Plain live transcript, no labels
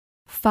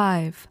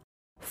5,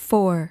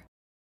 4,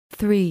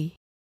 3,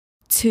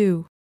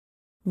 2,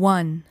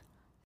 1.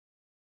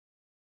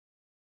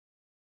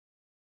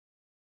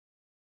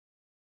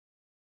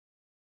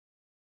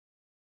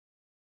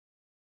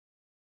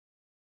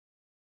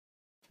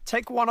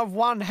 Take one of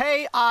one.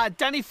 Hey,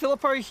 Danny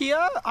Philippou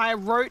here. I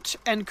wrote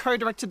and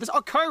co-directed this.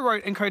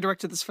 Co-wrote and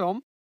co-directed this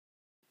film.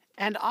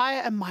 And I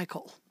am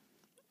Michael.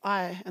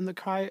 I am the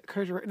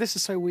co-director. This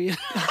is so weird.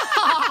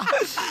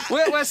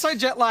 We're so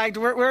jet-lagged.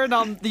 We're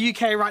in the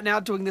UK right now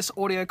doing this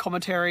audio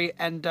commentary,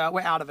 and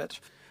we're out of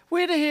it.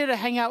 We're here to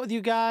hang out with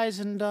you guys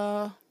and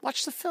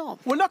watch the film.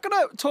 We're not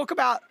going to talk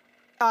about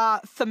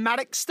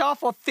thematic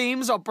stuff or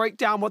themes or break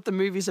down what the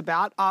movie's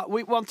about.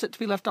 We want it to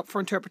be left up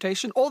for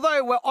interpretation.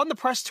 Although we're on the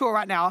press tour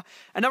right now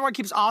and everyone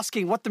keeps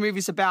asking what the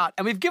movie's about.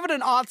 And we've given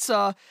an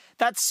answer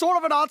that's sort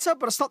of an answer,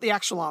 but it's not the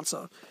actual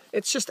answer.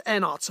 It's just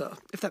an answer,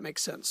 if that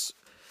makes sense.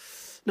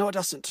 No, it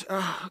doesn't.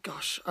 Oh,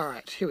 gosh. All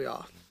right, here we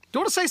are. Do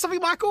you want to say something,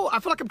 Michael? I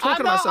feel like I'm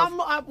talking to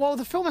myself. Well,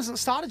 the film hasn't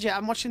started yet.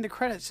 I'm watching the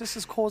credits. This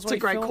is Causeway It's a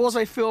great Films.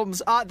 Causeway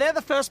Films. They're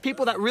the first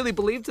people that really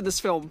believed in this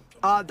film.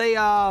 They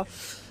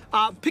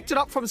picked it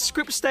up from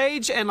script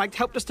stage and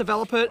helped us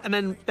develop it, and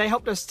then they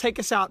helped us take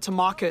us out to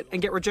market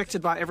and get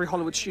rejected by every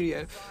Hollywood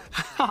studio.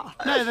 Well,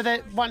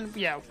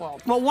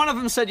 one of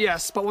them said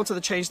yes, but wanted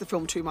to change the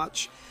film too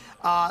much.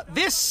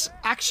 This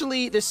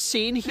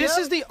scene here... This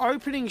is the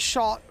opening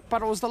shot,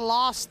 but it was the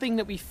last thing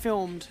that we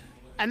filmed.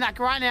 And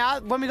right now,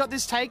 when we got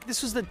this take,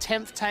 this was the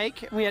 10th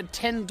take. We had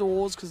 10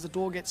 doors because the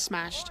door gets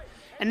smashed.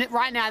 And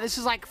right now, this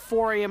is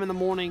 4 a.m. in the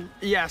morning.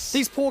 Yes.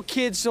 These poor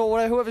kids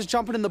or whoever's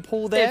jumping in the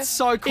pool there. It's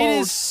so cold. It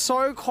is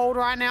so cold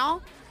right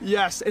now.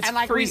 Yes, it's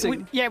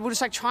freezing. We're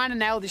just trying to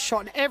nail this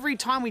shot. And every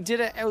time we did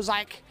it, it was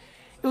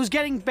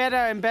getting better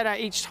and better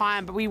each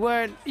time. But we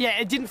weren't,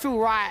 it didn't feel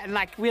right. And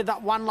we had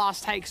that one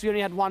last take because we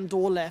only had one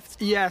door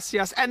left. Yes.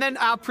 And then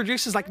our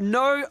producer's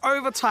no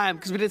overtime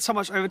because we did so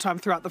much overtime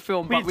throughout the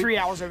film. We had 3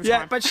 hours overtime.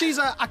 Yeah, but she's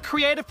a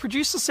creative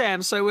producer,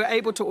 Sam. So we're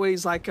able to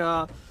always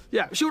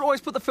she would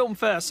always put the film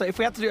first. So if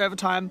we had to do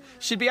overtime,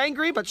 she'd be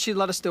angry, but she'd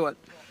let us do it.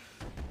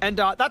 And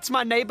that's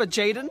my neighbour,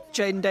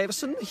 Jaden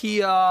Davison. He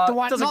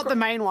not the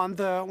main one,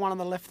 the one on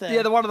the left there.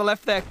 Yeah, the one on the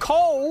left there.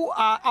 Cole,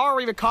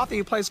 Ari McCarthy,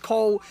 who plays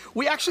Cole,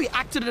 we actually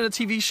acted in a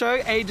TV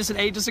show ages and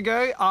ages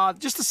ago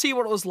just to see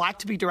what it was like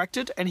to be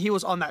directed, and he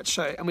was on that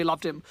show, and we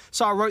loved him.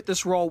 So I wrote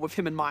this role with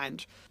him in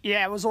mind.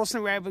 Yeah, it was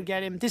awesome we were able to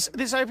get him.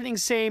 This opening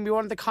scene, we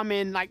wanted to come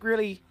in,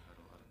 really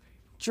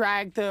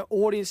drag the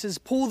audiences,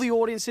 pull the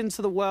audience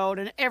into the world,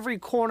 and every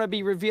corner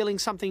be revealing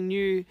something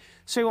new.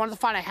 So we wanted to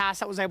find a house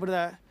that was able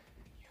to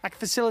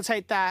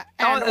facilitate that.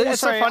 And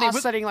it's also so funny.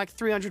 us letting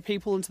 300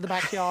 people into the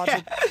backyard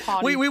to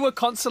party. We were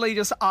constantly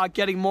just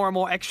getting more and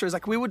more extras.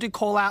 We would do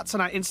call-outs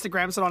on our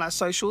Instagrams and on our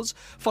socials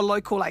for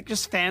local,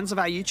 just fans of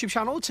our YouTube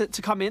channel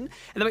to come in.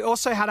 And then we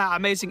also had our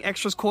amazing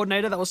extras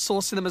coordinator that was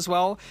sourcing them as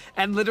well.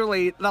 And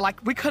literally, they're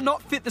we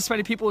cannot fit this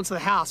many people into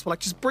the house. We're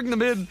just bring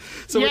them in.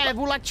 So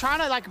we're trying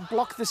to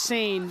block the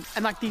scene,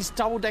 and these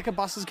double-decker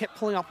buses kept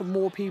pulling up with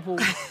more people.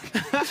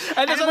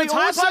 And there's an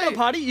entire part of the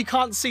party you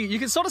can't see. You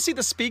can sort of see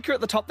the speaker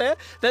at the top there.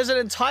 There's an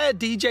entire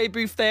DJ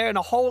booth there and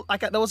a whole,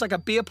 there was a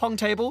beer pong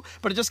table,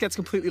 but it just gets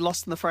completely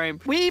lost in the frame.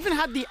 We even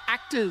had the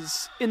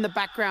actors in the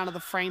background of the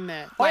frame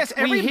there. Oh, yes,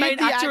 every main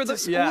actor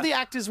all the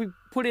actors we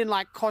put in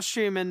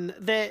costume, and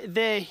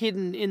they're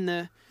hidden in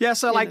the... Yeah,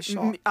 so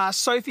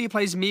Sophie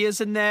plays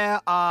Mia's in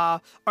there,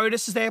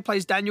 Otis is there,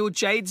 plays Daniel,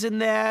 Jade's in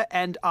there,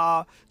 and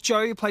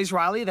Joe plays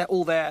Riley. They're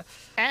all there.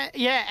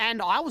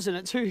 And I was in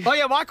it too. Oh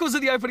yeah, Michael's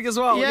in the opening as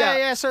well.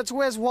 Yeah. So it's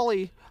Where's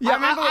Wally? Yeah,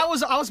 I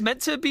was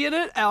meant to be in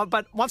it,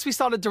 but once we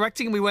started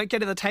directing and we weren't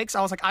getting the takes,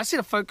 I was I just need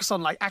to focus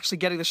on actually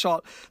getting the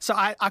shot. So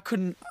I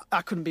couldn't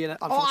be in it.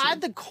 Unfortunately. I had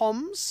the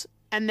comms,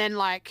 and then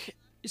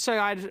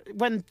so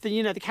when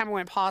the camera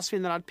went past me,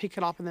 and then I'd pick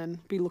it up and then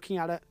be looking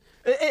at it.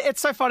 It's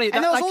so funny.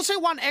 And there was also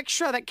one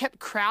extra that kept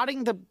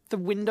crowding the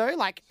window,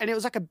 and it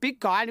was a big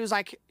guy, and he was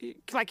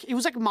he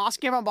was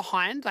masking everyone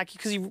behind,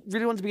 because he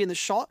really wanted to be in the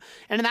shot.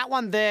 And in that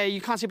one there, you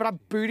can't see, but I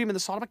booed him in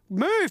the side. I'm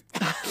move!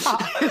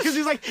 Because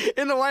he's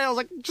in the way. I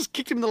was just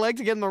kicked him in the leg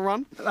to get him to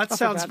run. That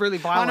sounds really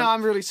violent. I know,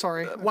 I'm really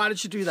sorry. Why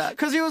did you do that?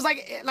 Because he was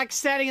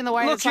standing in the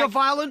way. Look, you're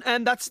violent,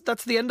 and that's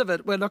the end of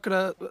it. We're not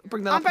going to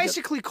bring that up. I'm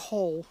basically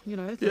Cole,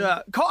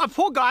 Yeah. Cole, a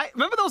poor guy.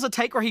 Remember there was a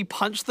take where he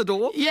punched the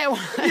door? Yeah.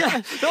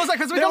 Yeah. There was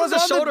because we got the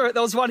shoulder.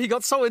 There was one, he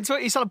got so into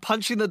it, he started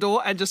punching the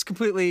door and just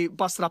completely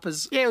busted up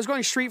his... Yeah, it was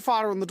going Street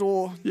Fighter on the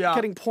door,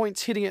 getting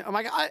points, hitting it. I'm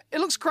it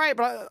looks great,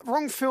 but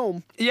wrong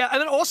film. Yeah,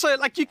 and then also,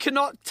 you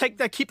cannot keep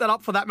that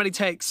up for that many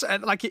takes.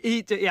 And, 10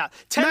 takes...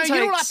 You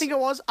know what I think it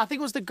was? I think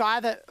it was the guy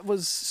that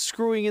was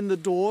screwing in the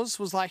doors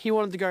was, he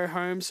wanted to go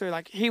home,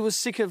 so, he was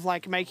sick of,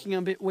 making him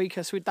a bit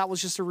weaker, so that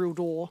was just a real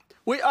door.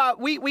 We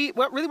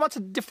really want to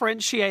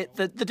differentiate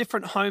the different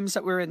different homes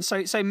that we're in.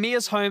 So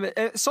Mia's home,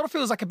 it sort of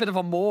feels like a bit of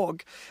a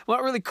morgue. We're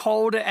not really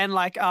cold and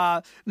like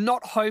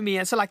not homey.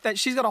 And so like that,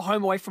 she's got a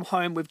home away from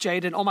home with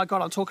Jaden. Oh my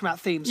God, I'm talking about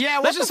themes. Yeah,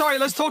 let's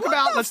talk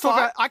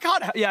about. I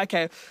can't. Yeah,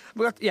 okay.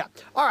 Yeah.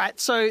 All right.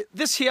 So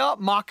this here,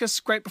 Marcus,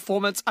 great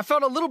performance. I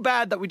felt a little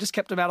bad that we just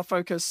kept him out of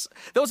focus.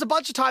 There was a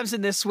bunch of times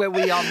in this where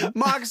we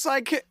Mark's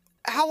like,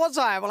 how was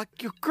I? We're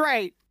like, you're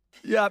great.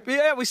 Yeah,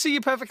 we see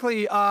you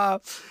perfectly.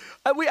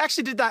 We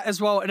actually did that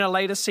as well in a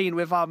later scene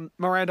with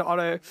Miranda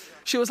Otto.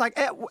 She was like,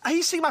 are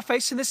you seeing my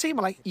face in this scene?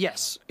 We're like,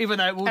 yes. Even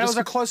though it was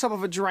a close-up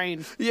of a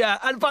drain. Yeah,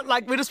 but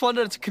like we just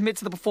wanted to commit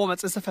to the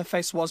performance as if her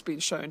face was being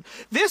shown.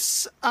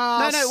 This...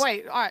 No,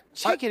 wait. All right,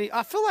 take it.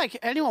 I feel like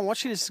anyone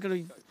watching this is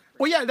going to be...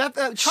 Well, yeah,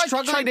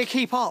 struggling to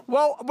keep up.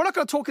 Well, we're not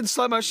going to talk in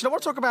slow motion. I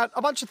want to talk about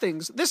a bunch of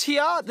things. This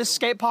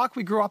skate park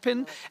we grew up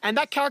in, and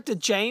that character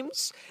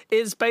James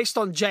is based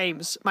on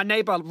James, my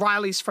neighbor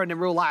Riley's friend in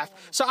real life.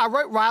 So I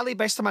wrote Riley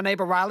based on my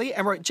neighbor Riley,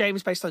 and wrote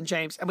James based on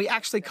James, and we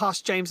actually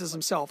cast James as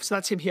himself. So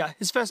that's him here.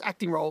 His first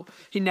acting role.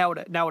 He nailed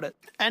it.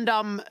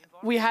 And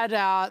we had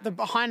the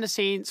behind the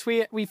scenes.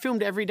 We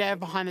filmed every day of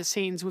behind the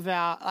scenes with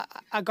a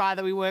guy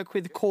that we work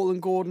with, Colin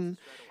Gordon.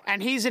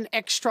 And he's an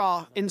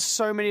extra in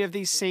so many of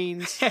these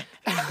scenes.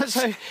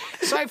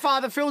 so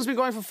far, the film's been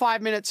going for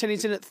 5 minutes and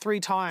he's in it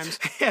 3 times.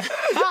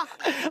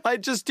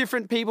 Like, just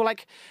different people.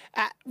 Like,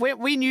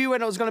 we knew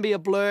when it was going to be a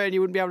blur and you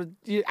wouldn't be able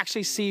to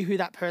actually see who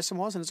that person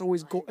was. And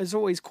it's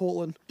always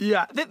Cortland.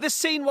 Yeah. This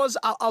scene was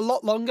a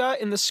lot longer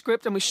in the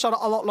script and we shot it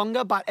a lot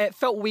longer, but it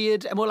felt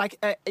weird. And we're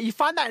like, you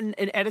find that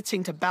in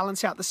editing to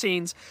balance out the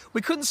scenes.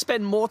 We couldn't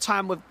spend more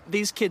time with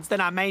these kids than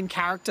our main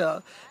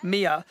character,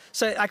 Mia.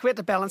 So, like, we had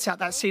to balance out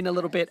that scene a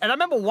little bit. And I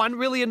remember one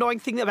really annoying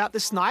thing about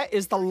this night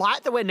is the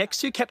light that we're next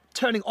to kept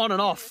turning on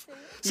and off.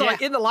 So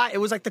like in the light, it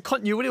was like the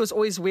continuity was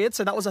always weird.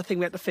 So that was a thing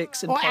we had to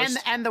fix in post.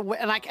 And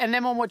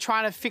then when we're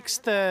trying to fix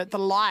the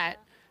light,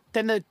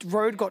 then the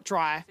road got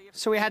dry.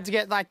 So we had to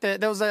get like there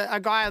was a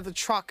guy at the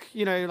truck,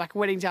 like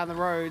wetting down the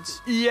roads.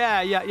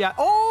 Yeah.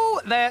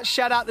 Oh, there!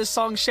 Shout out this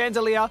song,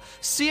 Chandelier.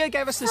 Sia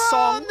gave us this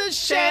song. The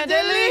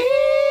chandelier.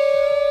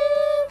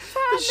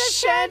 From the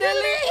chandelier.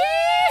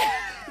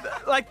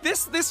 Like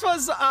this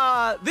was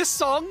this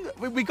song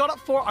we got it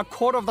for a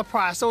quarter of the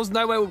price. There was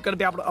no way we were going to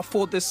be able to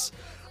afford this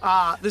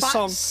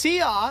song.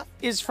 Sia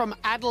is from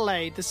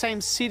Adelaide, the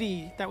same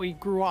city that we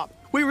grew up.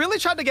 We really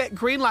tried to get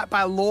green light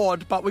by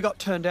Lord, but we got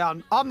turned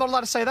down. I'm not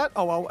allowed to say that.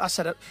 Oh well, I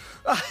said it.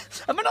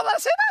 Am I not allowed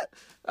to say that?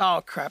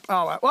 Oh crap!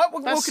 All right. Well,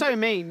 that's so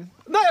mean.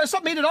 No, it's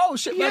not mean at all.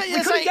 Shit, we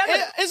couldn't get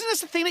it. Isn't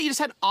this the thing that you just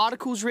had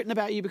articles written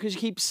about you because you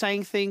keep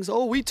saying things?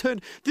 Oh, we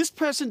turned this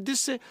person.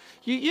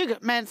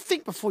 Man,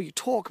 think before you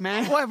talk,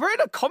 man. Well, we're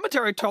in a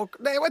commentary talk.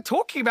 We're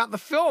talking about the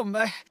film.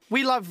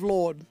 We love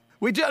Lord.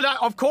 We do. No,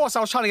 of course, I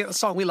was trying to get the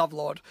song. We love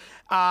Lord.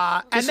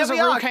 And then we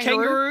are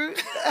kangaroo.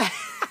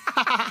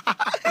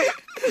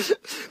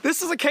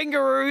 This is a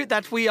kangaroo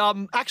that we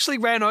actually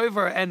ran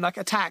over and like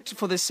attacked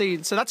for this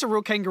scene. So that's a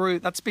real kangaroo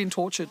that's been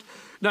tortured.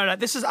 No,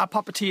 this is a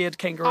puppeteered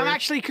kangaroo. I'm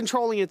actually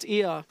controlling its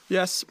ear.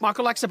 Yes,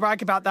 Michael likes to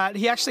brag about that.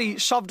 He actually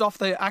shoved off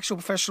the actual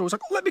professional. He's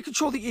like, let me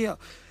control the ear.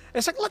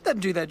 It's like, let them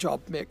do their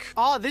job, Mick.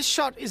 Oh, this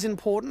shot is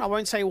important. I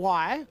won't say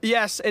why.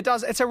 Yes, it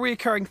does. It's a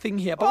reoccurring thing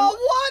here. But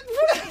what?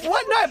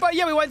 What? No, but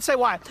yeah, we won't say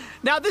why.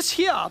 Now, this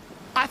here,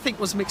 I think,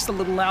 was mixed a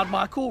little loud,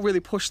 Michael. Really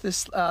pushed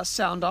this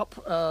sound up.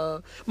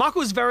 Michael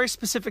was very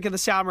specific in the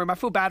sound room. I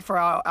feel bad for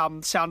our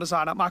sound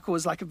designer. Michael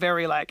was like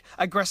very like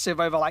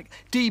aggressive over like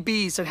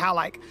dBs and how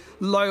like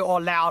low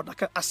or loud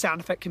like a sound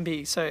effect can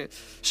be. So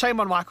shame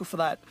on Michael for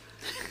that.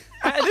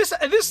 And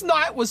this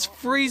night was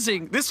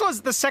freezing. This was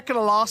the second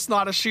to last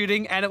night of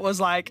shooting, and it was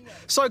like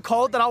so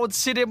cold that I would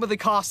sit in with the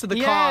cast in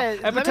the car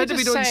and pretend to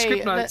be doing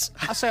script notes.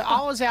 So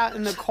I was out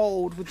in the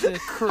cold with the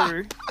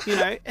crew,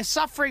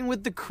 suffering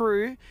with the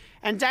crew,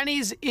 and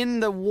Danny's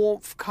in the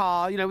warmth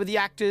car, with the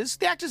actors.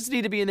 The actors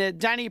need to be in there.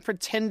 Danny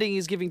pretending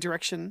he's giving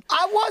direction.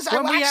 I was.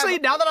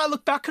 Now that I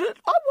look back at it,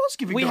 I was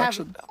giving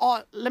direction.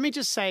 Let me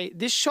just say,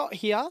 this shot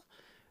here,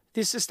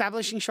 this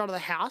establishing shot of the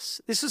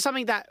house, this was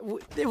something that,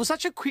 it was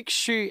such a quick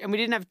shoot and we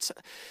didn't have,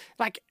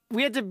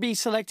 we had to be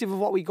selective of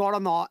what we got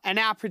or not. And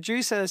our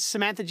producer,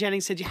 Samantha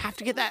Jennings, said, you have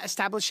to get that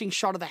establishing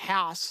shot of the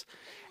house.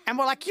 And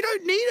we're like, you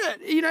don't need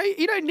it.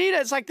 You don't need it.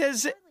 It's like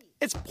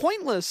it's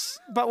pointless.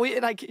 But we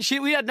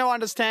had no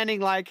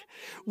understanding,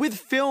 with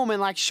film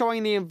and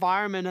showing the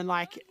environment and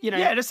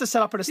just to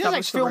set up and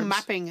establish film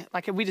mapping.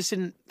 We just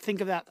didn't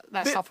think of that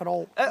stuff at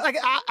all.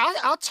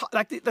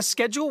 The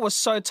schedule was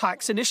so tight.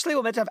 'Cause initially we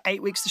were meant to have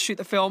 8 weeks to shoot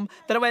the film.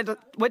 Then it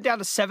went down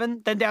to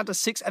 7, then down to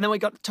 6, and then we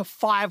got to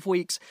 5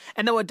 weeks.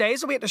 And there were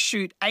days where we had to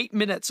shoot 8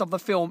 minutes of the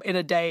film in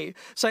a day.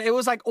 So it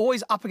was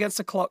always up against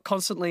the clock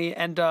constantly.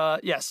 And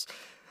yes.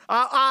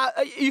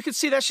 You can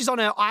see that she's on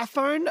her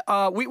iPhone.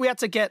 We had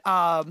to get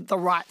the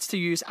rights to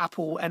use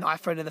Apple and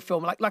iPhone in the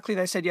film. Luckily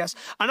they said yes.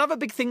 Another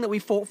big thing that we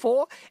fought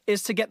for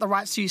is to get the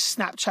rights to use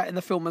Snapchat in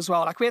the film as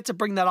well. We had to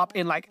bring that up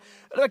in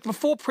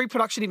before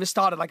pre-production even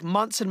started,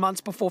 months and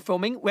months before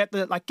filming. We had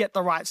to get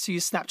the rights to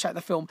use Snapchat in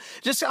the film.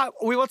 Just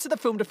we wanted the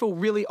film to feel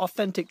really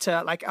authentic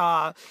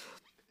to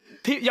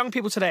young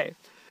people today.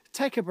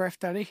 Take a breath,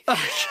 Danny. I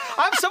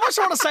have so much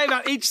I want to say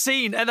about each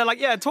scene, and they're like,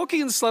 yeah, talking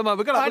in slow-mo.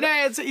 I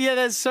know,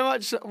 there's so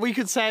much we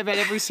could say about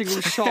every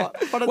single shot.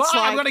 But it's well, like,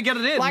 I'm going to get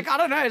it in. Like, I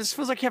don't know, it just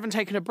feels like you haven't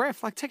taken a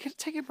breath. Like, take a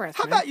breath.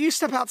 How about you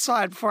step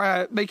outside before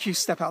I make you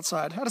step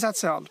outside? How does that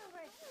sound?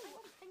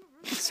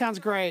 It sounds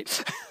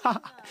great.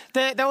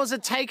 there was a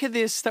take of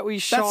this that we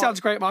shot. That sounds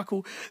great,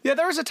 Michael. Yeah,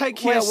 there is a take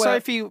here where where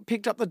Sophie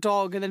picked up the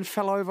dog and then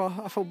fell over.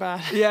 I feel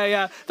bad.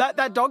 Yeah.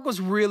 That dog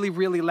was really,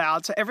 really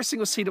loud. So every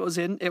single scene it was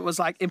in, it was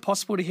like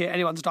impossible to hear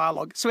anyone's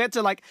dialogue. So we had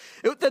to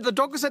the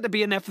dog was had to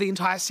be in there for the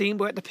entire scene.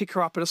 But we had to pick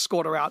her up and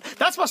escort her out.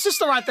 That's my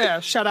sister right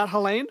there. Shout out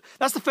Helene.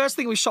 That's the first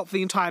thing we shot for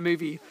the entire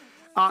movie.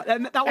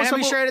 And that was and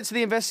we showed it to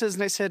the investors,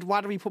 and they said,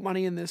 "Why do we put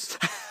money in this?"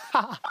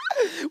 That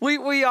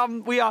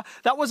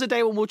was a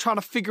day when we were trying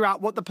to figure out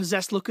what the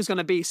possessed look is going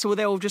to be. So we're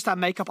there with just our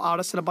makeup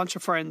artist and a bunch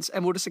of friends,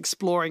 and we're just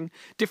exploring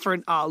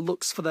different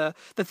looks for the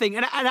thing.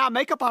 And our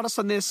makeup artist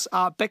on this,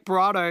 Beck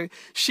Barado,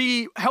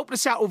 she helped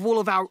us out with all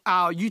of our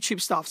YouTube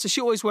stuff. So she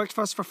always worked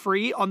for us for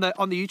free on the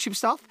YouTube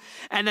stuff.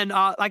 And then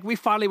we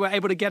finally were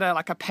able to get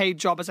a paid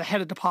job as a head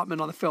of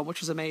department on the film,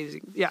 which was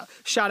amazing. Yeah,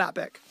 shout out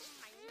Beck.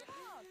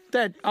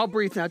 Dad, I'll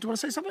breathe now. Do you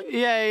want to say something?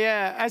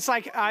 Yeah. It's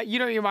like,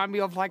 you remind me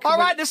of like... All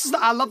right,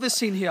 I love this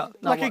scene here.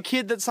 A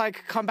kid that's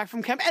like come back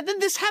from camp, and then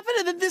this happened,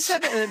 and then this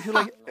happened. And then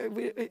people like,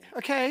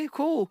 okay,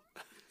 cool.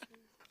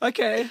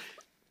 Okay.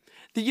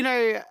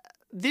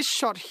 This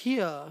shot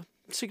here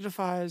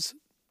signifies...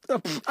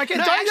 Okay,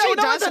 no, don't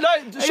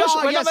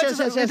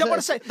want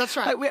to say. That's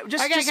right.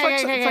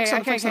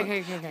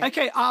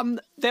 Okay,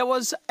 there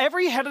was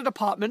every head of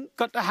department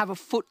got to have a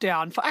foot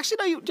down for.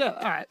 Actually, no,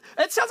 all right.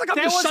 It sounds like I'm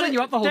just shutting you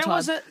up the whole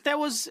time.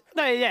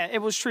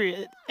 It was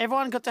true.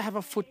 Everyone got to have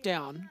a foot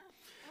down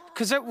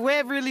because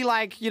we're really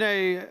I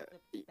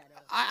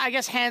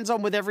guess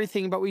hands-on with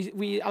everything, but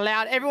we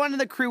allowed everyone in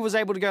the crew was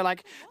able to go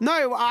like,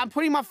 no, I'm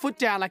putting my foot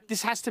down. Like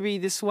this has to be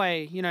this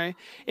way.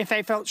 If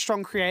they felt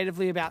strong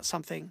creatively about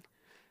something.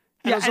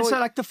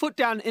 So the foot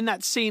down in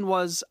that scene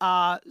was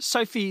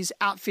Sophie's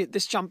outfit,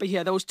 this jumper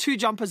here. There was two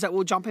jumpers that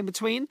we'll jump in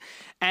between.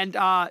 And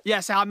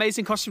yes, our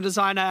amazing costume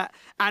designer,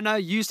 Anna,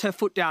 used her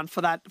foot down for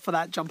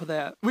that jumper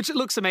there, which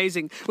looks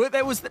amazing.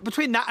 There was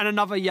between that and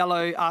another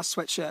yellow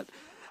sweatshirt.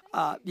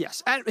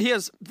 Yes. And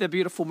here's the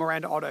beautiful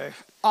Miranda Otto.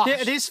 Oh,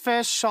 this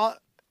first shot,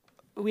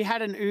 we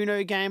had an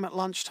Uno game at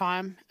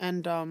lunchtime,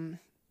 and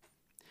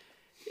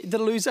the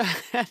loser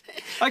had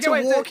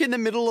walk in the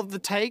middle of the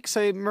take.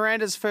 So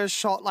Miranda's first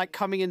shot, like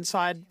coming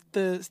inside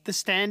the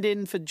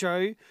stand-in for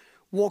Joe,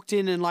 walked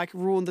in and like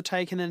ruined the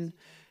take. And then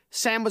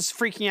Sam was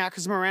freaking out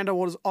because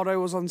Otto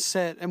was on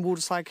set, and we were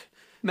just like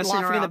messing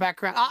laughing around in the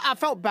background. I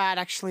felt bad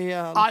actually.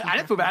 I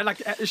didn't feel bad.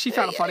 Like she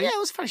found it funny. Yeah, it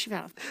was funny. She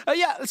found it.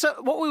 Yeah.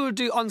 So what we would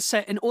do on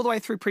set and all the way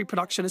through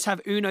pre-production is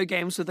have Uno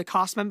games with the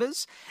cast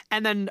members,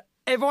 and then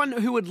everyone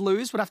who would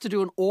lose would have to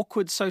do an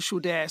awkward social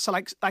dare. So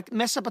like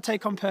mess up a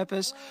take on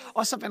purpose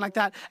or something like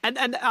that.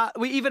 And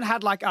we even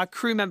had like our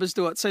crew members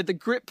do it. So the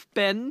grip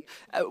Ben,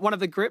 one of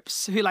the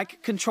grips who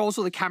like controls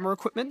all the camera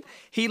equipment,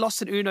 he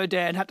lost an Uno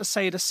dare and had to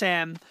say to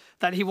Sam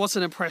that he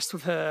wasn't impressed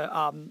with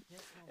her.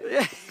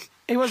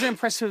 He wasn't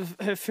impressed with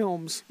her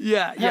films.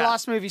 Yeah. Her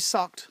last movie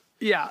sucked.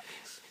 Yeah.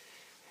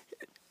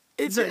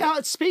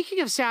 Speaking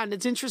of sound,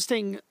 it's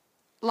interesting.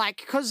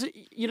 Like, because,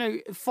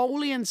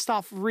 Foley and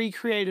stuff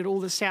recreated all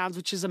the sounds,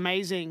 which is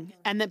amazing.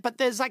 But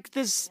there's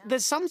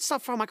some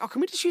stuff where I'm like, oh, can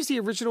we just use the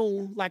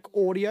original, like,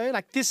 audio?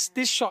 Like, this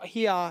shot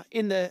here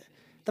in the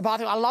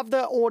bathroom. I love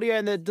the audio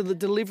and the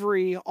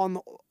delivery on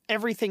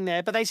everything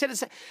there. But they said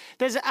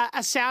there's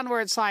a sound where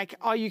it's like,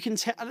 oh, you can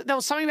tell. There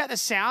was something about the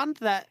sound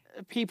that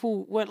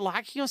people weren't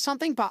liking or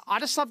something. But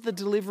I just love the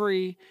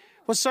delivery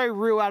was so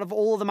real out of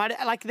all of them.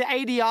 Like, the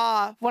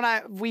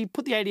ADR, we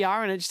put the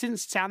ADR in, it just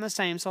didn't sound the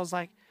same. So I was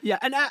like, yeah,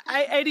 and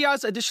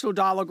ADR's additional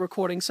dialogue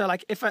recording. So,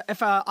 like, if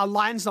a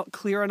line's not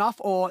clear enough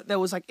or there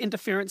was, like,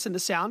 interference in the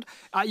sound,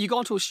 you go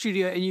into a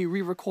studio and you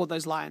re-record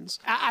those lines.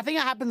 I think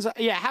it happens.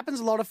 Yeah, it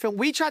happens a lot of film.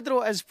 We tried to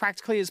do it as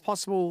practically as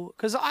possible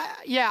because, I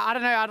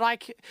don't know. I'd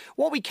like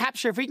what we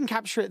capture. If we can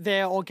capture it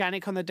there,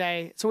 organic on the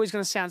day, it's always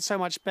going to sound so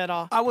much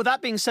better. Well,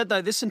 that being said,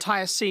 though, this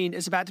entire scene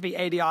is about to be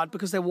ADR'd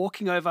because they're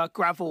walking over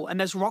gravel and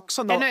there's rocks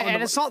on the...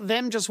 And it's not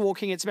them just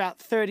walking. It's about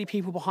 30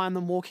 people behind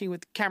them walking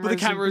with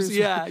cameras.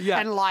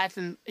 And light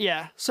and...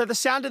 Yeah. So the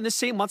sound in this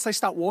scene, once they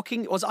start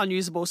walking, was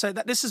unusable. So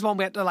this is one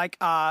we had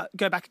to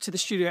go back to the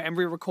studio and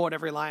re-record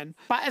every line.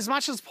 But as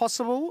much as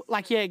possible,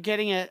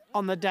 getting it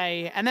on the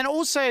day, and then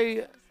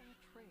also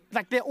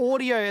like the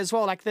audio as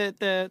well, like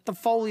the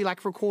Foley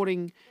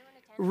recording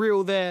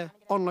real there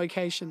on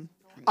location.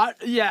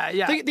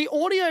 The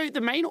audio,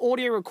 the main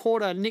audio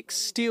recorder, Nick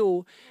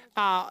Steele.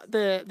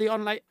 The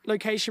on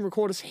location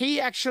recorders, he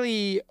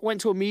actually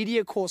went to a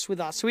media course with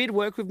us. So he had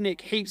worked with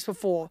Nick heaps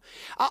before.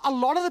 A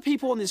lot of the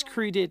people on this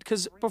crew did,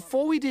 because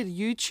before we did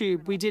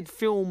YouTube, we did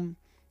film.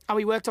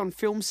 We worked on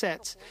film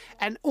sets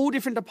and all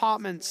different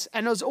departments.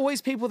 And there was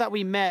always people that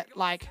we met,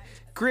 like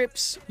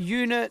grips,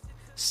 unit,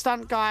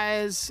 stunt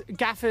guys,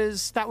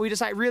 gaffers that we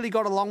just really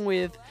got along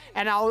with.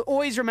 And I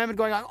always remembered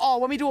going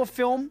when we do a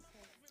film,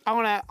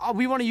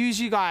 we want to use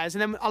you guys.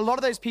 And then a lot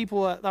of those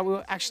people that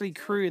were actually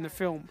crew in the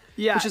film,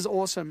 which is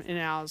awesome in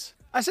ours.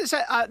 I should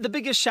say the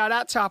biggest shout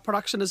out to our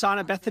production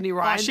designer Bethany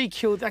Ryan. Oh, she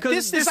killed. Like,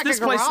 this is like a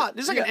garage.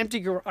 This is like an empty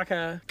garage, like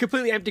a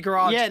completely empty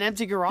garage. Yeah, an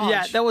empty garage.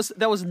 Yeah,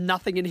 there was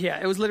nothing in here.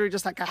 It was literally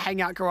just like a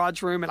hangout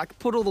garage room, and like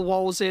put all the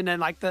walls in and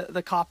like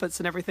the carpets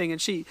and everything.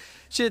 And she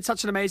did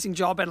such an amazing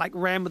job and like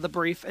ran with the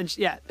brief. And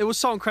it was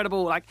so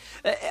incredible. Like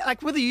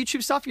with the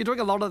YouTube stuff, you're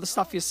doing a lot of the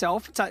stuff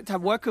yourself. To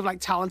work with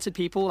like talented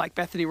people like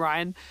Bethany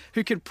Ryan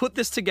who can put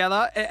this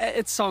together,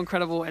 it's so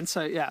incredible. And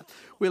so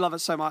we love it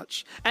so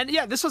much. And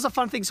this was a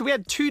fun thing. So we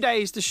had 2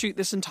 days to shoot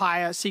this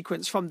entire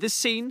sequence from this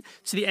scene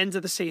to the end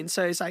of the scene.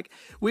 So it's like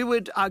we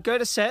would go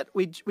to set,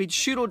 we'd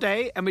shoot all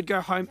day, and we'd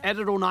go home,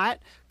 edit all night,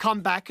 come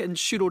back and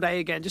shoot all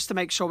day again, just to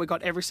make sure we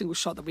got every single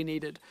shot that we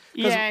needed.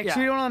 Yeah, because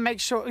we didn't want to make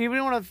sure, we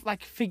didn't want to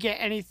like forget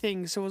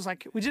anything. So it was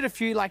like we did a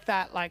few like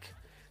that, like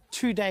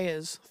 2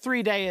 days,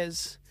 3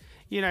 days,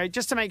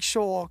 just to make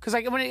sure. Because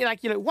like when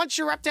once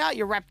you're wrapped out,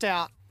 you're wrapped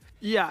out.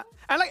 Yeah.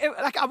 And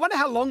like I wonder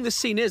how long this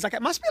scene is. Like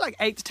it must be like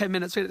 8 to 10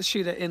 minutes. We had to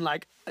shoot it in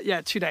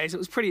 2 days. It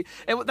was pretty.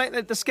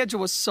 The schedule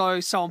was so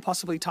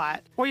impossibly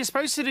tight. Well, you're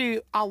supposed to do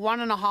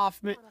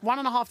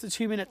 1.5 to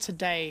 2 minutes a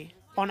day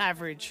on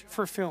average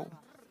for a film.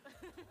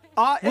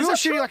 We were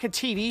shooting like a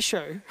TV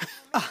show.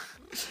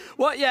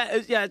 Well,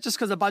 just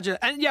because of the budget.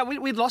 And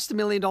we'd lost $1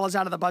 million out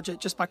of the budget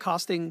just by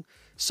casting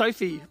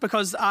Sophie,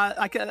 because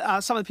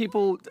some of the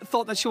people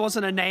thought that she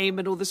wasn't a name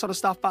and all this sort of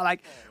stuff, but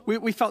like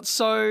we felt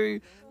so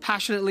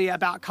passionately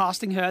about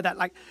casting her that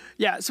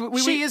so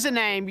she is a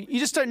name, you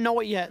just don't know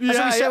it yet.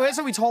 That's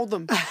what we told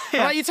them.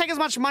 Like, you take as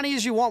much money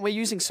as you want, we're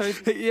using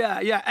Sophie.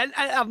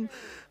 And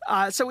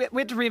so we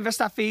had to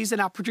reinvest our fees,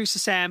 and our producer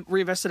Sam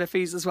reinvested her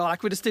fees as well.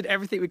 Like we just did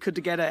everything we could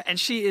to get her, and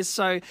she is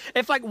so.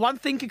 If like one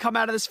thing could come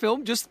out of this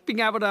film, just being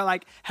able to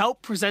like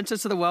help present her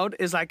to the world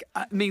is like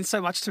means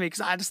so much to me,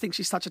 because I just think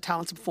she's such a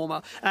talented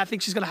performer, and I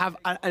think she's going to have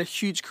a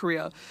huge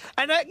career.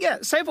 And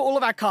same for all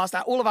of our cast.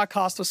 All of our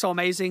cast was so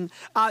amazing.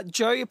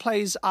 Joe, who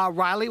plays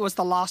Riley, was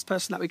the last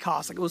person that we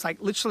cast. Like it was like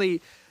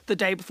literally the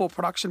day before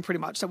production, pretty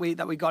much, that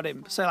we got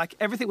him. So like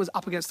everything was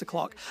up against the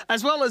clock.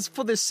 As well as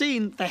for this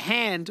scene, the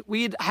hand,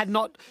 we had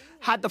not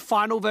had the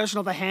final version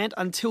of the hand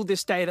until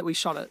this day that we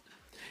shot it.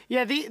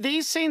 Yeah,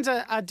 these scenes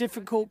are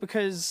difficult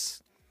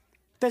because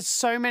there's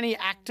so many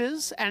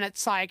actors, and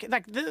it's like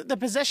the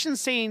possession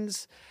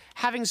scenes,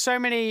 having so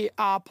many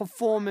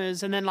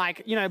performers, and then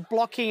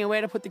blocking and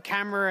where to put the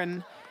camera,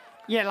 and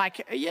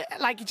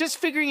just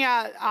figuring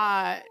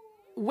out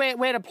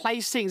where to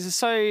place things is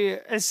so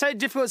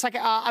difficult. It's like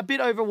a bit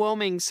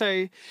overwhelming.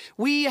 So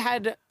we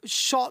had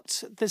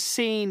shot the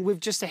scene with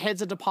just the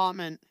heads of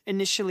department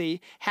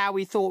initially, how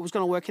we thought it was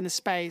going to work in the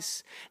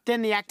space.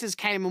 Then the actors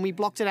came and we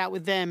blocked it out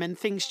with them, and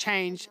things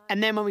changed.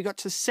 And then when we got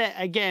to set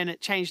again,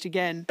 it changed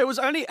again. It was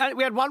only,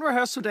 we had one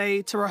rehearsal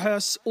day to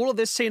rehearse all of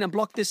this scene and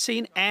block this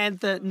scene and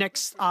the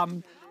next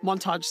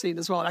montage scene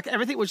as well. Like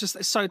everything was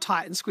just so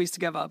tight and squeezed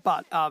together.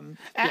 But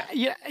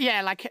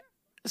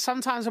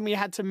sometimes when we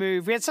had to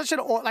move, we had such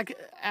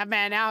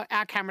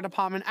our camera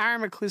department,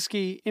 Aaron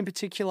McCliskey in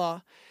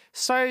particular,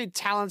 so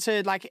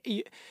talented. Like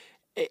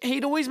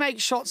he'd always make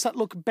shots that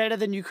look better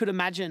than you could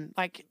imagine.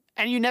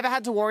 And you never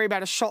had to worry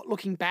about a shot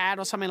looking bad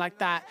or something like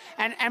that.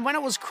 And when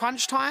it was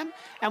crunch time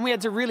and we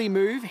had to really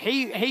move,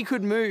 he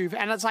could move,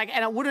 and it's and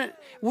it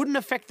wouldn't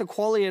affect the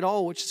quality at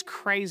all, which is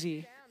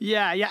crazy.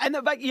 Yeah. And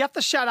you have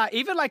to shout out,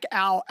 even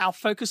our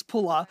focus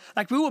puller,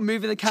 we were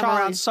moving the camera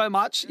around so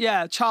much.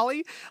 Yeah,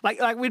 Charlie,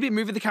 we'd be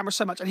moving the camera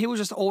so much, and he was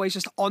just always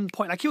just on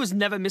point. He was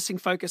never missing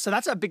focus. So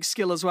that's a big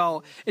skill as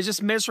well. It's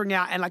just measuring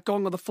out and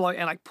going with the flow,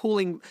 and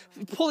pulling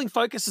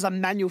focus is a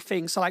manual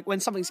thing. So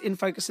when something's in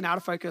focus and out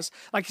of focus,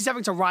 he's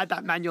having to ride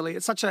that manually.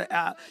 It's such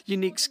a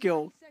unique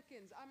skill.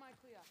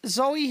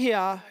 Zoe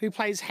here, who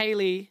plays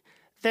Haley,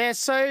 they're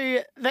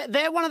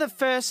one of the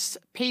first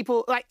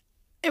people,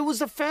 it was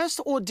the first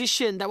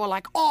audition that were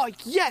like, oh,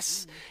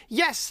 yes,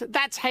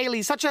 that's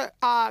Haley. Such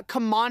a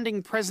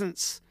commanding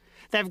presence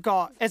they've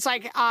got. It's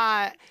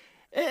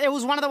it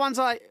was one of the ones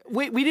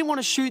we didn't want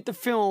to shoot the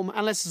film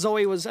unless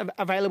Zoe was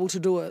available to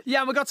do it.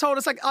 Yeah, and we got told,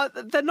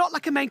 they're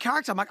not a main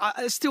character.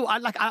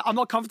 I'm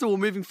not comfortable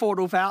moving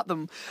forward without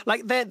them.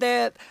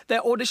 Their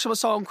audition was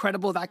so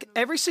incredible that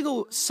every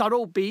single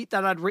subtle beat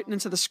that I'd written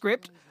into the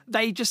script,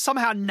 they just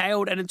somehow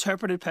nailed and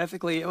interpreted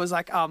perfectly. It was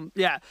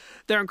they're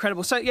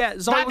incredible. So Zoe.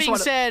 That being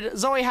said,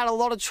 Zoe had a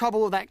lot of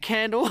trouble with that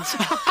candle. Lighting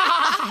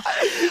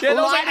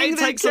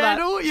the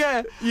candle.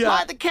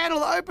 Light the candle,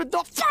 the open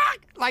door.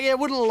 It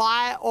wouldn't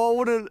light,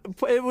 or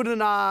it wouldn't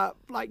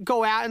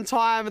go out in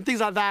time and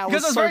things like that.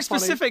 Because it was very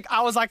specific.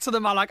 I was to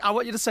them, I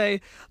want you to say,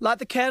 light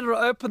the candle,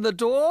 open the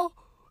door,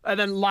 and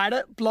then light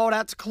it, blow it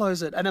out to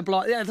close it, and then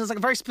blow it. Yeah, there's a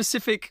very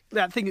specific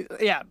thing.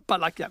 Yeah,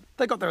 but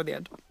they got there in the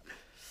end.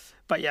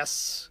 But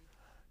yes.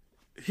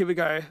 Here we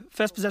go.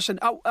 First possession.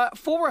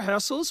 For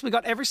rehearsals, we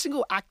got every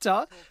single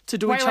actor to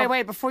do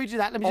Wait. Before you do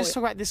that, let me just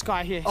talk about this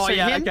guy here. Oh,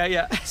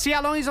 okay. See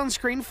how long he's on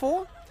screen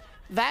for?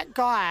 That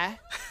guy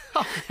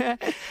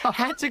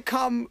had to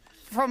come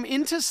from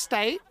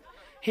interstate.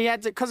 He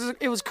had to, because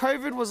it was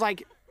COVID was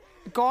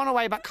gone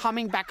away but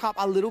coming back up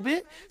a little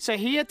bit. So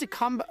he had to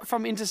come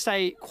from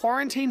interstate,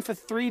 quarantine for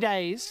 3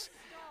 days,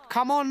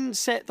 come on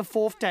set the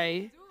 4th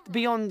day,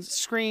 be on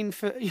screen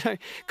for,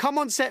 come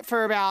on set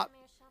for about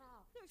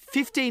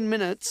 15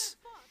 minutes,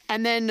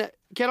 and then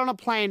get on a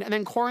plane and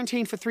then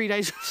quarantine for 3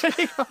 days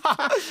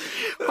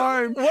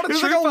home. What a It was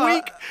trooper.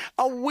 like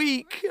a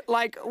week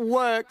like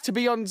work to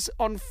be on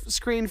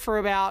screen for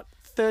about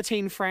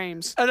 13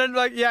 frames. And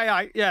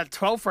then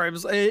 12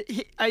 frames.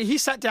 He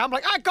sat down,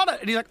 like, I got it.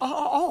 And he's like,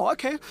 oh,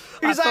 okay.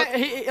 He's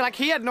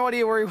he had no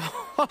idea where he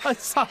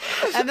was.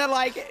 And then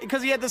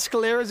because he had the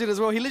scleras in as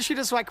well, he literally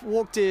just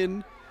walked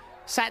in,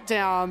 sat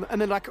down,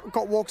 and then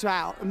got walked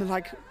out, and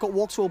then got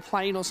walked to a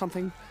plane or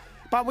something.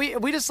 But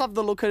we just loved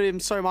the look of him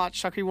so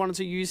much, we wanted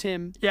to use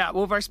him. Yeah,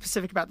 we're very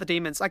specific about the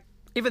demons.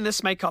 Even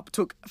this makeup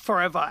took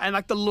forever,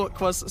 and the look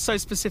was so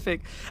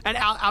specific. And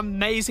our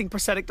amazing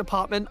prosthetic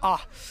department,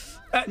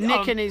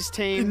 Nick and his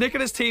team. Nick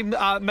and his team,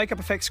 makeup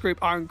effects group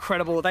are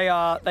incredible.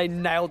 They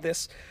nailed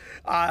this.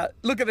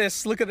 Look at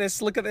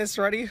this,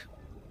 ready?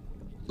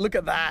 Look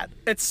at that.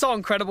 It's so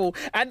incredible.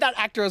 And that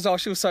actor as well,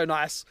 she was so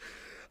nice.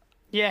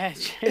 Yeah,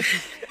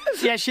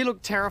 she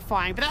looked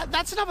terrifying. But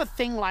that's another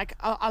thing.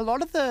 A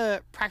lot of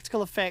the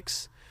practical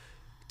effects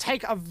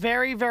take a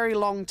very, very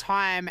long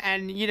time,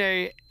 and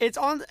it's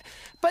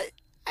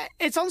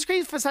on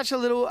screen for such a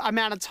little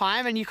amount of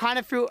time, and you kind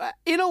of feel,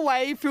 in a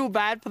way,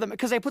 bad for them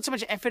because they put so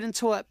much effort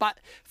into it. But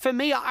for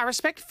me, I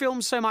respect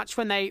films so much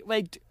when they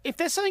if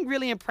there's something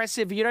really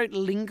impressive, you don't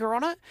linger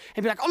on it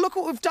and be like, oh, look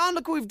what we've done,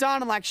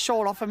 and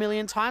show it off a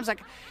million times.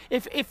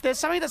 If there's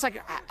something that's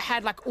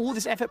had all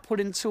this effort put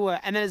into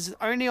it, and then it's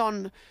only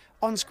on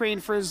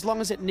screen for as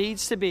long as it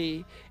needs to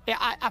be,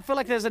 I feel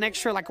like there's an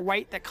extra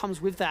weight that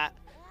comes with that.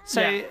 So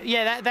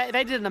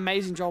they did an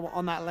amazing job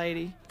on that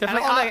lady.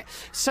 Definitely.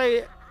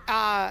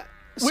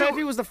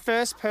 Sophie was the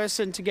first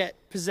person to get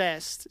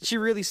possessed. She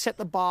really set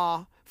the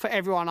bar for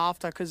everyone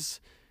after,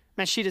 because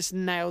man, she just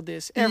nailed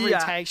this every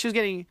take. She was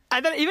getting,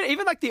 and then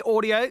even the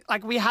audio,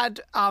 we had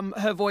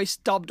her voice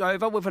dubbed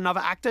over with another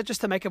actor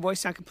just to make her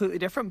voice sound completely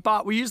different.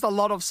 But we used a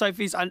lot of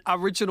Sophie's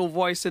original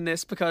voice in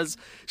this because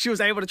she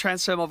was able to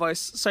transfer my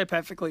voice so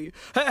perfectly.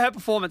 Her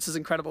performance is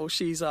incredible.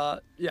 She's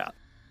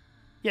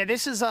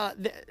this is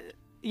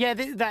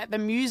the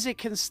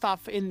music and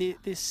stuff in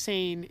this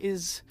scene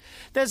is,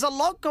 there's a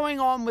lot going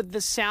on with the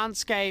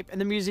soundscape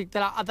and the music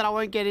that I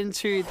won't get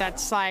into.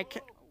 That's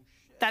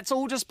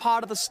all just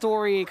part of the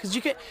story, because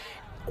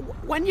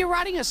when you're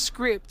writing a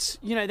script,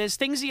 there's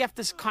things you have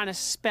to kind of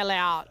spell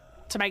out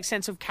to make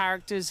sense of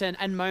characters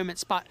and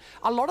moments, but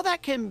a lot of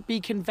that can be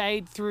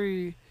conveyed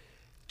through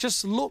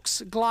just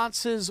looks,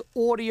 glances,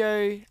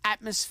 audio,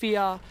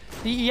 atmosphere.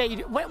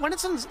 When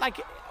it's on,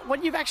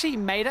 when you've actually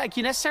made it,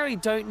 you necessarily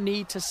don't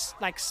need to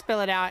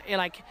spell it out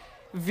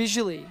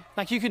visually.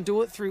 You can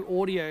do it through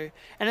audio.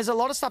 And there's a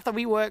lot of stuff that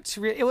we worked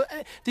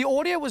the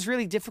audio was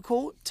really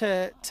difficult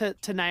to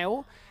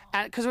nail,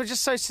 because we're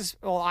just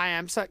I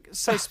am so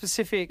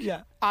specific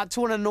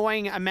to an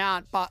annoying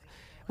amount, but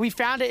we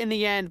found it in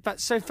the end. But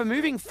so for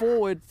moving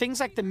forward, things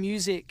like the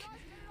music,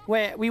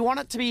 where we want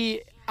it to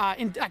be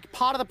in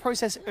part of the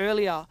process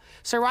earlier.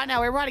 So right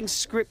now we're writing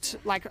script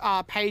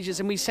pages,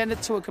 and we send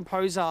it to a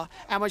composer,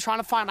 and we're trying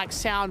to find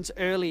sounds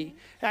early.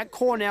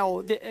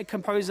 Cornell, the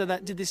composer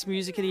that did this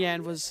music in the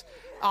end, was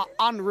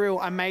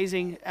unreal,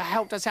 amazing. It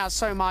helped us out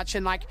so much,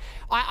 and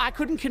I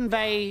couldn't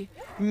convey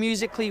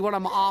musically what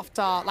I'm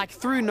after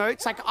through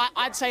notes.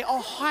 I'd say,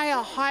 oh,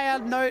 higher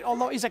note or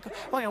low. He's like,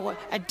 what,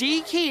 a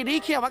D key.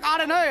 I'm like, I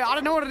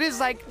don't know what it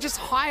is. Just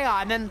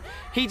higher, and then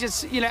he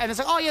just and it's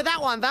like, oh yeah,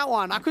 that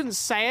one. I couldn't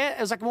say it.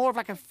 It was more of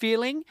a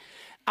feeling.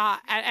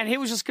 And he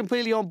was just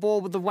completely on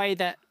board with the way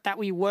that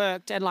we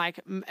worked, and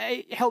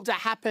it helped it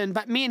happen.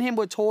 But me and him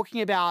were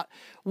talking about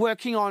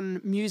working on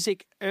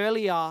music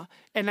earlier,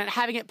 and then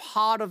having it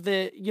part of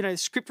the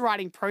script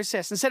writing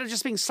process instead of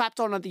just being slapped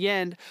on at the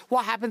end.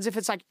 What happens if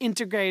it's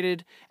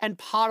integrated and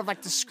part of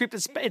the script?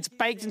 It's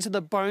baked into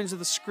the bones of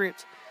the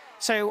script.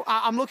 So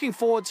I'm looking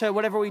forward to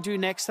whatever we do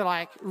next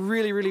to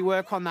really, really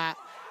work on that.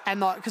 And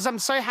because I'm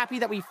so happy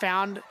that we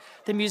found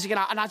the music,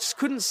 and I just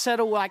couldn't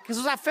settle, because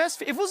it was our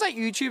first. If it was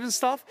YouTube and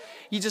stuff,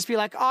 you'd just be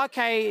like, oh,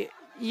 okay,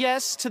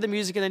 yes to the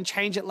music, and then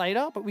change it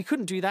later. But we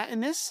couldn't do that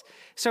in this,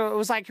 so it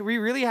was we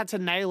really had to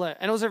nail it,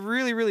 and it was a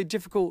really, really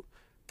difficult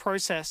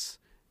process.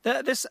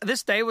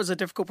 This day was a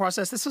difficult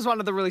process. This was one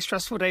of the really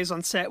stressful days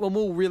on set when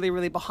we were really,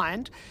 really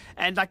behind.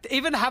 And to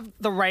even have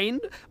the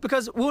rain,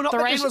 because we were not... The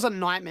rain was a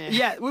nightmare.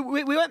 Yeah,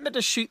 we weren't meant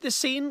to shoot this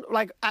scene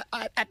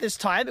at this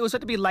time. It was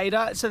meant to be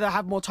later, so they'll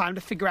have more time to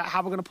figure out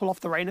how we're going to pull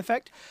off the rain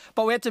effect.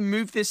 But we had to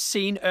move this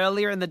scene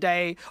earlier in the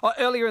day, or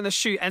earlier in the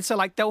shoot. And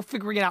so they were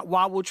figuring it out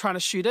while we were trying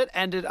to shoot it.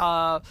 And it...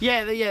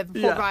 the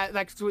poor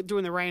guy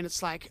doing the rain.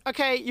 It's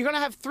okay, you're going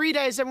to have 3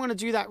 days, then we're going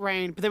to do that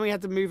rain. But then we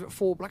had to move it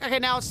forward. Okay,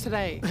 now it's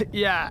today.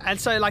 Yeah, and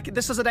so like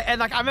this is and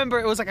like I remember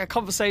it was like a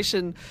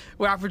conversation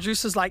where our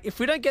producers like, if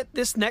we don't get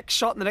this next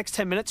shot in the next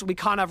 10 minutes, we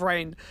can't have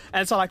rain.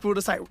 And so like we were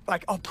just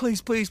like, oh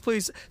please.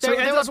 So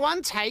there was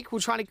one take we're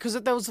trying to, because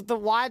there was the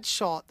wide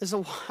shot. There's a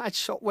wide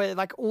shot where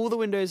like all the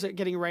windows are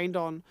getting rained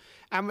on,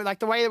 and like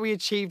the way that we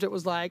achieved it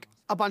was like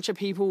a bunch of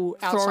people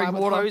outside Throwing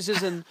with water.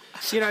 hoses and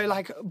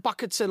like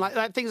buckets and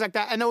like things like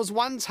that. And there was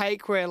one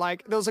take where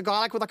like there was a guy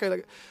like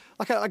with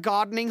like a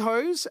gardening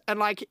hose, and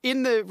like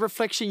in the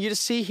reflection you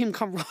just see him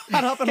come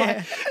right up and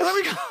like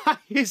we can't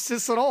use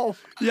this at all.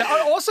 Yeah.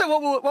 Also,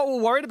 what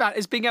we're worried about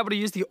is being able to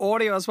use the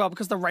audio as well,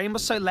 because the rain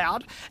was so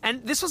loud.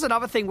 And this was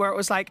another thing where it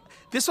was like,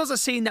 this was a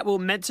scene that we were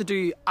meant to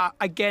do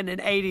again in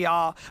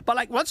ADR. But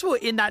like once we were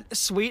in that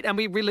suite and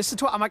we re-listened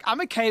to it, I'm like,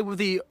 I'm okay with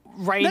the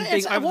rain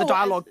being over the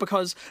dialogue,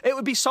 because it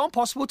would be so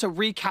impossible to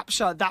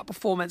recapture that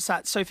performance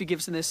that Sophie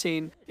gives in this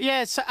scene.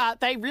 Yeah, so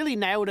they really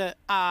nailed it.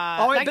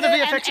 Bit of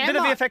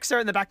VFX there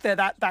in the back there.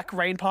 That back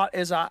rain part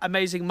is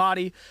amazing.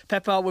 Marty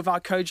Pepper with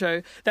our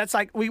Kojo. That's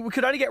like, we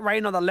could only get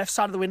rain on the left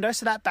side of the window,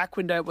 so that back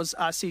window was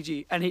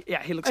CG, and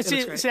he looks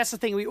great. See, that's the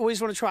thing. We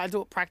always want to try and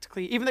do it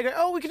practically. Even they go,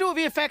 oh, we can do it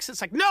VFX. It's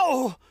like,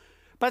 no!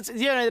 But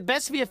the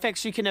best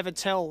VFX you can never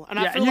tell. And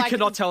I feel you like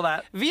cannot tell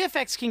that.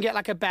 VFX can get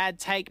like a bad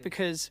take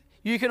because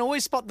you can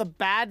always spot the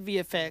bad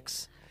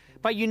VFX,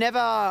 but you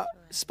never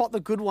spot the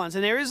good ones.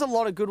 And there is a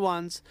lot of good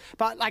ones.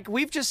 But like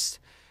we've just,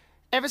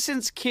 ever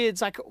since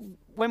kids, like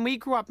when we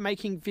grew up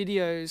making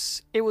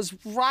videos, it was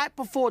right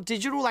before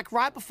digital, like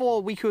right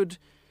before we could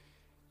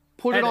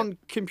put it on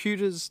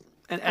computers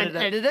and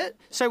edit it.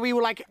 So we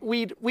were like,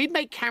 we'd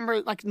make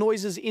camera like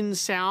noises in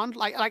sound,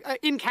 like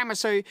in camera.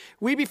 So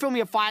we'd be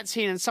filming a fight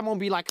scene and someone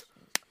would be like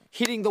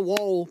hitting the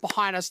wall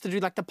behind us to do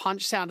like the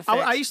punch sound effects.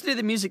 I used to do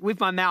the music with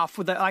my mouth,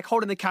 with like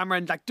holding the camera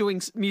and like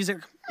doing music.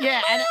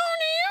 Yeah,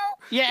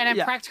 and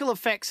then practical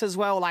effects as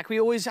well. Like we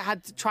always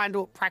had to try and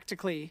do it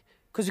practically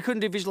because we couldn't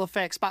do visual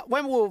effects. But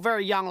when we were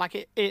very young,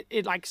 like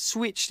it like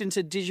switched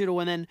into digital,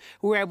 and then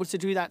we were able to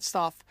do that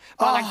stuff.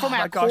 But like from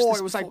our core,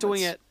 it was like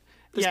doing it,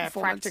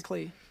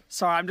 practically.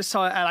 Sorry, I'm just so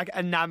like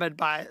enamored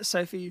by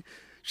Sophie.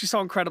 She's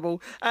so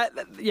incredible. And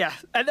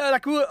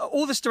like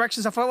all this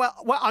direction stuff.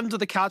 We're under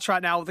the couch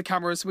right now with the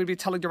cameras. We'd be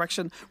telling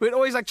direction. We'd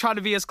always like try to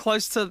be as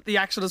close to the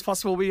action as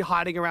possible. We'd be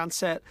hiding around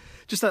set,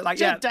 just that, like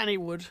Danny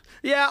would.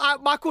 Yeah,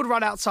 Michael would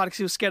run outside because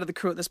he was scared of the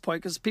crew at this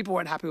point because people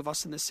weren't happy with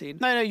us in this scene.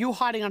 No, you were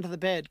hiding under the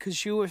bed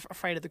because you were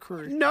afraid of the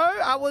crew. No,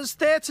 I was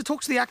there to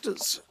talk to the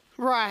actors.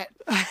 Right,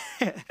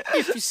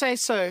 if you say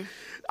so.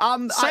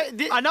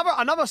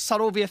 Another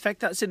subtle VFX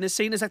that's in this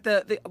scene is like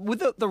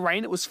with the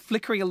rain, it was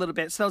flickering a little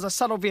bit. So there was a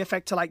subtle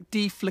VFX to like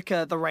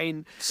de-flicker the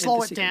rain.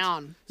 Slow it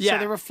down. Yeah. So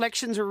the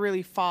reflections are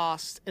really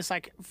fast. It's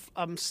like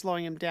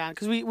slowing them down.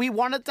 Because we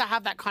wanted to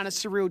have that kind of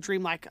surreal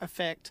dreamlike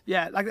effect.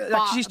 Yeah, like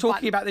she's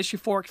talking about this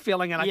euphoric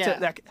feeling and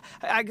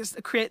I guess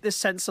create this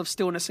sense of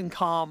stillness and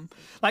calm.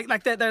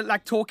 Like they're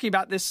like talking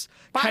about this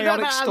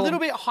chaotic storm. A little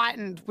bit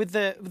heightened with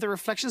the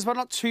reflections, but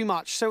not too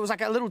much. So it was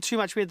like a little too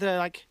much. We had to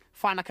like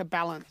find like a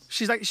balance.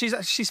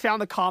 She's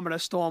found the calm in a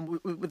storm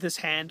with this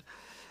hand.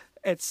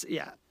 It's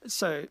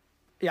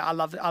I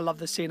love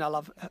the scene. I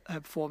love her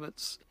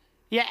performance.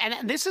 Yeah,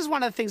 and this is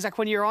one of the things like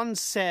when you're on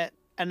set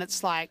and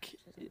it's like,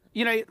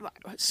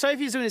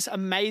 Sophie's doing this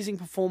amazing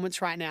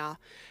performance right now,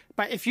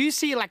 but if you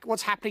see like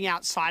what's happening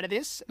outside of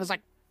this, there's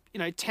like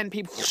 10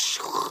 people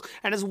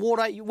and there's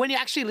water. When you're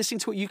actually listening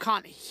to it, you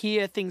can't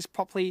hear things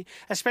properly,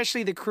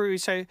 especially the crew.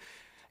 So.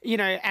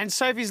 And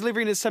Sophie's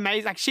living this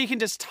amazing, like she can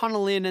just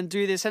tunnel in and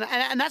do this. And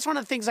that's one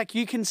of the things, like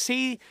you can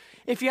see,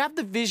 if you have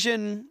the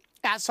vision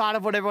outside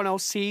of what everyone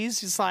else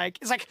sees, it's like,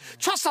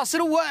 trust us,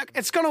 it'll work.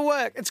 It's going to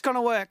work. It's going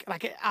to work.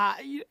 Like,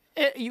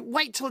 you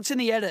wait till it's in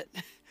the edit.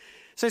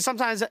 So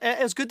sometimes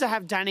it's good to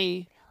have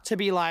Danny to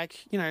be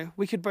like,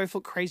 we could both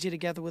look crazy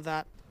together with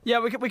that. Yeah,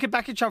 we could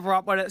back each other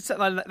up when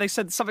they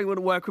said something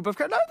wouldn't work. We both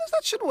go, no,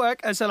 that shouldn't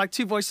work. And so like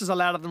two voices are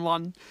louder than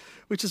one,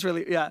 which is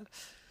really,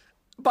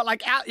 But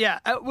like,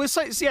 we're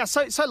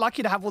so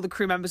lucky to have all the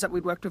crew members that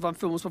we'd worked with on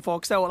films before,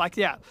 because they were like,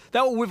 they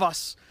were with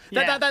us.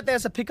 That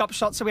there's a pickup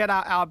shot, so we had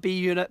our B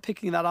unit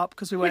picking that up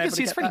because we weren't able to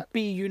get that. It's pretty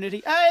B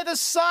unity. Hey, the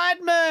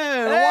Sidemen!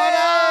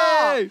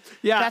 Hey! What up?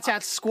 Yeah, that's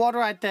our squad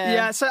right there.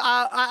 Yeah, so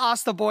I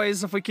asked the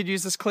boys if we could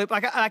use this clip.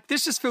 Like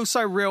this just feels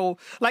so real.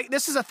 Like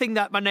this is a thing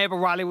that my neighbor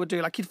Riley would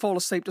do. Like he'd fall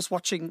asleep just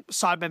watching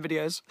Sidemen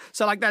videos.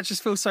 So like that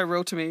just feels so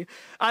real to me.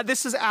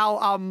 This is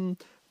our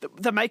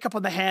The makeup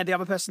on the hand, the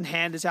other person's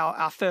hand, is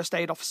our first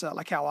aid officer,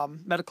 like our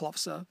medical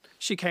officer.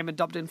 She came and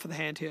dubbed in for the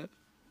hand here.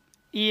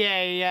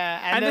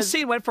 Yeah. And the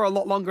scene went for a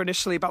lot longer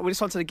initially, but we just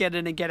wanted to get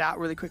in and get out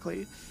really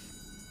quickly.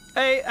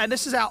 Hey, and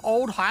this is our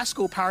old high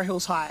school, Para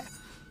Hills High.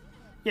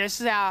 Yeah, this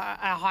is our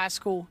high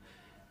school.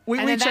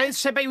 We've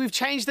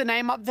changed the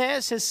name up there.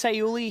 It says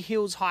Sayuli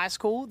Hills High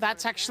School.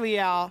 That's actually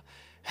our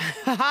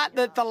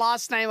the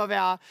last name of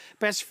our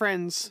best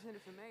friend's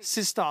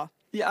sister.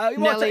 Yeah,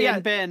 Nelly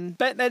and Ben.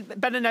 Ben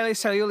and Nelly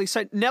Sayuli.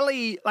 So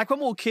Nelly, like when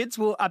we were kids,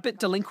 we were a bit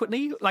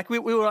delinquent-y. Like we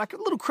were like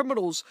little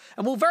criminals,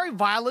 and we were very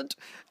violent.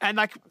 And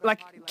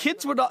like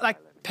kids were not like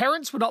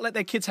parents would not let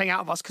their kids hang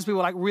out with us because we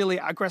were like really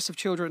aggressive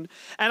children.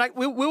 And like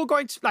we were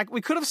going to like,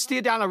 we could have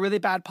steered down a really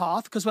bad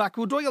path because we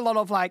were doing a lot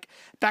of like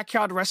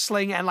backyard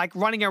wrestling and like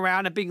running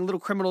around and being little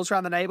criminals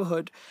around the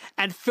neighborhood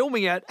and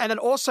filming it. And then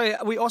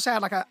we also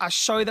had like a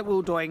show that we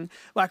were doing,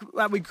 like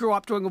we grew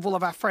up doing with all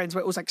of our friends,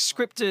 where it was like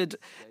scripted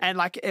and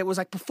like it was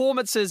like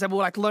performances and we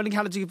were like learning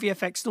how to do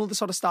VFX and all this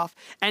sort of stuff.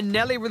 And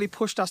Nelly really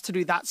pushed us to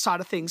do that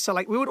side of things. So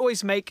like we would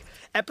always make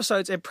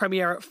episodes and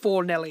premiere it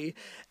for Nelly.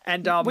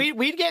 And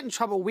we'd get in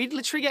trouble. We'd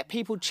literally get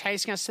people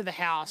chasing us to the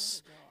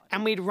house,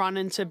 and we'd run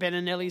into Ben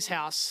and Nelly's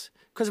house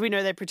because we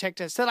know they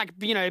protect us. They're like,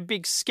 you know,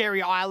 big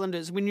scary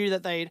islanders. We knew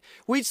that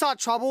we'd start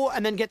trouble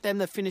and then get them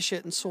to finish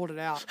it and sort it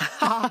out.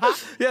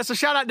 Yeah, so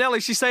shout out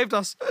Nelly, she saved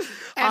us.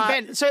 And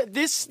Ben, so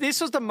this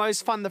was the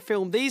most fun to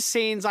film. These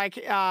scenes,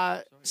 like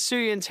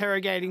Sue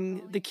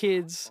interrogating the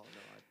kids.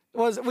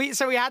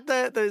 We had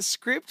the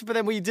script, but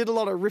then we did a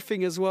lot of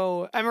riffing as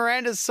well. And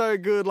Miranda's so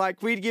good.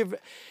 Like we'd give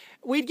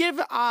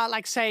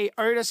like say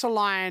Otis a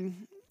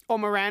line or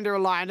Miranda a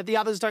line that the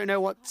others don't know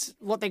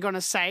what they're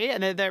gonna say,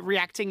 and they're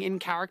reacting in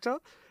character.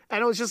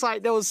 And it was just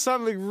like there was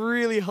some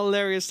really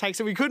hilarious takes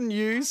that we couldn't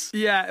use.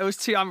 Yeah, it was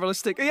too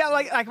unrealistic. Yeah,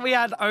 like we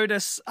had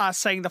Otis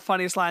saying the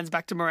funniest lines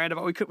back to Miranda,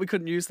 but we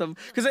couldn't use them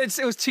because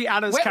it was too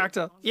out of his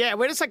character. Yeah,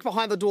 we're just like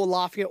behind the door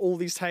laughing at all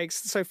these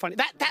takes. It's so funny.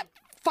 That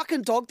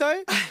fucking dog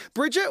though,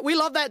 Bridget, we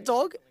love that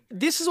dog.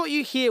 This is what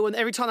you hear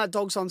every time that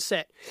dog's on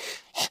set.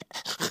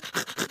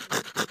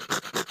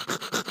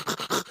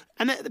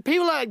 And the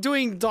people are like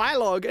doing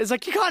dialogue. It's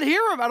like you can't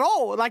hear him at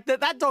all. Like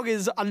that dog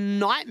is a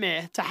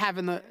nightmare to have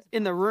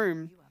in the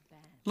room.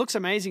 Looks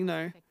amazing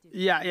though.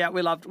 Yeah,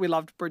 we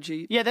loved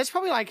Bridgie. Yeah, there's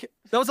probably like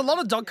there was a lot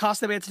of dog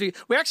casting that we had to do.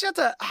 We actually had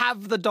to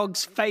have the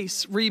dog's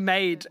face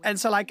remade, and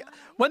so like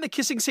when the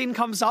kissing scene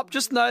comes up,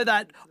 just know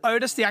that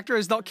Otis, the actor,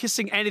 is not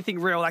kissing anything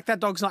real. Like that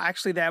dog's not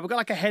actually there. We got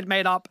like a head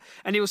made up,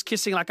 and he was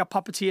kissing like a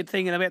puppeteered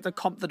thing, and then we had to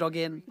comp the dog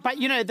in. But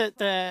you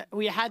know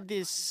we had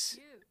this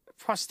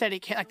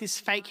prosthetic head, like this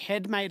fake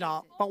head made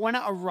up, but when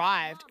it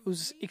arrived, it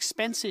was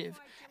expensive,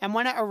 and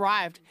when it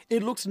arrived,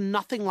 it looked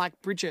nothing like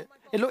Bridget.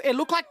 It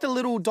looked like the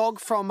little dog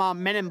from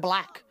Men in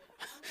Black.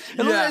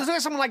 It looked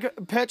like someone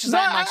like purchased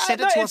that and like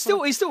sent it to us.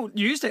 We still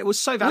used it. It was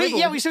so valuable.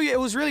 It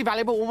was really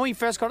valuable. When we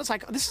first got it, it's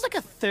like, this is like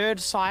a third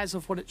size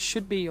of what it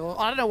should be. Or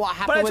I don't know what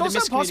happened with the miscommunication. But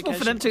it's also possible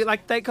for them to,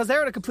 like, because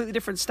they're in a completely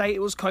different state. It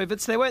was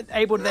COVID, so they weren't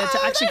able to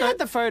actually go. They had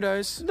the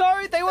photos.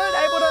 No, they weren't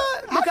able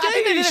to. Look, I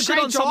think they did a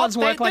great job. Someone's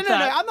work like that.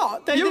 No, I'm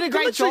not. They did a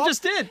great job.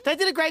 Just did. They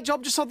did a great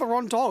job just on the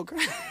wrong dog.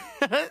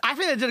 I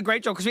think they did a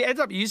great job because we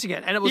ended up using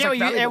it and it was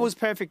it was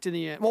perfect in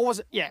the end. What was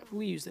it? Yeah,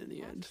 we used it in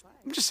the end.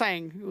 I'm just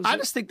saying. I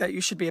just think that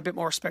you should be a bit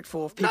more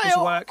respectful of people's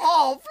work.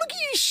 Oh, look at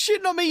you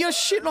shitting on me. You're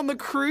shitting on the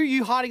crew.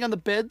 You hiding on the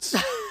beds.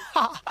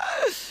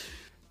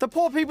 The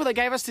poor people that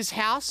gave us this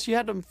house, you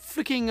had them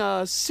flicking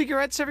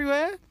cigarettes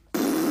everywhere.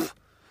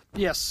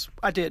 Yes,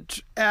 I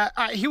did.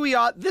 Here we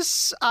are.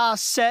 This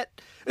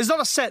set is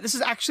not a set. This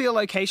is actually a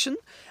location.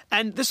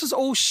 And this was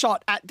all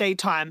shot at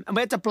daytime. And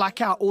we had to black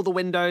out all the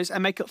windows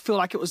and make it feel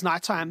like it was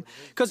nighttime.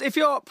 Because if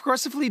you're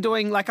progressively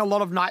doing like a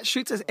lot of night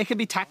shoots, it can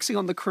be taxing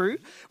on the crew.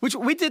 Which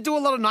we did do a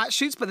lot of night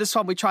shoots, but this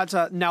one we tried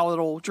to nail it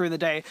all during the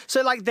day.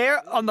 So like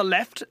there on the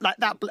left, like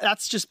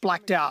that's just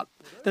blacked out.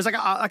 There's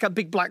like a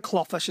big black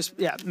cloth that's just,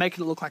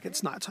 making it look like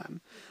it's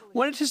nighttime.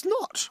 When it is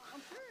not.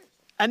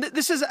 And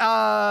this is...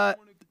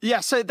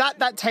 so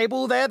that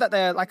table there that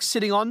they're like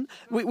sitting on,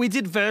 we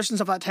did versions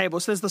of that table.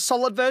 So there's the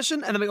solid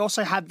version, and then we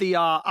also had the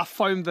a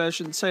foam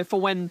version. So for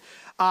when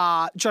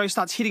Joe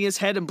starts hitting his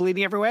head and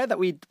bleeding everywhere, that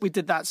we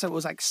did that so it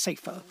was like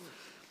safer.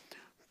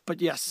 But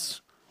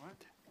yes,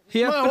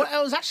 it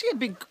was actually a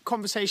big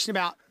conversation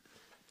about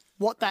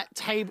what that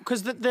table,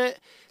 because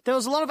there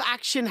was a lot of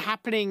action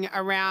happening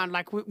around,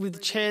 like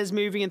with chairs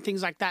moving and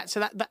things like that. So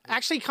that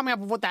actually coming up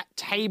with what that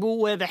table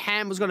where the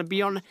hand was going to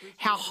be on,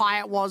 how high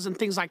it was and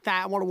things like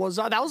that, and what it was,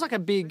 that was like a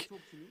big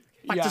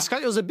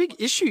discussion. It was a big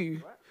issue,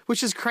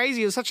 which is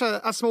crazy. It was such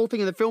a small thing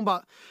in the film,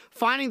 but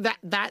finding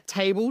that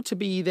table to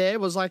be there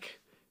was like,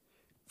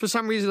 for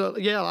some reason,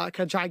 like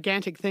a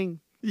gigantic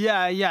thing.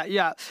 Yeah.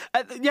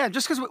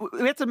 Just because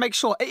we had to make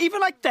sure, even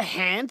like the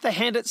hand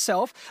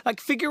itself, like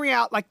figuring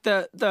out like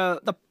the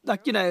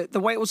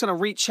way it was going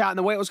to reach out and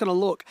the way it was going to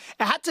look,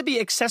 it had to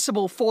be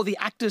accessible for the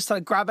actors to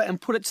grab it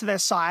and put it to their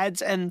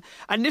sides. And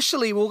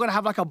initially, we were going to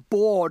have like a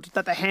board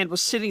that the hand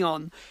was sitting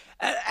on.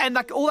 And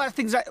like all that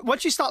things, that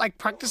once you start like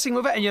practicing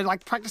with it and you're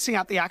like practicing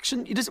out the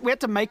action, we had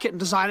to make it and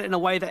design it in a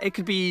way that it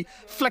could be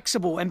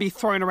flexible and be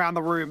thrown around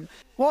the room.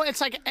 Well, it's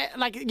like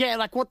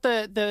what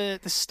the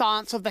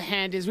stance of the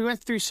hand is. We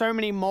went through so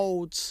many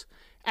molds,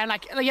 and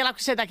like we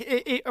said, like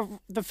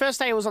the first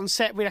day it was on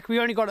set, we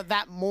only got it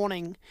that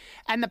morning,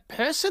 and the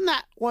person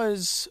that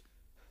was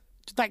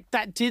like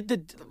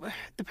the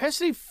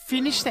person who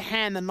finished the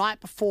hand the night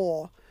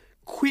before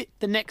quit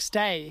the next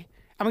day,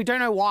 and we don't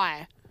know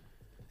why.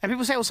 And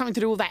people say it was something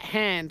to do with that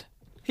hand.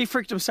 He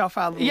freaked himself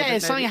out a little bit. Yeah,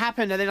 something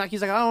happened, and then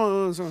he's like,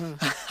 oh. It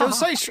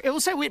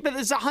was so weird. But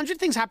there's 100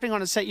 things happening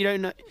on a set you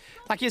don't know.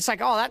 Like it's like,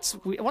 oh, that's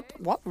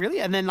what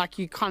really, and then like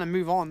you kind of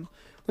move on,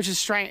 which is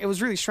strange. It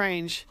was really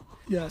strange.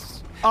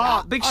 Yes.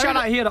 Big shout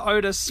out here to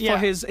Otis for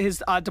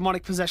his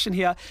demonic possession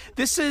here.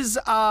 This is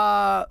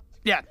an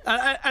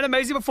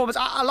amazing performance.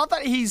 I love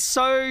that he's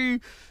so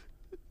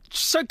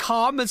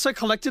calm and so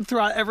collected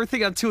throughout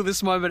everything until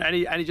this moment, and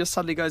he just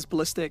suddenly goes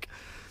ballistic.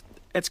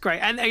 It's great.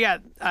 And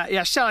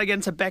shout out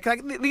again to Beck.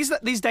 Like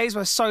these days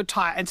were so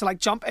tight, and to like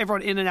jump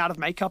everyone in and out of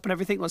makeup and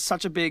everything was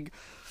such a big,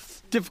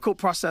 difficult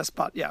process.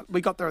 But yeah, we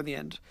got there in the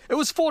end. It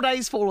was 4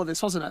 days for all of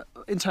this, wasn't it?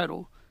 In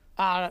total.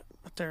 I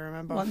don't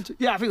remember. I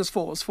think it was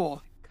 4. It was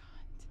 4.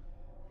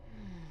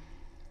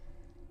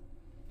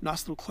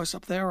 Nice little close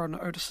up there on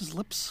Otis's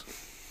lips.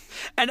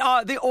 And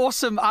the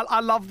awesome, I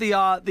love the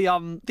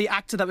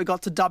actor that we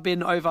got to dub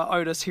in over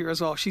Otis here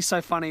as well. She's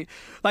so funny.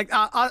 Like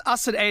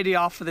us and Andy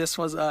after this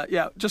was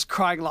just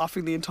crying,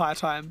 laughing the entire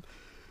time.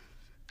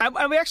 And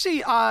we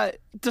actually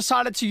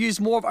decided to use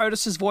more of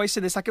Otis's voice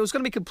in this. Like it was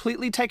going to be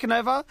completely taken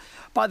over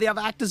by the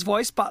other actor's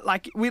voice, but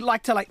like we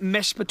like to like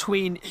mesh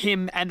between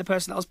him and the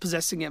person that was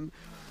possessing him.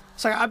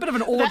 So a bit of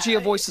an orgy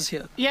of voices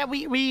here. Yeah,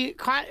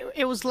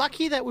 it was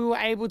lucky that we were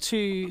able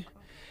to,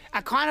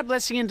 a kind of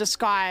blessing in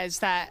disguise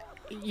that.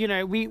 You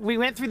know, we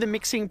went through the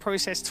mixing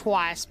process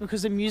twice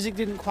because the music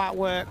didn't quite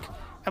work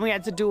and we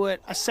had to do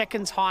it a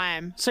second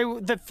time. So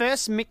the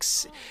first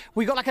mix,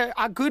 we got like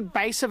a good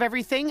base of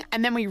everything,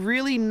 and then we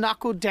really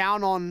knuckled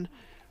down on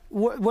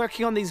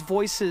working on these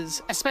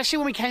voices, especially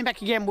when we came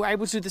back again. We were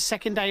able to do the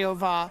second day of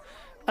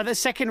the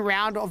second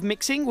round of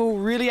mixing. We were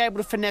really able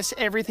to finesse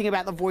everything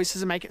about the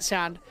voices and make it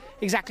sound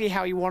exactly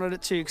how he wanted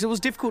it to, because it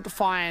was difficult to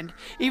find.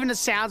 Even the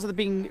sounds of the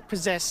being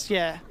possessed,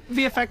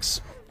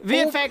 VFX,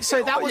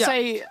 so that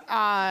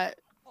was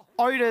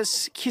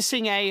Otis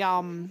kissing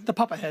the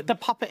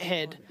puppet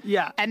head.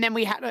 Yeah. And then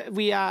we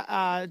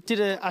did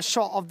a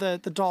shot of the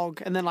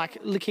dog and then like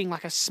licking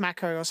like a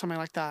smacko or something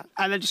like that.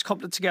 And then just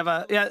comped it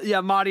together. Yeah,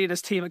 Marty and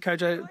his team at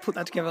Kojo put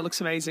that together. It looks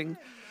amazing.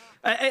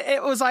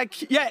 It was like,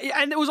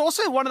 and it was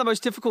also one of the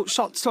most difficult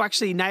shots to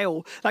actually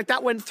nail. Like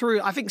that went through,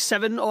 I think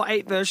 7 or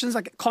 8 versions,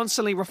 like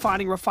constantly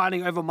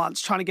refining over months,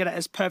 trying to get it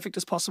as perfect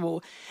as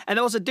possible. And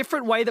there was a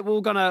different way that we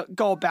were going to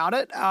go about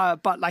it.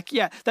 But like,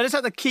 they just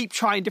had to keep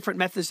trying different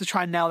methods to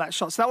try and nail that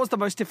shot. So that was the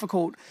most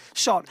difficult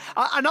shot.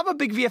 Another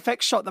big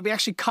VFX shot that we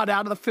actually cut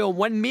out of the film,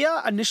 when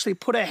Mia initially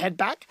put her head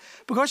back,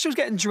 because she was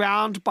getting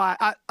drowned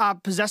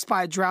possessed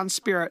by a drowned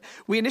spirit,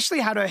 we initially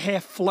had her hair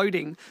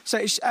floating.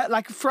 So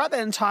like throughout the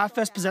entire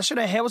first possession,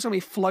 her hair was going to be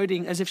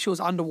floating as if she was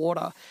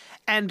underwater.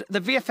 And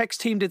the VFX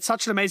team did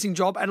such an amazing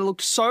job, and it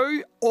looked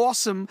so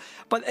awesome,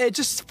 but it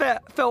just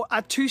felt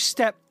a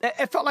two-step,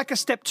 it felt like a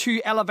step too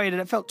elevated,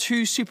 it felt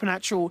too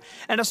supernatural,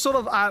 and it sort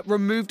of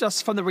removed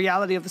us from the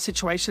reality of the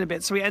situation a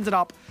bit, so we ended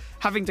up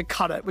having to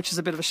cut it, which is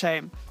a bit of a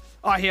shame.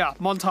 Here,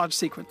 montage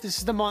sequence. This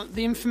is the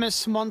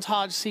infamous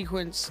montage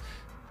sequence.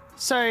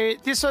 So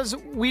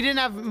we didn't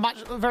have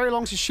very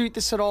long to shoot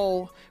this at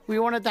all. We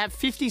wanted to have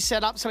 50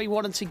 setups that we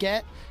wanted to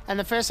get. And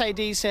the first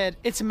AD said,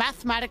 it's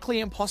mathematically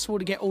impossible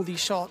to get all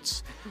these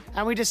shots.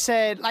 And we just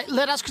said, like,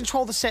 let us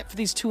control the set for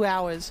these 2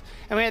 hours.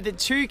 And we had the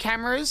 2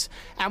 cameras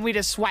and we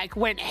just like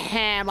went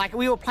ham. Like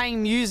we were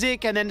playing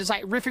music and then just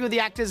like riffing with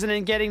the actors and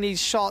then getting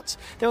these shots.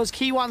 There was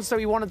key ones that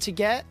we wanted to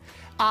get.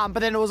 But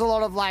then there was a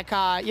lot of like,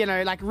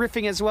 like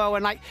riffing as well.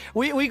 And like,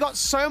 we got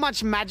so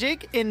much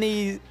magic in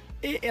this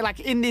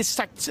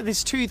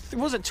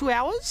 2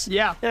 hours?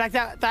 Yeah. Like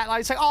that like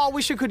it's like, oh, I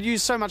wish we could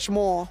use so much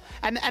more.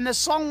 And the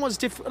song was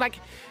different. Like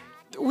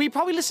we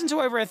probably listened to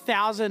over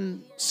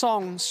 1,000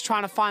 songs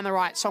trying to find the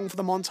right song for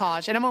the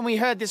montage. And then when we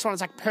heard this one,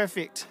 it's like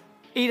perfect.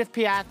 Edith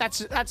Piaf,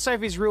 that's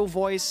Sophie's real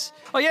voice.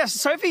 Oh yes,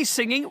 Sophie's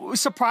singing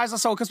surprised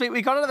us all because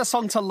we got her the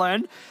song to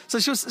learn. So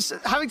she was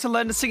having to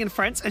learn to sing in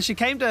French, and she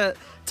came to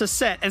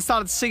set and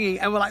started singing,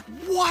 and we're like,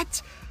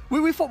 what?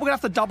 We thought we were gonna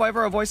have to dub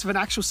over a voice of an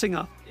actual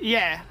singer.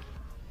 Yeah.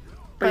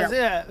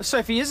 But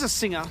Sophie is a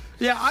singer.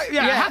 Yeah,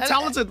 how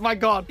talented, my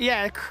God.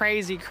 Yeah,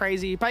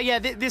 crazy. But yeah,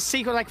 this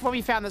sequence, like when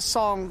we found the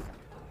song,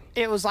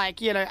 it was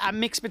like, a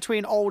mix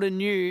between old and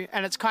new,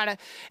 and it's kind of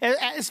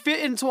it's fit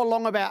into a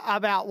long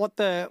about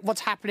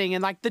what's happening,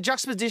 and like the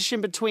juxtaposition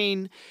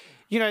between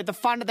the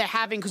fun that they're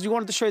having, because we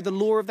wanted to show the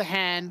lure of the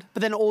hand, but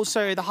then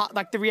also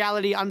the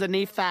reality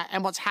underneath that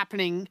and what's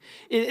happening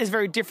is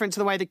very different to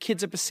the way the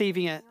kids are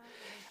perceiving it.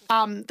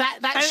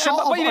 That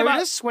shot of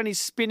Otis when he's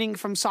spinning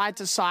from side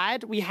to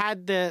side, we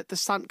had the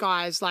stunt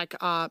guys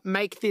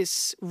make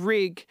this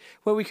rig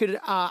where we could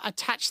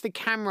attach the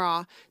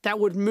camera that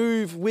would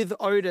move with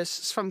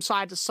Otis from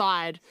side to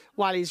side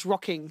while he's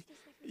rocking.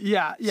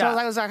 Yeah. So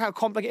that was like how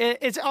complicated.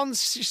 It's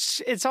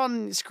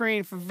on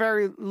screen for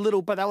very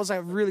little, but that was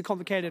a really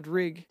complicated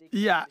rig.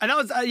 Yeah, and that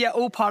was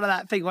all part of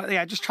that thing.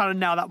 Just trying to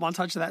nail that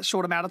montage in that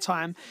short amount of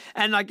time.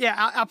 And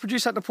our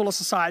producer had to pull us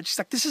aside. She's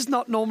like, "This is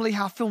not normally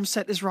how film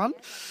set is run."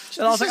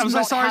 And I was like, "I'm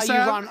so sorry, Sam.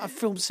 How you run a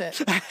film set."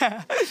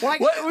 We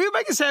were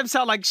making Sam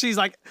sound like she's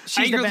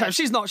angry with her.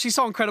 She's not. She's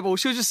so incredible.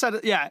 She was just said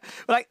it. Yeah,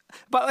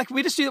 but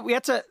we just knew that we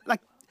had to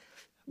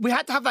we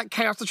had to have that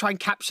chaos to try and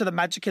capture the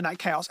magic in that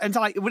chaos. And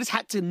so we just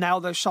had to nail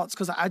those shots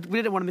because we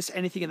didn't want to miss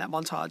anything in that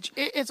montage.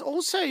 It's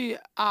also,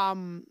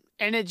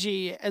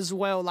 energy as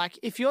well. Like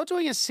if you're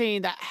doing a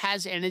scene that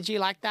has energy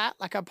like that,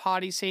 like a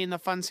party scene, the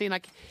fun scene,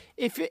 like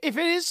if it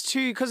is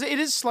too, because it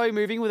is slow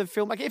moving with a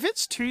film, like if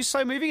it's too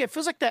slow moving, it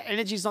feels like the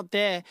energy's not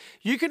there.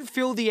 You can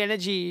feel the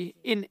energy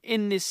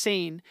in this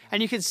scene,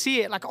 and you can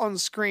see it like on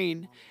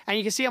screen, and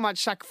you can see how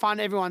much like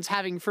fun everyone's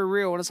having for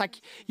real. And it's like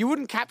you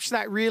wouldn't capture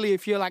that really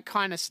if you're like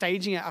kind of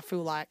staging it, I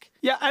feel like.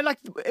 Yeah, and like,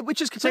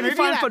 which is So completely moving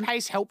fine at for. that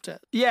pace helped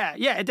it. Yeah,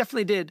 it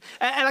definitely did.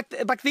 And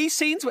like these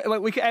scenes, we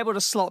were able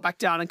to slow it back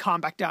down and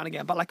calm back down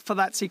again. But like for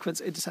that sequence,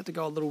 it just had to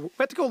go a little. We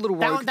had to go a little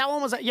rogue. That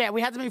one was,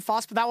 we had to move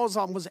fast, but that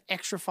was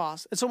extra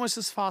fast. It's almost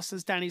as fast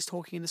as Danny's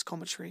talking in this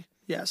commentary.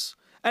 Yes,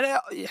 and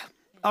yeah,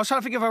 I was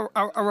trying to think of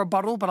a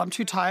rebuttal, but I'm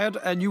too tired.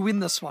 And you win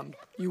this one.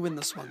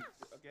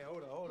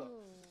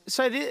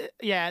 So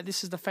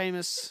this is the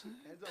famous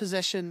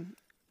possession.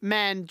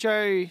 Man,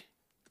 Joe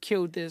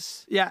killed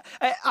this. Yeah,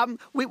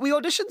 we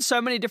auditioned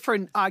so many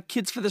different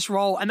kids for this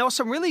role, and there was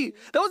some really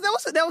there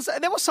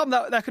was some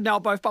that could nail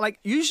both, but like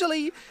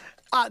usually.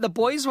 The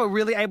boys were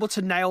really able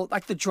to nail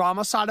like the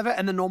drama side of it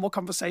and the normal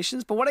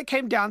conversations, but when it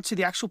came down to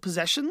the actual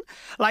possession,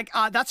 like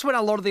that's when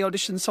a lot of the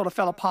auditions sort of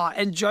fell apart.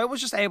 And Joe was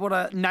just able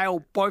to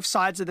nail both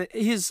sides of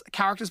his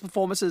character's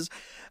performances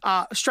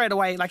straight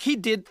away. Like he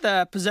did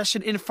the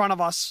possession in front of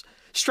us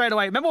straight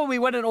away. Remember when we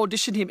went and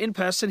auditioned him in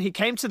person? He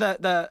came to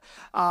the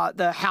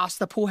house,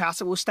 the pool house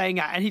that we were staying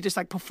at, and he just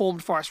like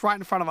performed for us right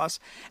in front of us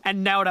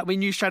and nailed it. We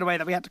knew straight away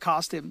that we had to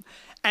cast him,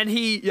 and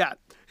he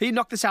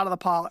knocked us out of the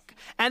park.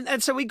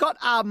 And so we got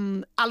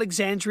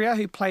Alexandria,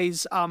 who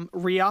plays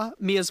Rhea,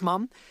 Mia's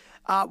mum.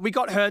 We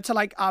got her to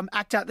like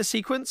act out the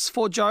sequence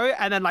for Joe,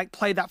 and then like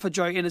play that for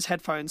Joe in his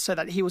headphones so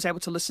that he was able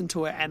to listen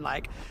to it and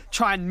like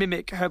try and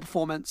mimic her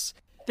performance.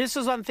 This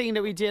was one thing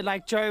that we did.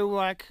 Like Joe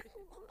like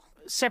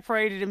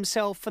separated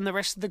himself from the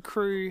rest of the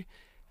crew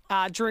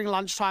during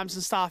lunchtimes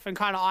and stuff, and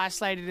kind of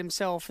isolated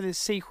himself in this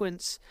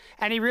sequence.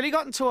 And he really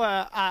got into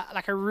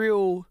a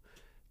real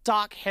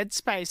dark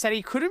headspace that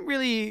he couldn't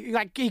really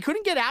he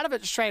couldn't get out of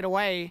it straight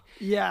away.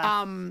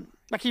 Yeah.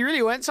 Like he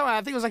really went somewhere.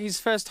 I think it was like his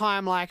first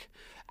time like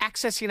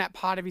accessing that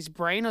part of his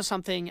brain or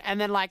something. And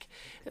then like,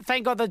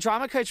 thank God the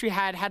drama coach we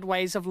had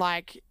ways of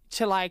like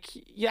to like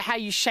how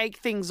you shake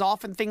things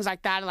off and things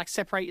like that and like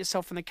separate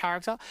yourself from the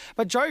character.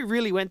 But Joe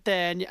really went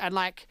there and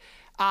like,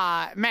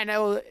 man, it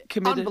was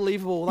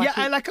unbelievable. Like,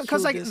 yeah, and like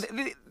because like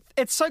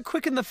it's so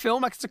quick in the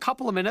film, like it's a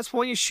couple of minutes. But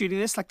when you're shooting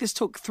this, like this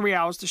took 3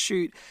 hours to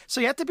shoot, so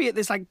you had to be at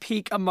this like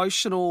peak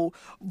emotional,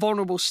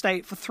 vulnerable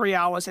state for 3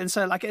 hours, and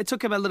so like it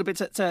took him a little bit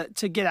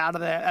to get out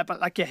of there.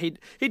 But like he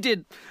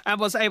did and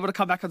was able to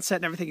come back on set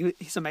and everything.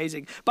 He's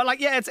amazing. But like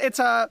it's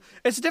a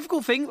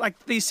difficult thing,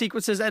 like these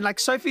sequences, and like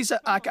Sophie's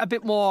like a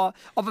bit more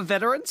of a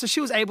veteran, so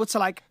she was able to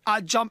like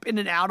jump in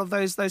and out of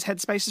those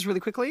headspaces really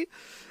quickly.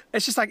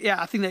 It's just like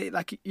I think that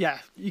like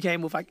you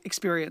came with like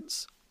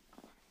experience.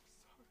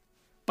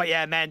 But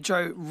yeah, man,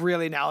 Joe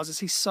really nails this.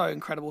 He's so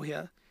incredible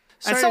here.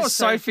 And so was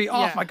Sophie.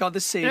 Oh my God,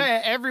 this scene.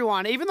 Yeah,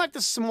 everyone, even like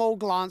the small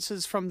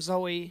glances from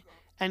Zoe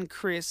and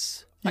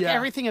Chris, like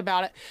everything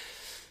about it.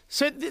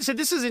 So this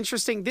is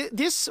interesting.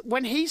 This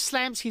when he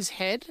slams his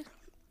head,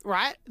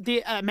 right?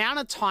 The amount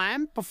of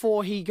time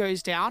before he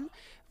goes down,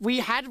 we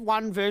had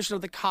one version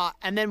of the cut,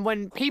 and then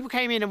when people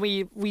came in and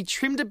we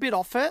trimmed a bit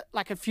off it,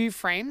 like a few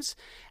frames,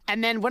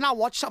 and then when I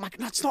watched it, I'm like,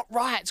 no, it's not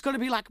right. It's got to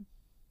be like,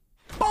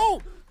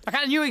 boom. Like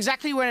I knew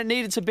exactly where it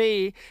needed to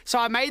be, so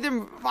I made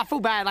them, I feel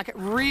bad, like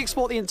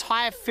re-export the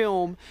entire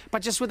film,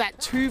 but just with that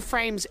 2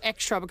 frames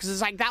extra, because it's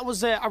like that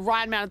was a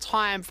right amount of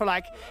time for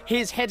like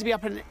his head to be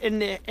up in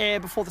the air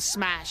before the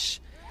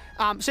smash.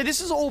 So this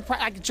is all,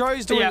 like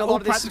Joe's doing a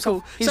lot of this practical.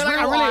 stuff. His So like,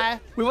 real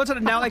eye. we wanted to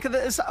nail like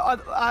this.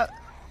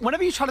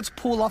 Whenever you try to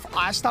pull off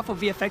eye stuff or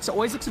VFX, it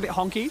always looks a bit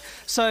honky.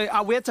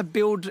 So we had to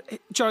build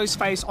Joe's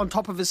face on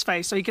top of his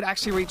face so he could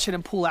actually reach in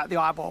and pull out the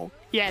eyeball.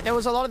 Yeah, there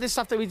was a lot of this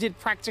stuff that we did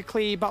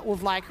practically, but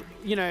with like,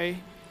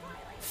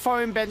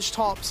 foam bench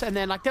tops, and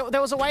then like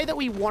there was a way that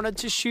we wanted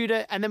to shoot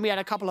it, and then we had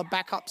a couple of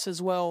backups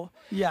as well.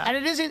 Yeah, and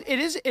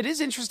it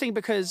is interesting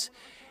because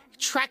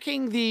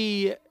tracking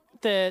the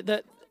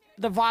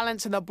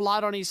violence and the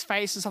blood on his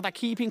face and stuff, like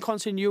keeping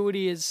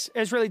continuity is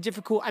really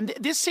difficult. And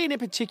this scene in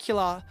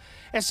particular,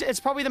 it's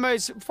probably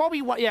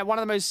one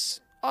of the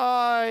most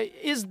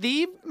is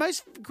the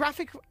most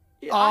graphic.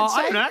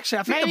 I don't know, actually.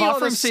 I think maybe the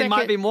bathroom scene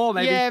might be more,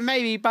 maybe. Yeah,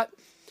 maybe. But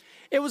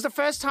it was the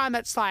first time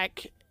that's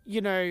like,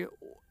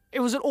 it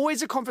was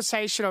always a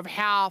conversation of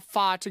how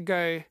far to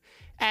go.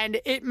 And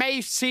it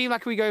may seem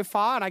like we go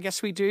far, and I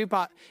guess we do,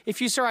 but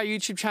if you saw our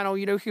YouTube channel,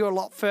 we go a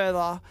lot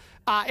further.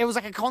 It was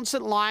like a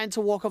constant line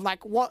to walk of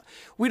like, what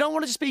we don't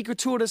want to just be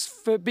gratuitous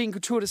for being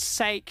gratuitous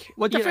sake.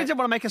 Well, definitely didn't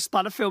want to make a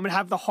splatter film and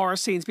have the horror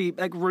scenes be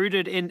like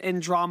rooted in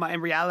drama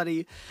and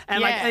reality.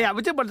 And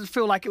we didn't want it to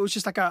feel like it was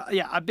just like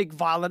a big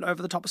violent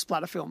over the top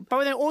splatter film. But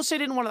we also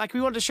didn't want to, like,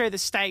 we wanted to show the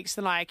stakes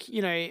and like,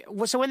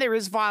 so when there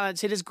is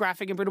violence, it is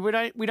graphic and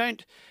brutal. We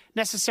don't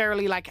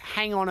necessarily like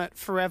hang on it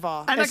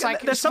forever. And it's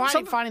like there's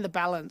finding the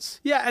balance.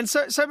 Yeah, and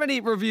so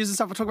many reviews and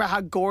stuff will talk about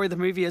how gory the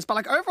movie is, but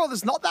like overall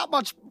there's not that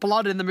much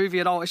blood in the movie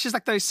at all. It's just like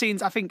like those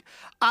scenes, I think,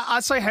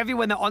 are so heavy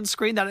when they're on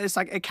screen that it's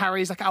like it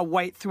carries like a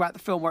weight throughout the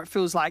film where it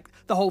feels like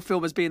the whole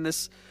film has been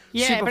this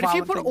super but if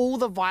you violent put thing. all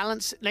the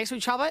violence next to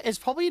each other, it's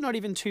probably not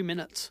even 2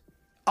 minutes.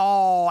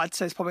 Oh, I'd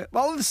say it's probably...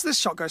 Well, this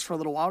shot goes for a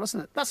little while,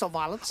 doesn't it? That's not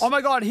violence. Oh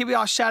my God, here we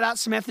are. Shout out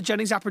Samantha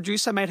Jennings, our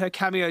producer, made her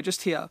cameo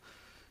just here.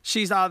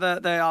 She's the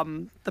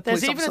police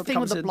There's even officer a thing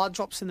that with comes the in. blood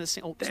drops in the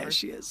sink. Oh, There sorry.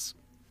 she is.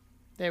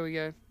 There we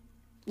go.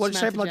 What did you say?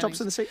 Samantha Blood drops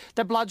Jennings. in the sink?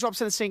 The blood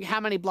drops in the sink. How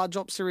many blood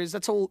drops there is?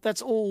 That's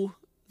all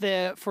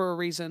there for a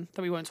reason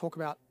that we won't talk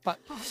about. But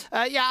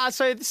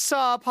so this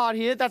part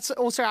here, that's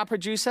also our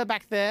producer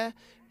back there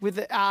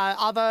with our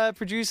other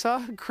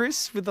producer,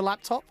 Chris, with the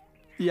laptop.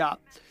 Yeah.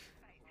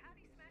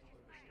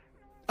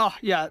 Oh,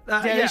 yeah.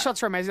 These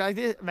shots are amazing. Like,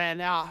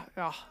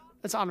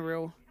 it's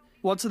unreal.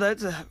 What's that?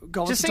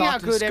 Go Just into seeing how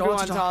darkness, good go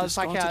everyone into darkness, does,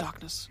 like go into how-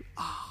 darkness.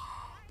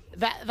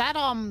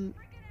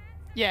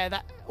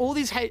 That all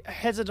these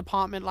heads of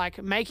department,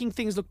 like making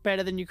things look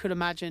better than you could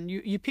imagine.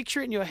 You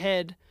picture it in your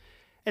head.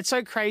 It's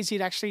so crazy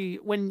to actually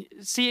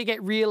see it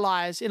get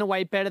realized in a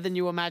way better than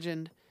you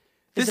imagined.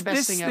 It's the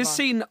best thing ever. This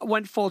scene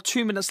went for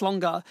 2 minutes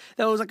longer.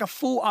 There was like a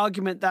full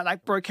argument that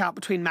like broke out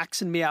between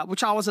Max and Mia,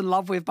 which I was in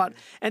love with, but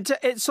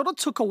it sort of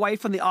took away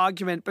from the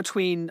argument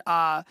between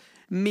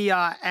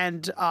Mia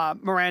and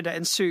Miranda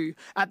and Sue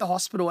at the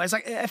hospital. It's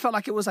like it felt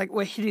like it was like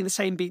we're hitting the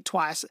same beat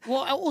twice.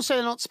 Well, also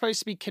they're not supposed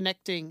to be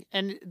connecting,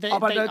 and they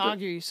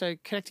argue. So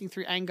connecting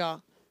through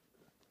anger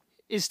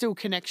is still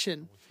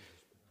connection.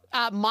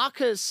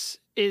 Marcus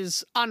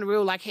is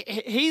unreal. Like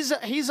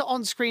he's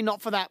on screen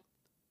not for that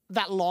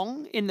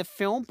long in the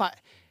film, but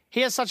he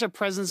has such a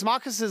presence.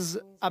 Marcus is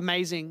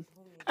amazing.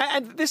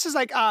 And this is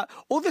like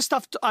all this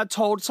stuff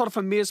told sort of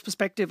from Mia's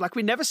perspective. Like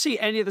we never see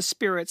any of the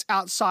spirits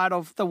outside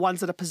of the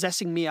ones that are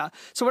possessing Mia.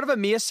 So whatever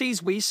Mia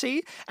sees, we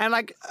see. And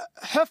like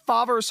her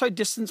father is so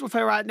distant with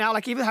her right now.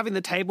 Like even having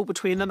the table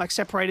between them, like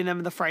separating them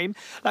in the frame.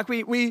 Like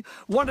we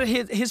wanted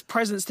his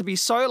presence to be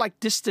so like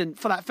distant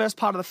for that first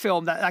part of the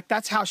film that like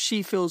that's how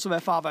she feels with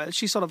her father.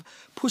 She's sort of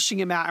pushing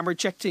him out and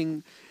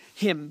rejecting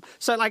him.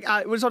 So like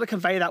we sort of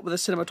convey that with the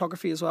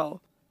cinematography as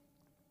well.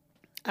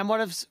 And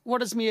what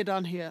has Mia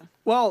done here?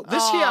 Well,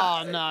 this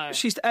Oh, no.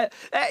 she's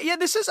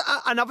this is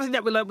another thing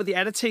that we learned with the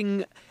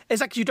editing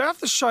is like you don't have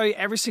to show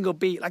every single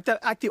beat. Like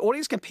the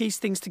audience can piece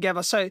things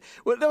together. So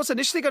there was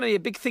initially going to be a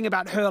big thing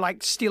about her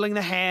like stealing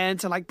the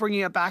hands and like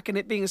bringing it back and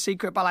it being a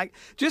secret, but like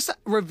just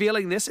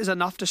revealing this is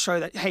enough to show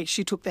that hey,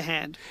 she took the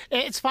hand.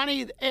 It's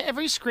funny.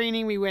 Every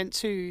screening we went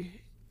to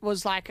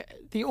was like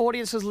the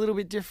audience was a little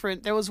bit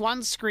different. There was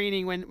one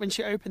screening when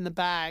she opened the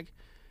bag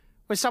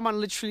where someone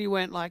literally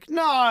went like,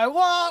 "No,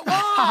 what?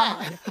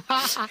 Why?"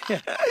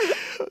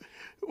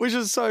 Which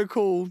is so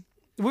cool.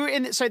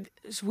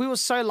 We were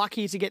so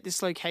lucky to get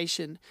this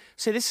location.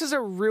 So this is a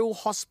real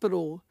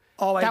hospital.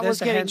 Oh wait, that there's was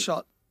the getting, hand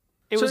shot.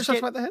 It So was shots get-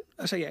 about the hand?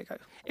 Oh, so yeah, go.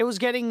 It was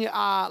getting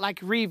like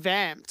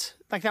revamped.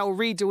 Like they were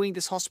redoing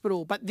this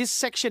hospital, but this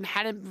section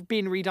hadn't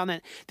been redone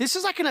then. This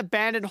is like an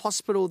abandoned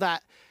hospital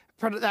that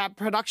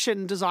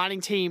production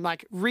designing team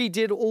like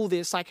redid all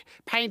this, like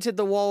painted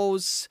the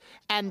walls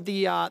and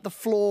the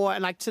floor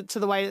and like to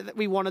the way that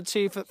we wanted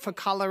to for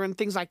color and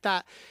things like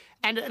that.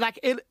 And like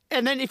it,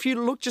 and then if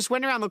you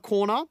went around the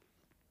corner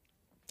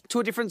to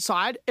a different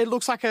side, it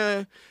looks like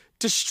a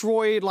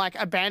destroyed, like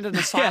abandoned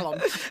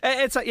asylum.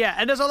 It's like,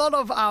 and there's a lot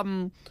of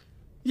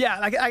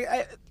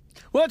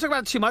we won't talk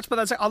about it too much, but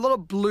there's like a lot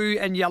of blue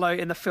and yellow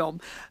in the film.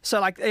 So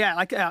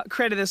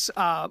creating this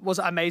was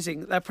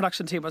amazing. The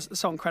production team was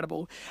so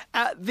incredible.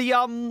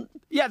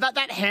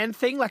 That hand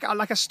thing, like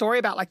a story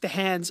about like the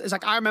hands is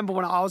like I remember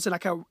when I was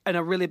in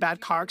a really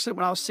bad car accident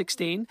when I was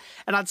 16,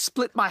 and I'd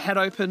split my head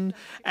open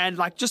and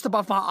like just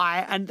above my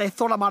eye, and they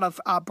thought I might have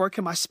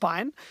broken my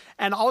spine,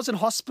 and I was in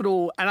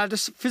hospital, and I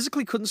just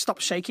physically couldn't stop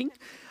shaking.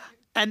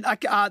 And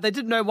they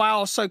didn't know why I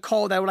was so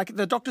cold. They were like,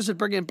 the doctors would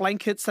bring in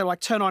blankets. They would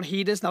like turn on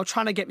heaters, and they were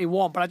trying to get me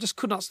warm, but I just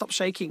could not stop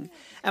shaking.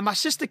 And my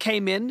sister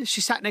came in.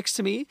 She sat next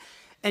to me,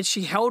 and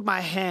she held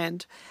my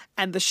hand,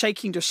 and the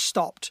shaking just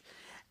stopped.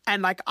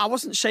 And like I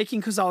wasn't shaking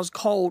because I was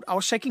cold. I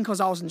was shaking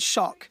because I was in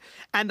shock.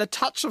 And the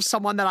touch of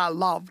someone that I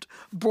loved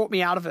brought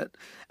me out of it.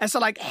 And so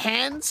like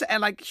hands and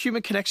like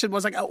human connection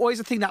was like always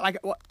a thing that like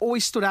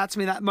always stood out to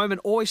me. That moment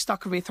always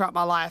stuck with me throughout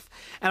my life.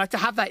 And like to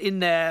have that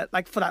in there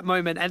like for that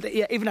moment, and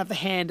even have the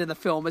hand in the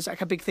film is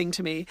like a big thing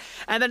to me.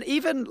 And then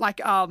even like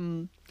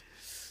the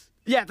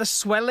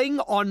swelling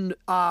on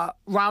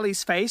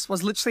Riley's face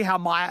was literally how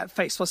my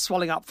face was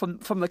swelling up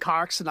from the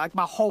car accident. Like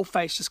my whole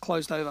face just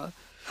closed over.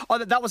 Oh,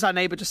 that was our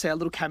neighbour just there, a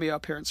little cameo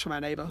appearance from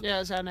our neighbour.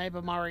 Yeah, it's our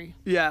neighbour Murray.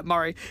 Yeah,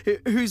 Murray.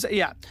 Who's,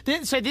 yeah.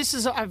 So this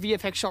is a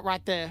VFX shot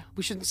right there.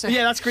 We shouldn't say.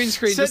 Yeah, that's green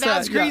screen. So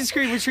that's green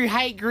screen, which we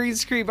hate green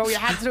screen, but we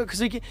had to do it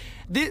because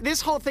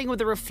this whole thing with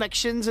the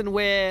reflections and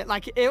where,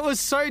 like, it was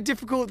so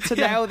difficult to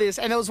nail this.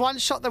 And there was one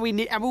shot that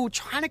and we were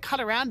trying to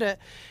cut around it.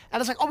 And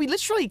it's like, we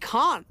literally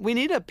can't. We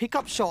need a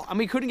pickup shot. And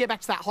we couldn't get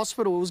back to that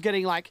hospital.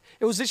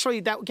 It was literally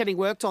that getting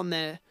worked on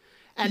there.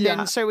 And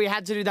then so we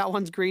had to do that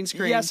one's green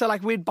screen. Yeah, so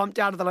like we'd bumped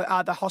out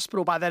of the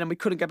hospital by then and we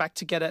couldn't go back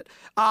to get it.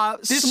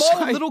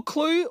 Little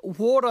clue,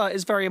 water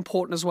is very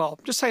important as well.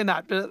 Just saying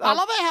that. I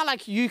love it how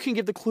like you can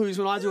give the clues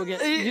when I do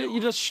again.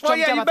 You just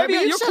jump down. Maybe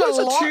your clues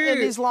are too. In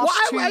these last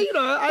two.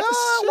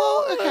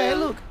 Okay,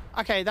 look.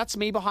 Okay, that's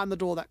me behind the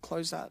door that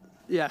closed that.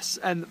 Yes,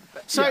 and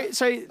so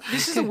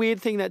this is a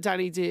weird thing that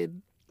Danny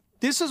did.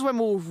 This is when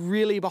we were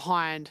really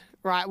behind,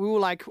 right? We were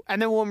like,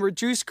 and then when we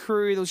reduced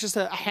crew, there was just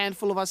a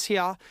handful of us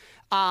here.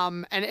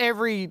 And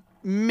every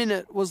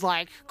minute was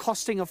like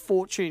costing a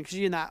fortune because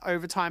you're in that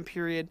overtime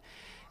period.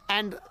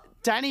 And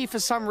Danny, for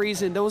some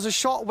reason, there was a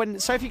shot when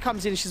Sophie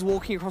comes in and she's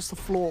walking across the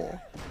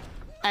floor.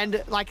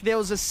 And like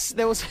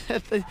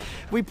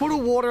we put a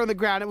water on the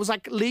ground. It was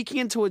like leaking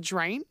into a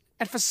drain.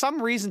 And for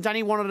some reason,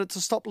 Danny wanted it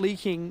to stop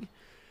leaking.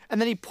 And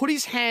then he put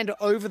his hand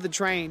over the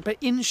drain, but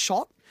in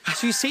shot.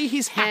 So you see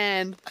his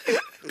hand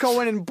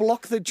go in and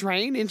block the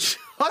drain in shot.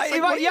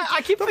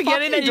 I keep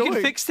forgetting that you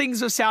can fix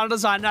things with sound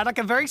design. Now, like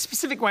a very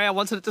specific way I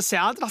wanted it to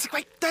sound. And I was like,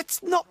 wait,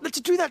 that's not, let's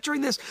do that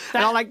during this.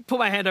 And I'll like put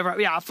my hand over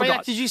it. Yeah, I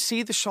forgot. Did you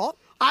see the shot?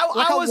 I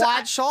was a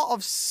wide shot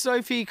of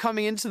Sophie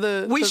coming into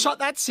the... We shot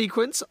that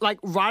sequence like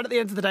right at the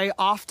end of the day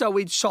after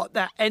we'd shot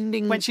that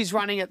ending... When she's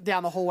running it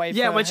down the hallway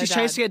when she's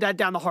chasing her dad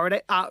down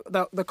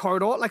the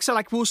corridor. Like, so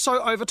like we were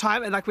so over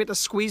time and like we had to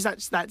squeeze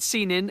that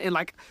scene in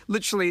like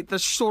literally the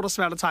shortest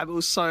amount of time. It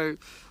was so...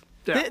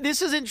 Yeah.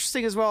 This is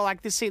interesting as well,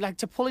 like this scene, like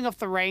to pulling off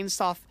the rain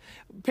stuff.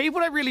 People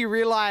don't really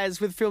realize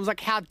with films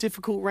like how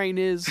difficult rain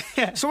is.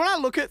 Yeah. So when I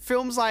look at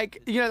films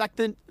like, you know, like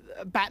the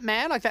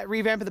Batman, like that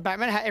revamp of the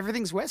Batman, how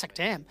everything's wet, it's like,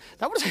 damn,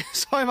 that would take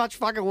so much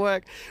fucking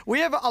work. We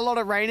have a lot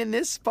of rain in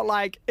this, but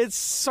like it's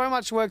so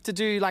much work to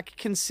do, like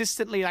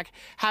consistently, like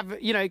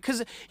have, you know,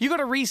 because you got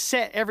to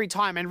reset every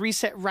time and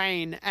reset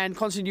rain and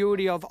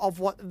continuity of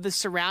what the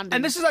surroundings.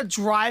 And this is a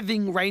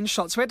driving rain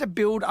shot, so we had to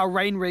build a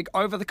rain rig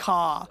over the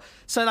car.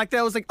 So like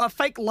there was like a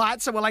fake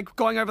lights that were like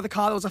going over the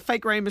car. There was a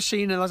fake rain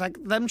machine, and it was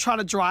like them trying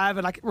to drive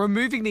and like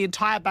removing the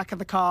entire back of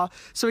the car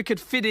so we could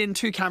fit in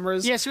 2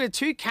 cameras. Yeah, so we had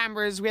 2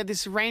 cameras. We had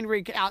this rain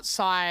rig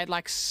outside,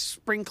 like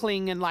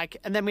sprinkling, and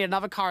then we had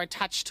another car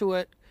attached to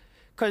it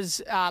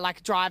because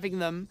like driving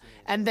them,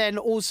 and then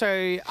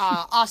also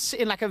us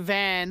in like a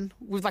van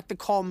with like the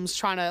comms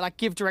trying to like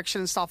give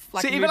direction and stuff.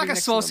 Like, so even like a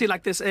small scene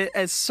like this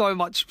is so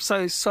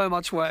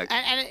much work.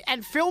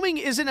 And filming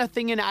isn't a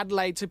thing in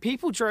Adelaide, so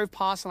people drove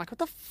past and like, what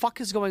the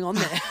fuck is going on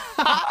there?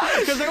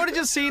 Because they would have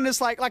just seen this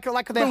like they're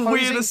the hosing,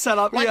 weirdest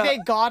setup, like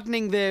they're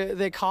gardening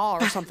their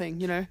car or something,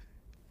 you know?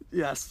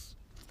 Yes.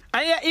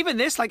 And yeah, even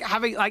this, like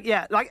having, like,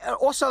 yeah, like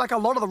also like a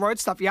lot of the road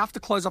stuff, you have to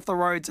close off the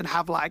roads and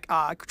have like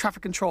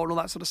traffic control and all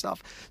that sort of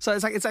stuff. So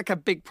it's like a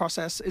big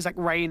process. It's like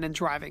rain and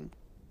driving.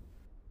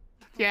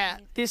 Yeah,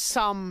 this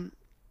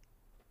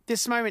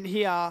moment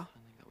here. I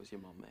think that was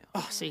your mum, mate.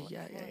 Oh, see,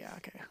 yeah,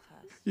 okay.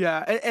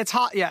 Yeah, it's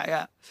hard.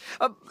 Yeah.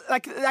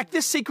 Like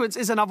this sequence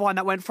is another one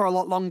that went for a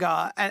lot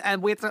longer,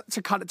 and we had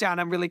to cut it down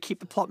and really keep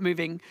the plot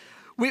moving.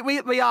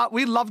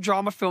 We love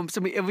drama films,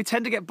 and we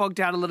tend to get bogged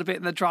down a little bit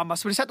in the drama.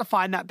 So we just had to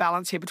find that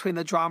balance here between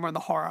the drama and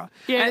the horror.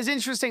 Yeah, it's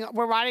interesting.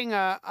 We're writing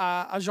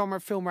a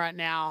genre film right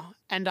now,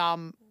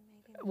 and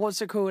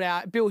what's it called?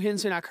 Bill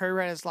Hinson, our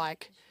co-writer, is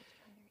like,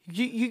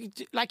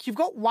 you've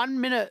got 1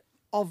 minute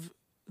of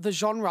the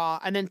genre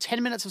and then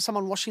 10 minutes of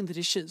someone washing the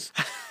dishes.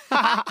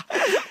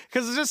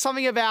 Because there's just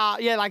something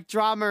about, like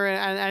drama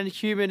and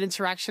human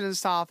interaction and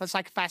stuff. It's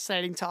like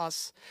fascinating to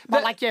us.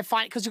 But like,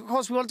 fine. Because of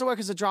course we wanted to work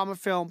as a drama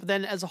film, but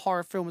then as a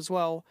horror film as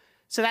well.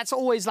 So that's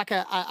always like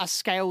a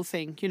scale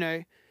thing, you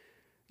know.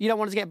 You don't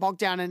want it to get bogged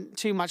down in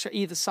too much at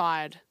either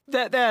side.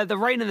 The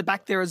rain in the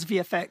back there is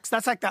VFX.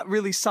 That's like that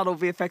really subtle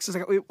VFX. It's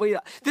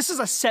like this is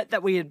a set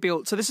that we had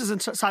built. So this is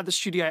inside the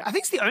studio. I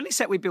think it's the only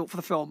set we built for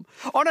the film.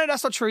 Oh, no,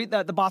 that's not true.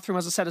 The bathroom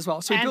has a set as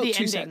well. So we built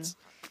 2 sets.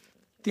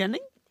 The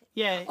ending?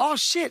 Yeah. Oh,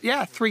 shit.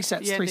 Yeah, 3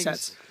 sets. Yeah, 3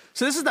 sets.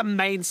 So this is the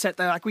main set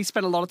though. Like we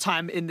spent a lot of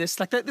time in this.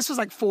 Like this was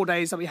like 4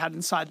 days that we had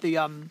inside the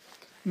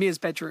Mia's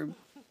bedroom.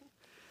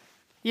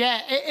 Yeah,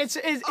 it is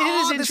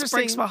interesting. This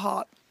breaks my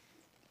heart.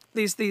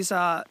 These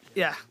I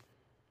yeah.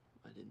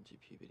 didn't do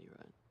puberty,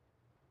 right?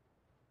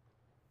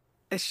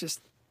 It's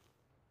just...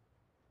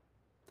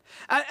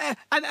 And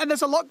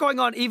there's a lot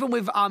going on, even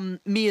with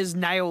Mia's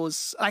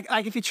nails.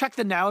 Like if you track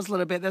the nails a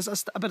little bit, there's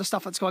a bit of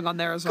stuff that's going on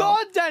there as well.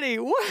 God, Danny,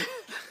 what?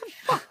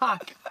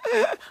 Fuck.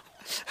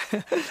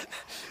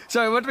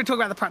 So what do we talk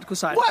about the practical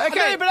side? What?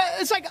 Okay, but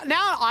it's like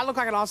now I look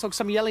like an asshole because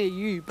I'm yelling at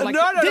you. But like,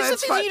 no, this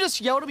is things you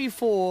just yelled at me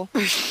for,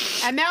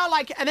 and now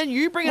and then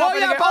you bring it up.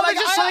 And yeah, go, but like,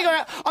 just something going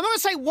on. I'm not gonna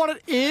say what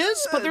it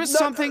is, but there is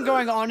something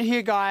going on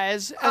here,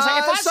 guys. I was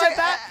like, if I said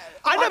that.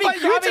 I know,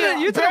 but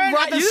you didn't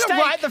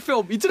write the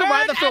film. You didn't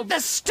write the film. At the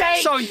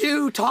stake. So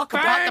you talk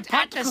about the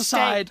practical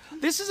side.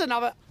 This is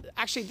another.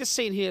 Actually, this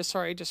scene here.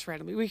 Sorry, just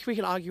randomly. We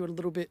can argue it a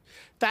little bit.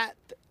 That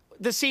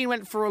the scene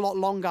went for a lot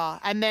longer,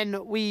 and then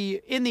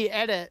in the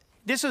edit.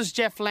 This was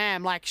Jeff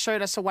Lamb, like,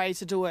 showed us a way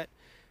to do it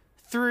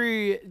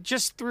through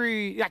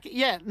like,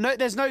 no,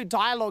 there's no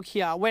dialogue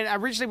here. When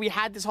originally we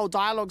had this whole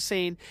dialogue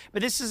scene,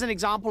 but this is an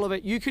example of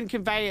it. You can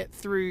convey it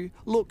through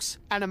looks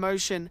and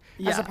emotion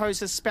as opposed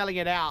to spelling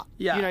it out.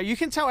 Yeah. You know, you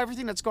can tell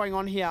everything that's going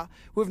on here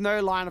with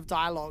no line of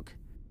dialogue.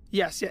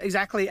 Yes, yeah,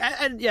 exactly.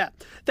 And yeah,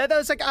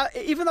 there's like,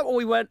 even though what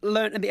we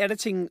learned in the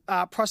editing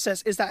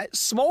process is that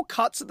small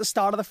cuts at the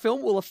start of the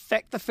film will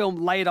affect the film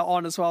later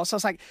on as well. So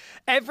it's like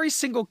every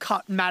single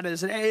cut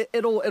matters, and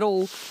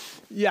it'll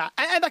yeah.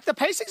 And like the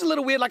pacing's a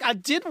little weird. Like I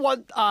did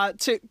want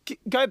to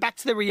go back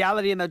to the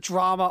reality and the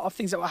drama of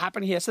things that were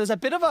happening here. So there's a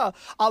bit of a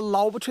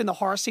lull between the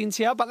horror scenes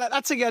here, but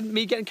that's again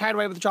me getting carried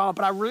away with the drama.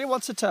 But I really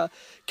wanted to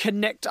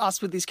connect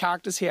us with these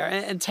characters here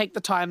and take the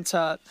time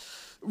to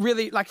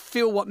really like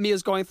feel what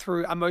Mia's going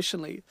through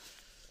emotionally.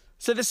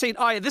 So this scene,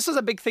 this was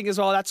a big thing as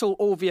well. That's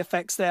all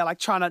VFX there, like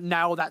trying to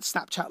nail that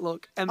Snapchat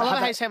look. And I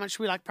love how much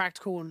we like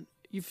practical and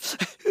you've.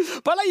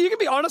 But like you can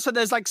be honest with,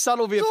 there's like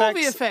subtle VFX. It's all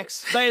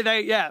VFX.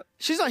 They yeah.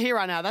 She's not here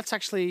right now. That's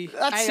actually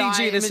that's AI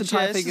CG. This images.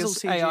 entire thing This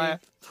is all CG. AI.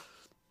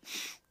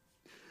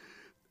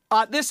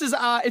 This is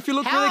if you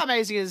look How really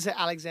amazing is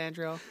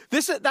Alexandria?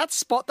 that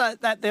spot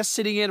that they're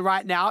sitting in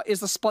right now is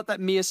the spot that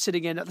Mia's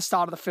sitting in at the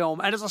start of the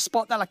film, and it's a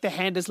spot that like the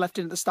hand is left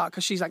in at the start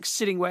because she's like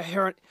sitting where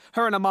her and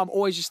her mum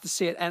always used to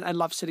sit and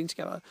love sitting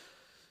together.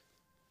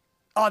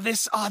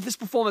 This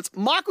performance.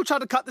 Michael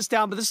tried to cut this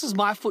down, but this is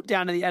my foot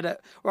down in the edit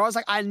where I was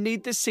like, I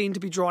need this scene to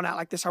be drawn out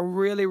like this. I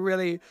really,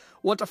 really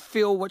want to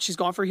feel what she's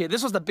gone through here.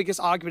 This was the biggest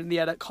argument in the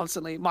edit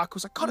constantly.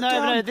 Michael's like, cut it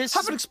down.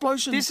 Have an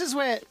explosion. This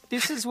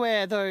is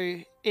where though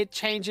it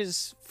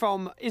changes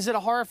from, is it a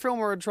horror film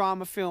or a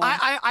drama film?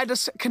 I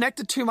just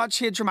connected too much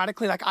here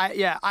dramatically. Like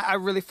I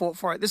really fought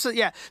for it. This is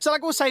So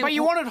like we're saying, but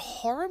you wanted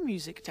horror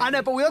music. Danny. I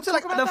know, but we also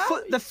like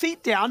the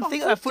feet down.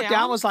 Foot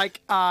down was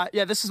like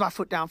this is my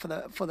foot down for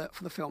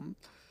the film.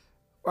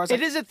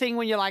 It is a thing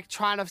when you're like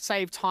trying to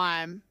save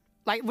time,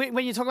 like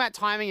when you talk about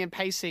timing and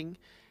pacing,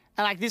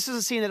 and like this is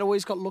a scene that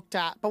always got looked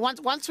at. But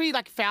once we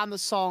like found the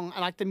song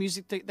and like the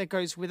music that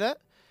goes with it,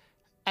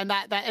 and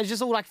that it's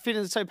just all like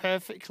fitting so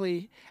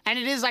perfectly, and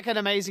it is like an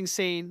amazing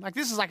scene. Like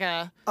this is like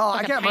a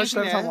I get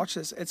emotional every time I watch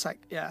this. It's like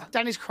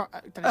Danny's crying,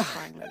 ladies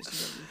and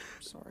gentlemen.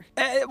 Sorry.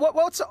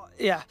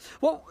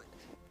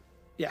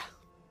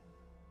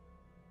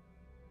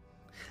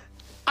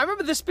 I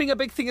remember this being a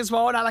big thing as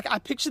well, and I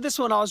pictured this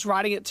when I was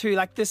writing it too,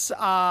 like this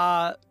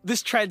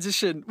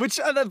transition, which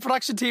the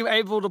production team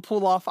able to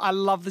pull off. I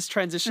love this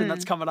transition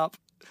that's coming up.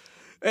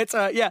 It's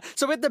So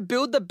we had to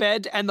build the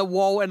bed and the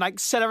wall and like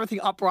set everything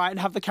upright and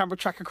have the camera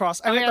track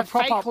across. And we had a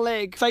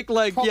fake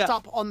leg propped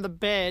up on the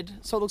bed,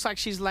 so it looks like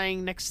she's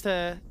laying next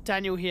to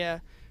Daniel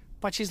here.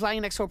 But she's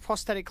laying next to a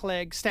prosthetic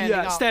leg, standing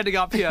up. Yeah, standing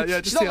up here.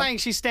 Yeah, she's not laying,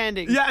 she's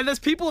standing. Yeah, and there's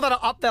people that are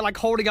up there, like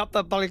holding up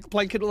the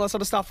blanket and all that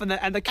sort of stuff, and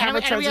the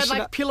camera transition. And we had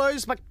like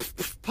pillows, like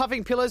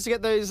puffing pillows to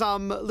get those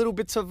little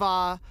bits of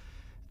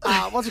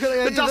what's it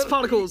called? The dust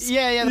particles.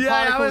 Yeah, the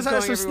particles.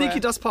 There's some sneaky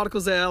dust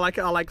particles there,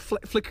 are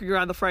flickering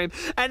around the frame,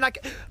 and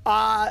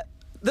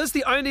there's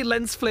the only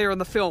lens flare in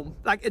the film,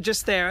 like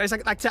just there. It's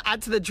like to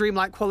add to the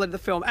dreamlike quality of the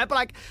film. But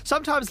like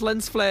sometimes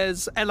lens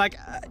flares and like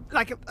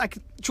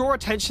draw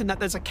attention that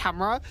there's a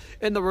camera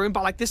in the room.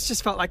 But like this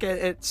just felt like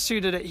it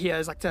suited it here,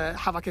 is like to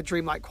have like a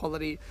dreamlike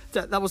quality.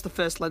 That was the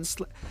first lens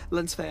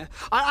flare.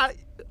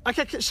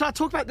 Okay, should I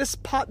talk about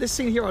this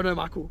scene here or no,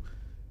 Michael?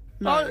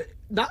 No.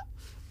 No?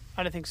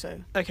 I don't think so.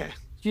 Okay.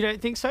 You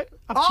don't think so?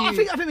 Up to you. I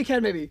think we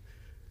can maybe.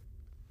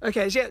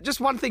 Okay, so just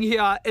one thing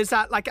here is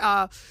that like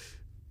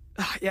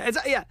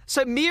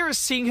So Mia is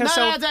seeing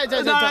herself. No.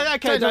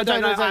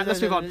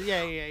 Let's move on.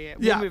 Yeah.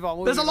 We'll move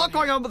on. There's a lot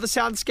going on with the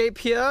soundscape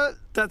here.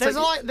 There's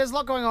a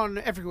lot going on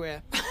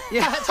everywhere.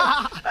 Yeah.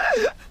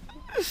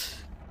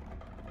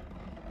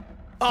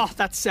 Oh,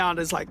 that sound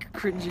is like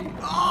cringy.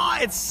 Oh,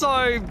 it's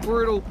so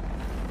brutal.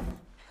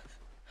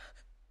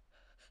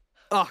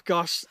 Oh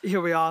gosh,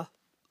 here we are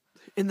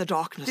in the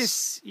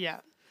darkness.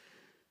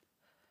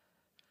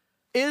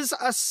 Is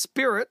a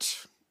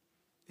spirit.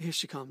 Here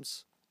she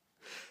comes.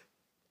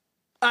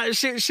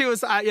 She was,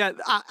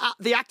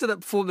 the actor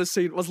that performed this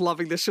scene was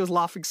loving this. She was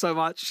laughing so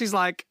much. She's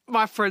like,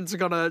 my friends are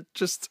gonna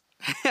just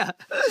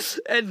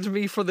end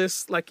me for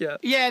this.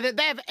 Yeah,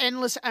 they have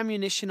endless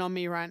ammunition on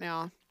me right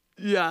now.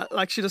 Yeah,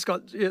 like she just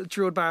got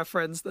drilled by her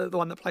friends, the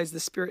one that plays the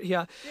spirit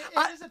here.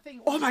 Thing.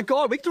 Oh my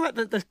God, we can talk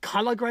about the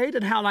color grade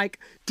and how like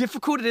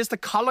difficult it is to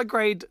color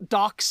grade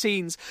dark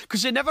scenes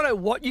because you never know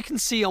what you can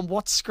see on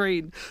what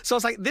screen. So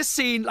it's like this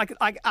scene,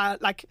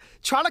 like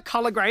trying to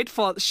color grade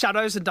for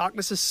shadows and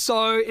darkness is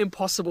so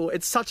impossible.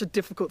 It's such a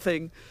difficult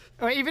thing.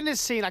 Or even this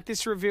scene, like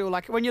this reveal,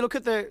 like when you look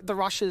at the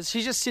rushes,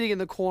 she's just sitting in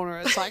the corner.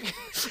 It's like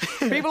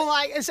people are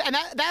like, and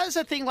that was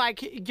the thing,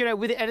 like, you know,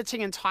 with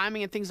editing and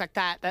timing and things like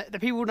that the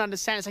people wouldn't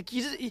understand. It's like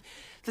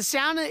the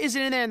sound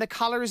isn't in there and the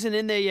color isn't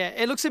in there yet.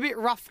 It looks a bit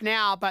rough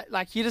now, but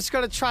like you just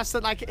got to trust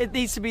that like it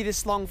needs to be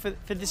this long for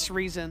this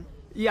reason.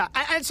 Yeah,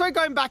 and so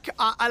going back,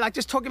 I like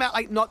just talking about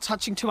like not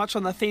touching too much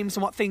on the themes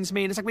and what things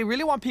mean. It's like we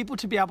really want people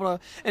to be able to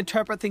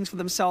interpret things for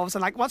themselves.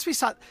 And like once we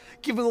start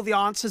giving all the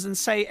answers and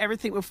say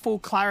everything with full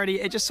clarity,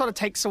 it just sort of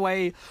takes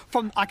away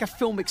from like a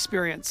film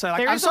experience. So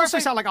like, I'm sorry if we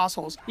sound like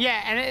assholes.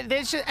 Yeah, and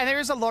there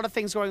is a lot of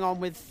things going on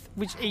with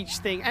each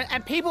thing,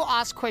 and people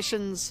ask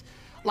questions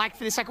like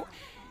this, like.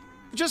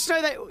 Just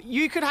know that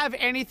you could have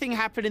anything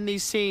happen in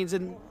these scenes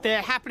and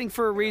they're happening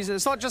for a reason.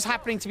 It's not just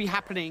happening to be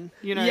happening,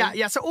 you know?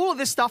 Yeah. So all of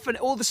this stuff and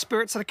all the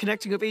spirits that are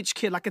connecting with each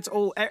kid, like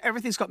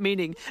everything's got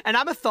meaning. And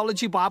our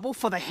mythology Bible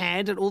for the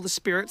hand and all the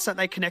spirits that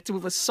they connected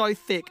with was so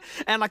thick.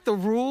 And like the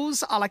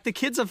rules are like the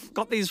kids have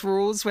got these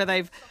rules where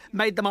they've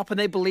made them up and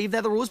they believe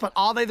they're the rules, but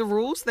are they the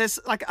rules? There's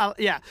like,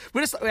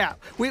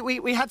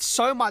 we had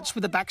so much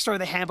with the backstory of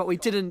the hand, but we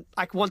didn't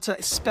like want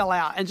to spell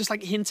out and just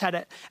like hint at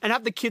it and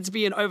have the kids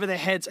be in over their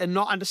heads and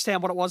not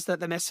understand what it was that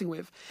they're messing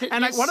with.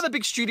 And like one of the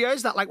big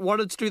studios that like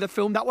wanted to do the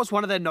film, that was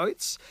one of their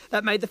notes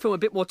that made the film a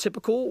bit more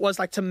typical, was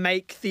like to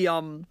make the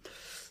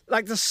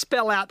like to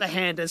spell out the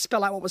hand and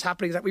spell out what was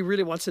happening. That we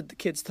really wanted the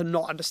kids to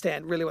not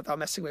understand really what they were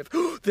messing with.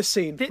 This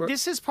scene.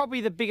 This is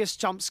probably the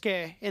biggest jump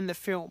scare in the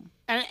film,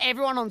 and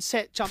everyone on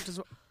set jumped as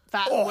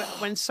that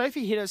when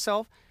Sophie hit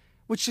herself,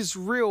 which is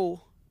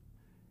real.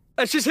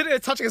 And she's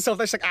touching herself.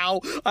 She's like, "Ow!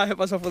 I hit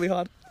myself really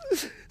hard."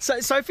 So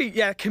Sophie,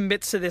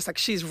 commits to this. Like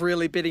she's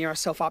really beating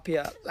herself up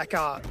here. Like,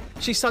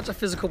 she's such a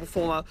physical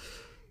performer.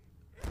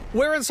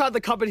 We're inside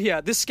the cupboard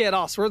here. This scared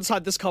us. We're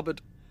inside this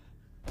cupboard.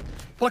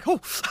 We're like,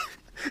 oh.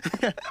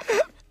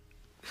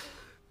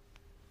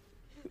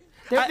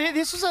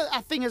 This was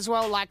a thing as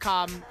well. Like,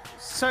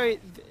 so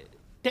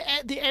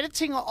the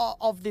editing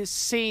of this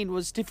scene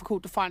was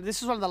difficult to find.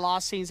 This is one of the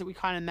last scenes that we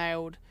kind of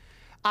nailed,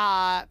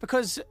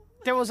 because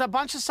there was a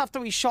bunch of stuff that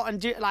we shot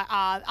and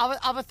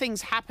other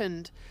things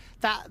happened.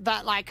 But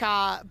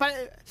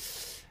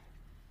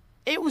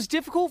it was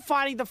difficult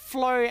finding the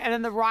flow and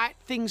then the right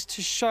things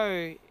to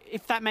show,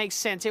 if that makes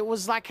sense. It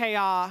was like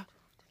a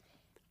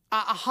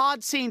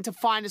hard scene to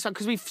find this one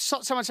because we've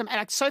shot so much. And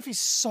like Sophie's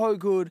so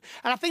good,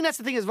 and I think that's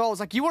the thing as well. Is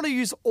like you want to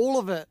use all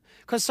of it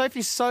because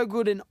Sophie's so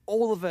good in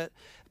all of it.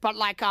 But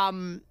like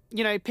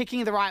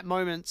picking the right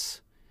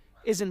moments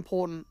is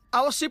important.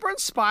 I was super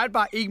inspired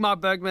by Ingmar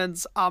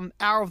Bergman's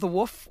Hour of the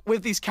Wolf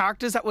with these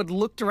characters that would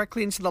look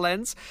directly into the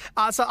lens.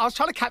 So I was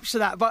trying to capture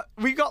that, but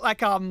we got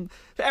like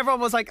everyone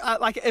was like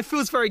it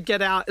feels very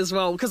Get Out as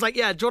well because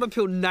Jordan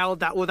Peele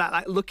nailed that with that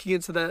like looking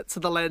into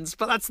the lens.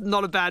 But that's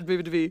not a bad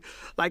movie to be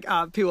like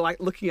people like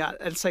looking at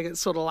and saying it's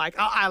sort of like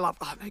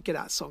Get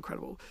Out is so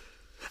incredible.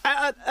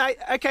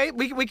 Okay,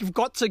 we've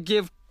got to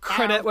give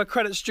credit where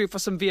credit's due for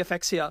some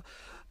VFX here.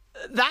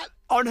 That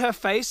on her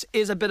face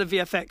is a bit of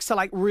VFX to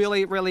like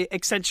really, really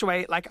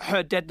accentuate like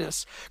her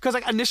deadness. Because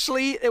like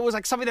initially it was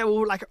like something that we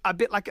were like a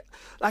bit like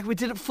we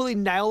didn't fully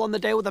nail on the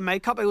day with the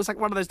makeup. It was like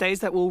one of those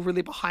days that we were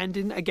really behind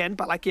in again.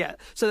 But like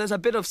so there's a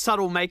bit of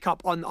subtle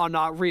makeup on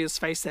Rhea's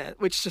face there,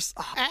 which just.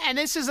 And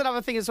this is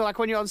another thing as well. Like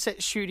when you're on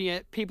set shooting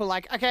it, people are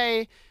like,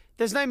 okay,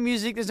 there's no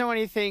music, there's no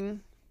anything.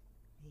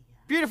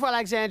 Beautiful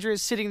Alexandra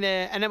is sitting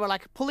there, and then we're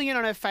like pulling in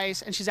on her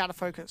face, and she's out of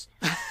focus.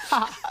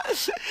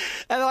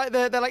 And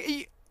they're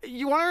like.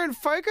 You want her in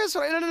focus?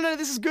 Or, no,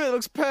 this is good. It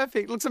looks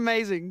perfect. It looks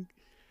amazing.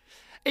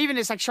 Even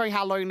it's like showing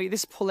how lonely,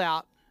 this pull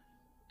out,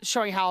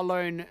 showing how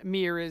alone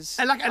Mia is.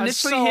 And like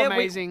initially so here,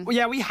 amazing.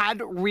 We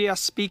had Rhea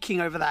speaking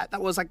over that. That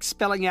was like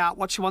spelling out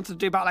what she wanted to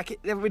do, but like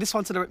we just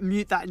wanted to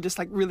mute that and just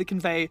like really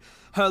convey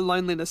her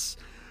loneliness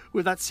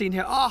with that scene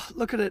here. Oh,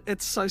 look at it.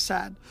 It's so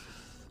sad.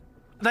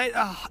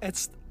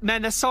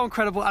 They're so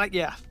incredible.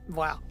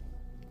 Wow.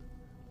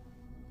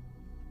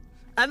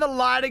 And the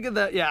lighting of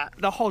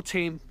the whole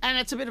team. And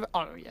it's a bit of,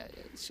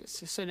 it's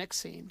just, so next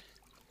scene.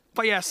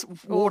 But yes,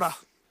 water.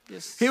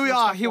 Yes, here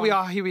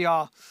we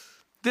are.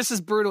 This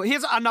is brutal.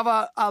 Here's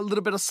another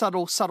little bit of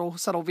subtle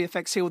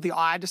VFX here with the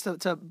eye, just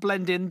to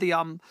blend in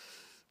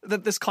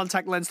this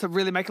contact lens to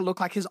really make it look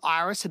like his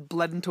iris had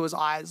bled into his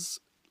eyes.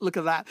 Look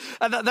at that.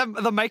 And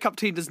the makeup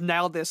team just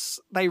nailed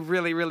this. They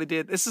really, really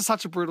did. This is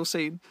such a brutal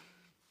scene.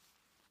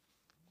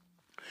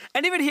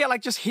 And even here,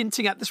 like just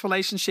hinting at this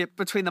relationship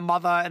between the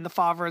mother and the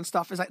father and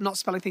stuff is like not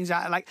spelling things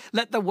out and like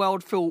let the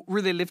world feel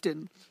really lived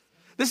in.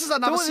 This is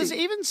another scene. There's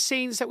even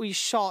scenes that we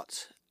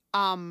shot.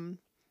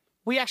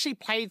 We actually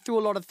played through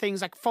a lot of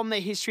things like from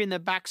their history and their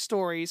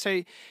backstory.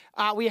 So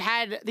we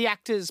had the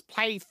actors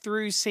play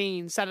through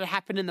scenes that had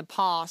happened in the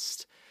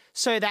past,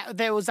 so that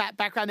there was that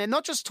background. They're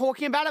not just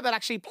talking about it, but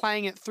actually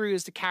playing it through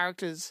as the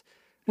characters,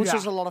 which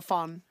was a lot of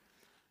fun.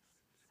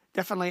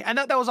 Definitely. And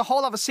there was a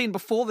whole other scene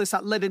before this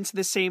that led into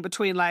this scene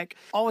between like...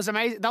 Oh, it was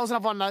amazing. That was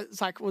another one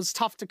that was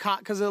tough to cut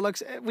because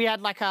we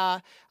had like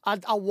a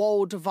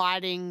wall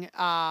dividing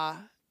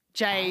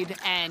Jade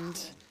and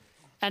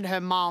her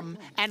mum.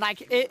 And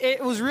like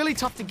it was really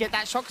tough to get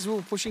that shot because we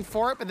were pushing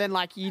for it, but then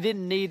like you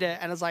didn't need it.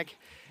 And it was like,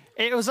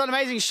 it was an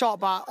amazing shot,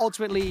 but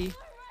ultimately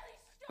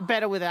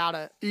better without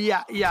it.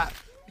 Yeah.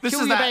 This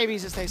Kill is your that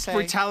babies, as they say.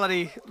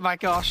 Brutality. My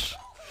gosh.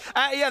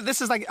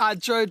 This is like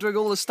Joe doing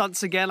all the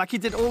stunts again. Like he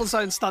did all his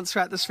own stunts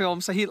throughout this film,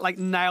 so he like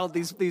nailed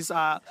these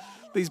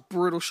these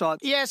brutal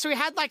shots. Yeah, so we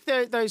had like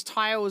those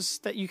tiles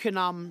that you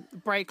can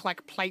break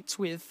like plates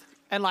with,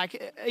 and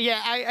like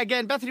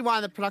again, Bethany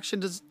Wine, the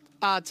production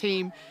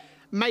team,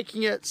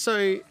 making it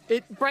so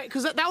it break,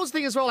 because that was the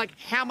thing as well. Like,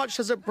 how much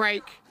does it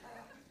break?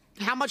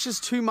 How much is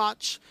too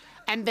much?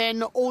 And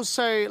then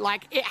also,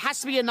 like, it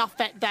has to be enough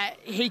that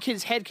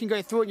his head can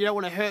go through it. You don't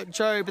want to hurt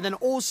Joe, but then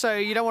also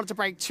you don't want it to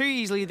break too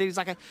easily. There's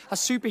like a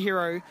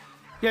superhero,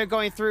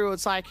 going through.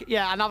 It's like,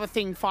 another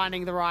thing,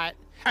 finding the right.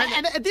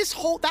 And this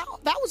whole that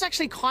was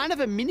actually kind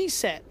of a mini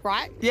set,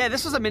 right? Yeah,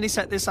 this was a mini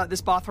set. This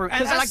bathroom,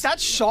 and like that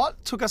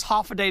shot took us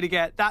half a day to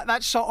get.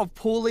 That shot of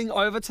pulling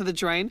over to the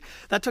drain,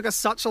 that took us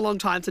such a long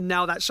time to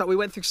nail that shot. We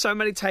went through so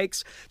many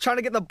takes trying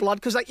to get the blood,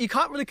 because like you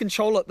can't really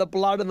control it, the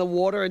blood and the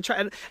water, and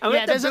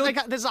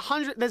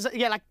there's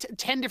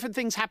 10 different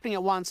things happening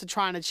at once to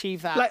try and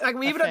achieve that. Like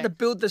we even had to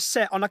build the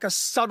set on like a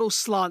subtle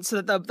slant so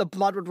that the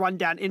blood would run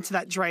down into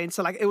that drain.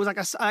 So like it was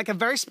like a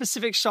very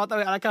specific shot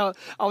that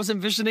I was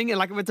envisioning, and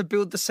like we had to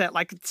build the set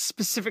like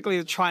specifically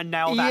to try and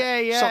nail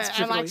that shot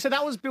and like so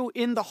that was built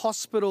in the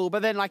hospital,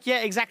 but then like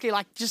exactly,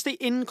 like just the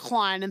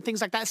incline and things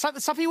like that,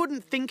 stuff you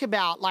wouldn't think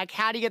about, like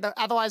how do you get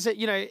otherwise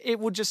it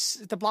would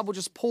just, the blood would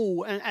just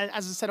pool and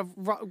as instead of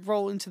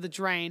roll into the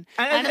drain.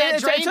 And it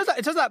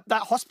turns out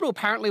that hospital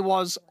apparently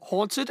was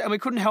haunted, and we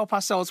couldn't help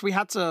ourselves. We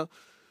had to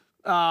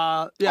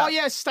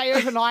stay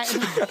overnight in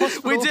the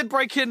hospital. We did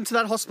break into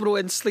that hospital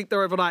and sleep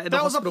there overnight.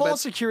 There was a poor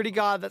security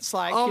guard that's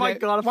like, my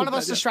God, one of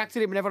us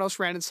distracted him and everyone else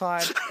ran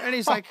inside. And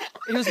he's like,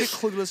 he was a bit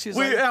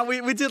clueless.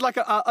 We did like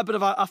a bit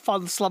of a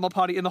fun slumber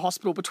party in the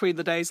hospital between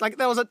the days. Like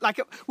there was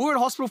we were in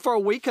hospital for a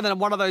week, and then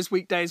one of those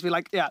weekdays we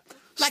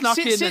snuck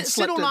in and slept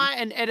sit all night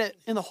and edit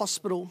in the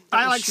hospital.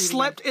 I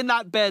slept in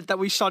that bed that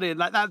we shot in,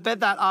 like that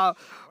bed that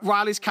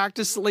Riley's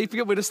character's sleeping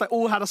in. We just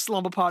all had a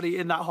slumber party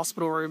in that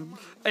hospital room.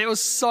 It was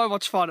so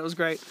much fun. It was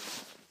great.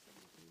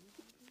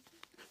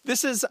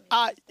 This is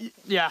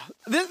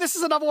This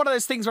is another one of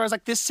those things where I was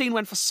like, this scene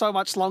went for so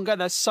much longer.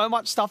 There's so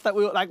much stuff that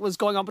was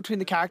going on between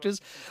the characters,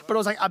 but it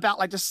was like about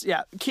like just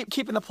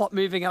keeping the plot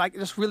moving and like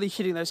just really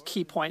hitting those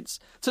key points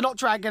to not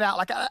drag it out.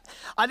 Like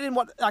I didn't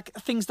want like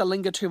things to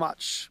linger too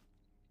much.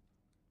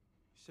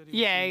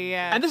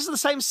 Yeah. And this is the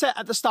same set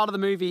at the start of the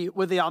movie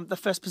with the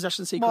first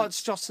possession sequence. Well,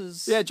 it's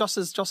Joss's. Yeah,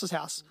 Joss's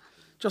house.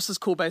 Joss's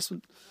cool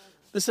basement.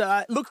 This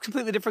looks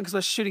completely different because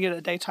we're shooting it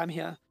at daytime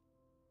here.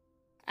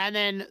 And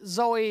then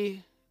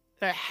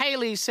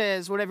Haley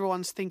says what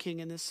everyone's thinking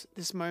in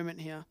this moment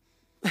here.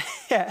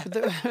 Yeah.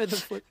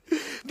 The flip.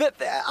 But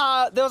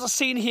there was a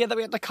scene here that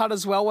we had to cut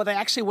as well where they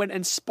actually went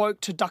and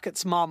spoke to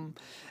Duckett's mum.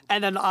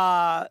 And then,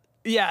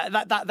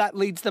 that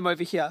leads them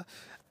over here.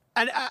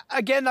 And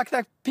again, like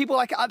people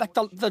like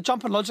the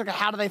jump in logic of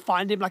how do they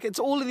find him? Like it's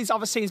all of these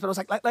other scenes, but I was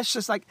like let's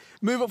just like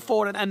move it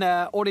forward and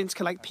the audience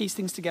can like piece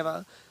things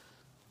together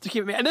to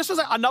keep it. And this was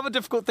like another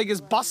difficult thing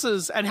is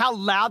buses and how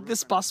loud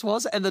this bus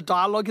was, and the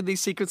dialogue in these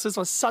sequences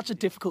was such a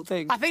difficult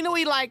thing. I think that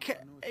we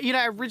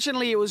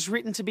originally it was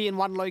written to be in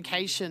one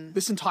location.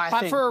 This entire thing.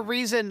 But for a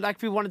reason,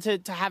 like we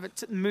wanted to have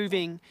it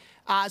moving.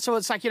 So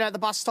it's like, at the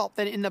bus stop,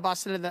 then in the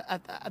bus, and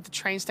at the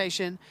train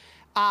station.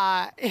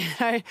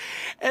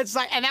 It's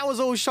like, and that was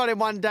all shot in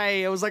one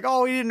day. It was like,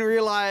 we didn't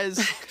realize,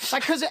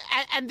 like,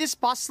 and this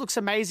bus looks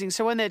amazing.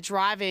 So when they're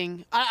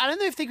driving, I don't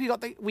know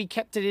if we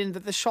kept it in,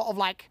 but the shot of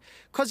like,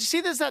 because you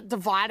see there's that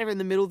divider in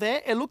the middle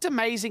there. It looked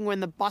amazing when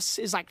the bus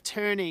is like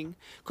turning,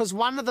 because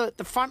one of the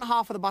front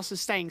half of the bus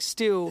is staying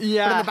still, but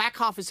in the back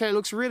half is turning. It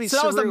looks really. So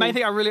that was the main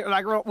thing I really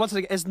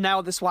wanted to is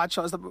nail this wide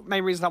shot. Is the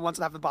main reason I wanted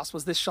to have the bus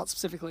was this shot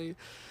specifically.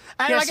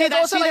 And see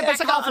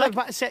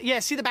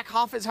the back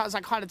half is how it's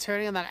like kind of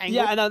turning on that angle.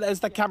 Yeah, I know as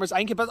the camera's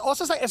anchored, but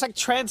also it's like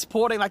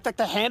transporting, like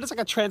the hand is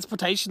like a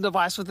transportation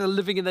device with the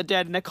living and the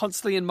dead, and they're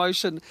constantly in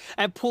motion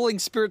and pulling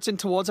spirits in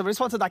towards them. I just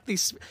wanted like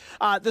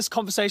this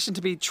conversation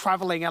to be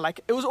traveling, and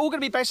like it was all going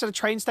to be based at a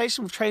train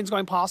station with trains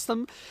going past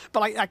them,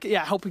 but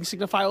helping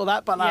signify all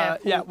that.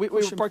 But we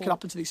broke it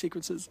up into these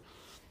sequences.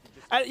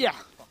 And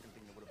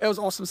it was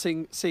awesome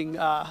seeing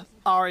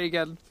Ari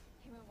again.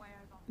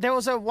 There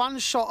was one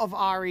shot of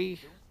Ari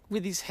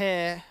with his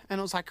hair, and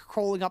it was like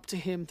crawling up to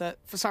him that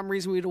for some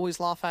reason we'd always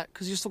laugh at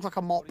because he just looked like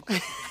a mop.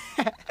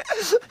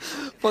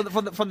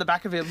 from the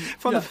back of him.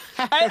 And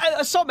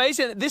it's so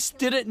amazing that this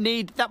didn't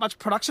need that much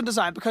production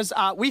design because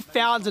we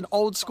found an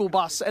old school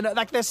bus, and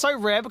like they're so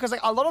rare because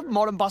like a lot of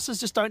modern buses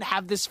just don't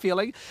have this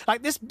feeling.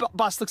 Like this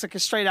bus looks like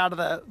it's straight out of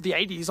the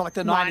 80s or like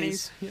the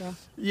 90s.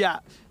 Yeah.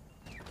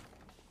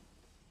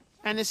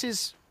 And this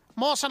is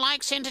Mawson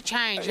Lakes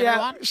Interchange,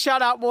 everyone.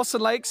 Shout out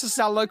Mawson Lakes. This is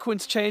our local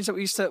interchange that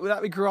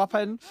we grew up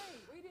in.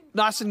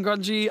 Nice and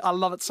grungy. I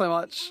love it so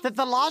much.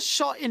 The last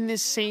shot in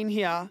this scene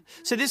here.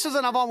 So this was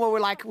another one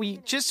where we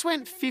just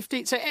went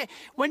 15. So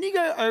when you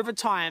go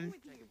overtime,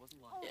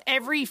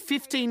 every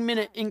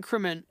 15-minute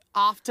increment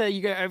after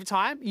you go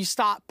overtime, you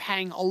start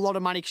paying a lot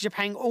of money because you're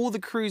paying all the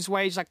crew's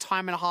wage like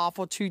time and a half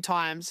or 2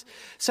 times.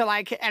 So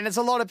and it's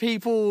a lot of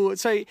people.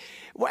 So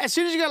as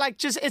soon as you go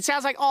it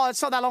sounds like,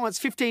 it's not that long. It's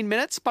 15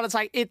 minutes, but it's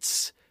like,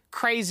 it's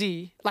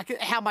crazy, like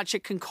how much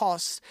it can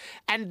cost.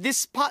 And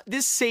this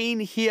scene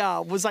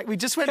here was like, we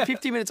just went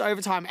 50 minutes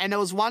overtime, and there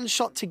was one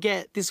shot to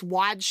get, this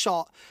wide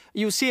shot.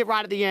 You'll see it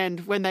right at the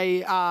end when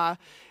they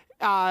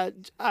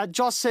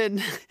Joss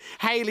and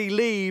Haley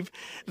leave,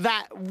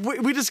 that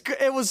we just,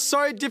 it was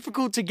so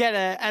difficult to get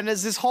it. And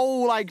there's this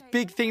whole like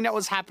big thing that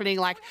was happening.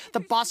 Like the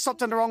bus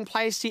stopped in the wrong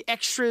place. The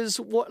extras,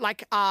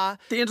 the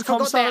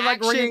intercom started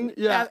like ringing.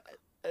 Yeah.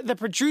 The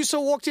producer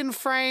walked in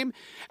frame,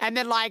 and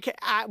then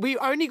we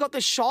only got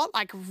the shot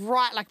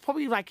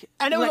probably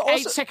and it was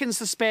 8 seconds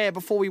to spare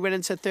before we went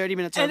into 30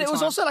 minutes. And it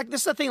was also like, this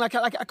is the thing, like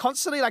I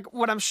constantly, like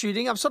when I'm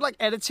shooting, I'm sort of like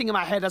editing in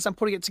my head as I'm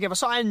putting it together.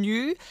 So I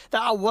knew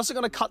that I wasn't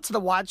going to cut to the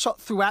wide shot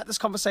throughout this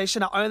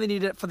conversation. I only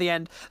needed it for the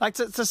end, like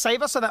to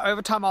save us on that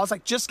overtime. I was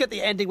like, just get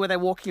the ending where they're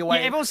walking away.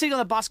 Yeah, everyone's sitting on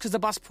the bus because the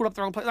bus pulled up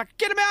the wrong place. Like,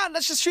 get them out,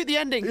 let's just shoot the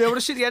ending. Yeah, we'll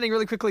just shoot the ending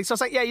really quickly. So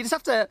it's like, yeah, you just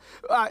have to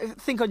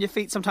think on your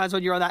feet sometimes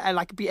when you're on that, and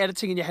like be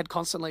editing in your head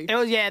constantly.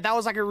 That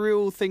was like a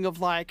real thing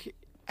of like,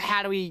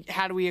 how do we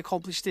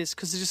accomplish this?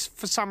 Because just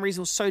for some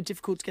reason it was so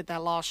difficult to get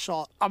that last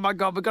shot. Oh my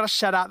God, we've got to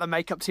shout out the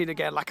makeup team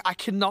again. Like, I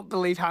cannot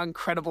believe how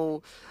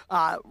incredible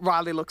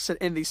Riley looks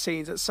in these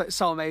scenes. It's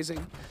so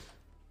amazing.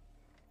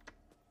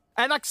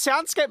 And like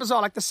soundscape as well,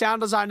 like the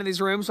sound design in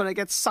these rooms when it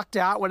gets sucked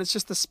out, when it's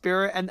just the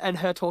spirit and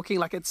her talking,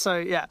 like it's so,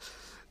 yeah.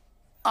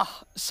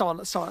 Oh,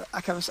 I'm so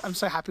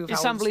happy with how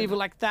it's unbelievable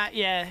like that,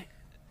 yeah.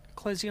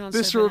 Closing on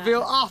this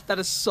reveal. Oh, that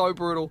is so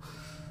brutal.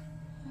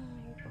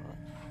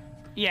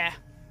 Yeah,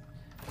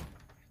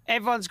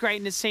 everyone's great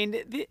in this scene.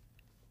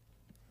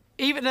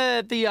 Even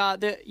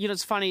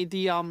it's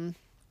funny.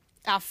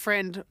 Our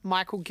friend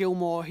Michael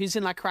Gilmore, who's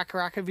in like Raka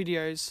Raka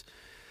videos,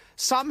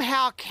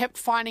 somehow kept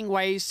finding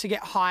ways to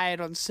get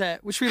hired on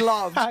set, which we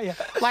loved. Yeah.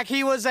 Like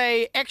he was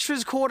a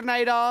extras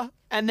coordinator,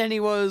 and then he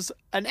was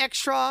an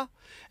extra.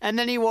 And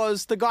then he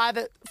was the guy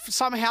that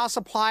somehow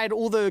supplied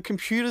all the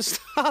computer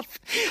stuff.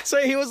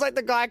 So he was like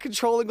the guy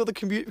controlling all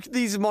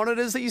these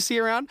monitors that you see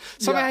around.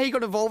 Somehow he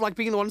got involved, like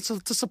being the one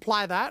to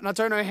supply that. And I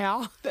don't know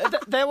how.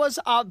 There was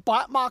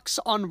bite marks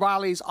on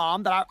Riley's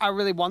arm that I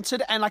really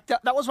wanted. And like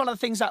that was one of the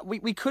things that we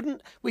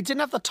didn't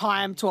have the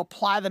time to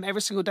apply them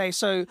every single day.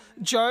 So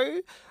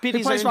Joe,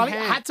 who plays Riley,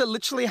 had to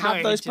literally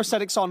have those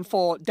prosthetics on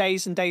for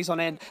days and days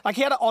on end. Like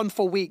he had it on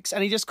for weeks,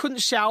 and he just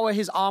couldn't shower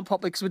his arm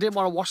properly because we didn't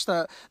want to wash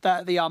the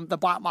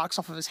bite marks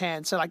off of his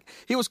hand. So like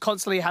he was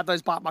constantly had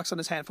those bite marks on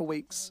his hand for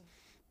weeks.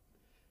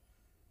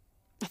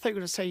 I thought you were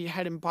going to say you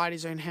had him bite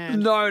his own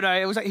hand. No,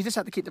 it was like he just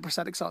had to keep the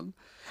prosthetics on.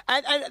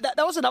 And that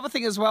was another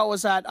thing as well,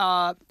 was that,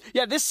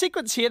 this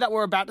sequence here that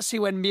we're about to see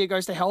when Mia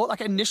goes to hell, like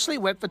initially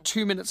went for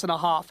 2.5 minutes.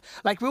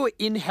 Like we were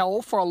in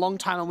hell for a long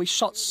time, and we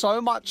shot so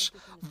much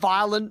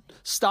violent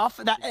stuff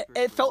that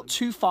it felt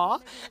too far.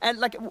 And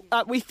like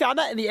we found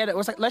that in the edit. It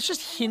was like, let's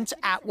just hint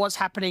at what's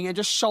happening and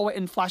just show it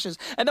in flashes.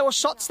 And there were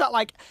shots that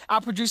like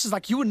our producers,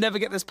 like, you would never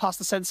get this past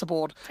the censor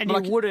board. And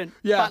you wouldn't.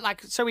 Yeah. But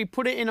like, so we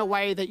put it in a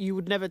way that you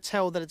would never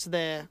tell that it's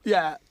there.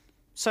 Yeah.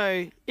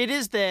 So it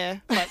is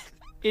there, but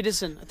it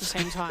isn't at the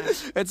same time.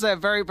 It's there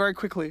very, very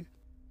quickly.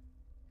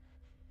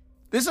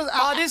 This is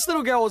this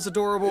little girl was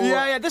adorable.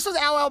 Yeah. This was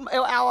our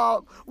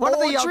one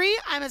Audrey, of the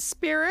I'm a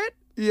spirit.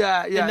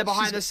 Yeah. In the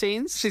behind the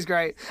scenes. She's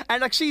great. And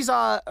like she's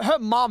her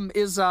mum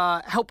is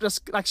helped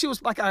us, like she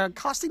was like a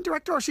casting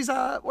director, or she's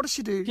what does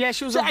she do? Yeah,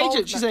 she was an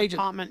agent. She's an agent.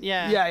 Department,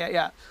 yeah.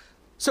 Yeah.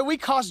 So we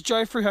cast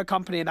Jo through her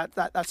company, and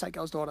that's that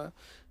girl's daughter.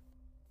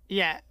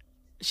 Yeah.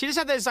 She just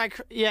had those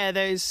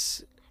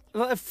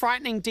those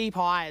frightening deep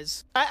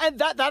eyes. And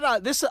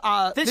this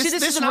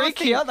rig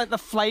here, like the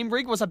flame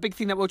rig, was a big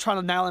thing that we were trying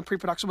to nail in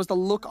pre-production, was the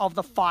look of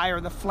the fire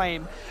and the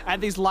flame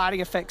and these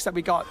lighting effects that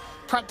we got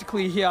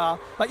practically here.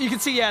 Like you can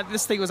see,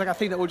 this thing was like a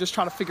thing that we were just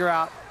trying to figure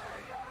out.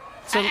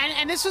 So,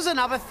 and this was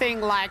another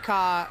thing, like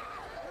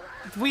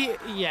we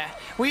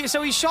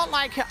shot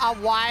like a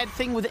wide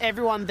thing with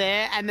everyone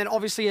there, and then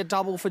obviously a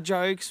double for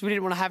Jo because we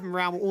didn't want to have him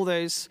around with all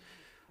those.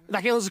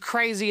 Like it was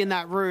crazy in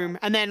that room,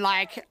 and then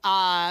like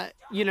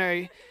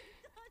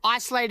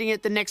isolating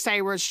it the next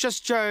day where it's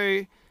just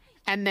Jo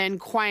and then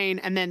Quayne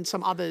and then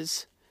some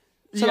others.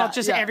 So not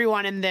just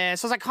everyone in there.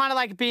 So it's like kind of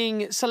like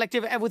being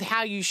selective with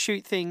how you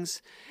shoot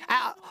things.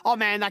 Oh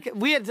man, like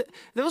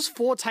there was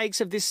 4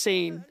 takes of this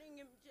scene,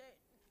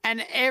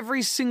 and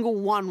every single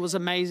one was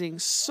amazing.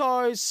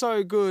 So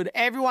good.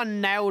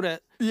 Everyone nailed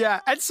it.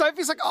 Yeah, and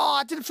Sophie's like, oh,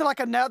 I didn't feel like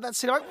I nailed that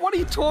scene. I'm like, what are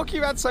you talking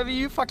about, Sophie?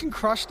 You fucking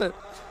crushed it.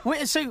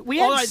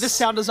 The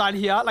sound design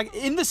here, like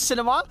in the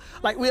cinema,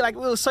 like we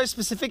were so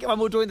specific when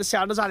we were doing the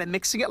sound design and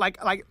mixing it. Like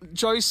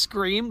Joe's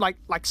scream like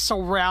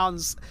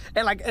surrounds,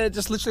 and like it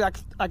just literally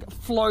like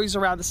flows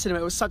around the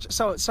cinema. It was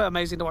so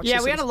amazing to watch.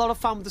 Yeah, we had a lot of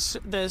fun with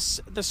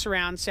the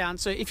surround sound.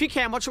 So if you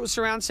can watch it with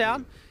surround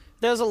sound,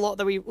 there was a lot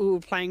that we were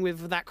playing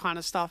with that kind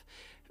of stuff,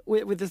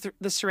 with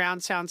the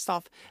surround sound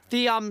stuff.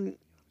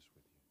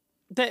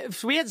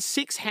 We had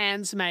 6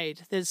 hands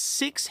made. There's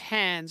 6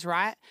 hands,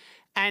 right?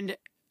 And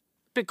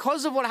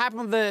because of what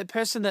happened with the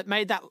person that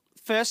made that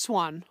first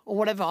one or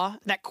whatever,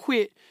 that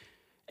quit,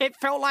 it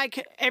felt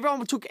like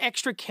everyone took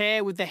extra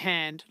care with the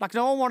hand. Like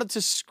no one wanted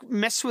to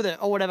mess with it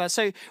or whatever.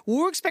 So we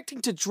were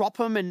expecting to drop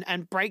them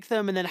and break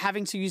them and then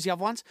having to use the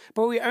other ones.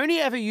 But we only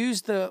ever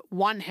used the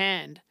one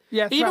hand.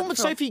 Yeah, even when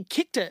Sophie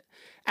kicked it.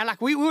 And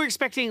like we were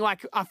expecting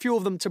like a few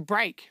of them to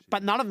break,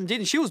 but none of them did.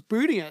 And she was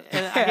booting it.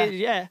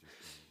 And,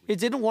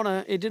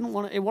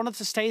 it wanted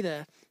to stay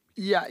there.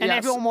 Yeah. And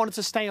everyone wanted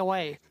to stay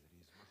away.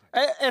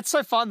 It's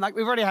so fun. Like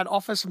we've already had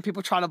offers from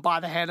people trying to buy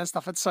the hand and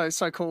stuff. It's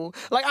so cool.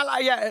 Like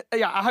I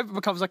hope it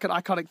becomes like an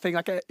iconic thing.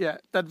 Like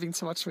that'd mean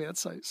so much to me.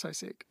 That's so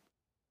sick.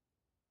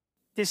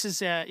 This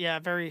is a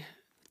very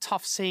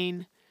tough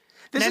scene.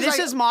 This is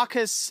is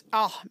Marcus.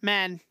 Oh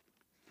man.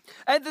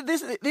 And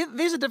these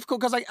are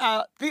difficult because like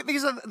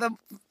these are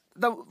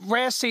the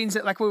rare scenes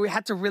that like where we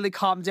had to really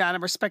calm down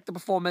and respect the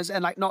performers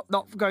and like not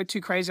go too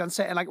crazy on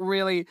set and like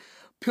really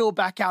peel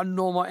back our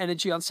normal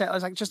energy on set. It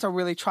was like just to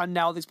really try and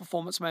nail these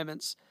performance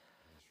moments.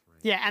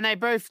 Yeah, and they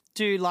both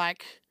do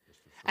like,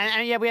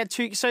 and yeah, we had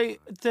two. So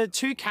the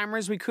two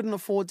cameras we couldn't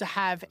afford to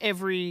have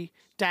every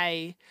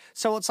day.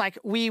 So it's like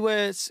we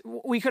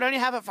could only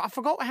have it. I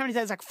forgot how many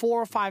days, like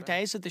 4 or 5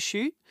 days of the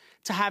shoot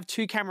to have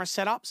 2 camera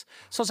setups.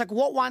 So it's like,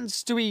 what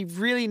ones do we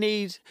really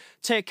need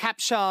to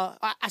capture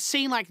a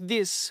scene like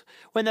this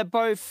when they're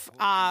both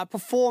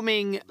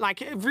performing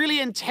like really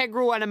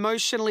integral and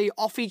emotionally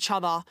off each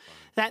other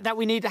that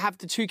we need to have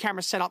the 2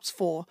 camera setups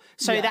for.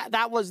 So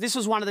this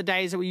was one of the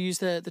days that we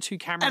used the 2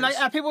 cameras.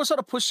 And people were sort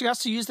of pushing us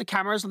to use the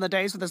cameras on the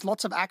days where there's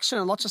lots of action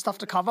and lots of stuff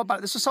to cover,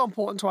 but this was so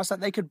important to us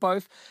that they could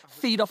both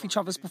feed off each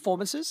other's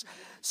performances.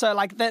 So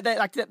like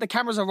the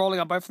cameras are rolling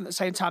on both of them at the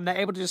same time. They're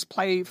able to just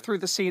play through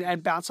the scene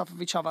and bounce off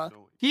of each other.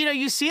 You know,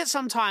 you see it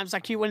sometimes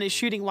like when they're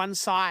shooting one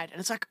side and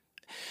it's like,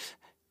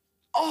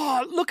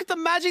 oh, look at the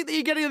magic that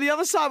you're getting on the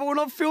other side, but we're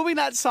not filming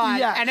that side.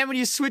 Yeah. And then when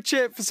you switch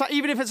it,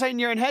 even if it's in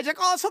your own head, you're like,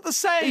 oh, it's not the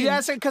same. Yeah,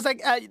 because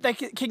they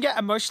can get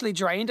emotionally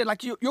drained, and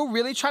like you're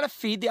really trying to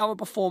feed the other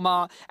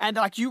performer, and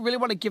like you really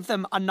want to give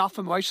them enough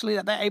emotionally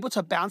that they're able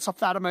to bounce off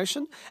that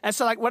emotion. And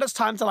so like when it's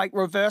time to like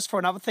reverse for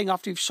another thing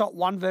after you've shot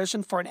one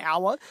version for an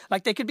hour,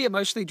 like they could be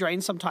emotionally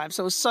drained sometimes.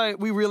 So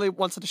we really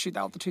wanted to shoot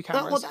that with the 2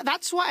 cameras. Well,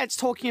 that's why it's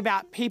talking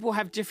about people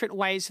have different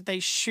ways that they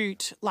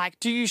shoot. Like,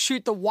 do you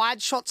shoot the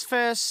wide shots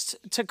first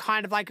to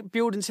kind of like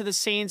build into the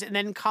scenes and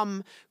then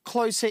come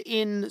closer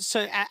in,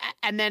 so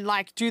and then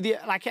like do the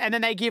like, and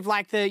then they give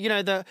like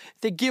the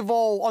give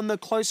all on the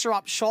closer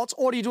up shots,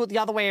 or do you do it the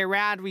other way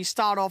around? We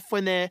start off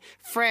when they're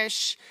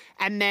fresh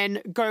and then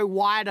go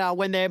wider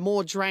when they're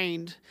more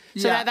drained.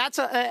 So that's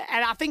and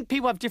I think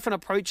people have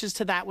different approaches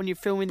to that when you're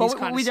filming these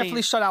kind of scenes. We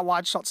definitely shot our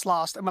wide shots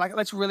last, and we're like,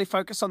 let's really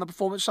focus on the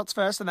performance shots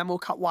first, and then we'll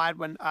cut wide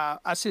when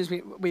as soon as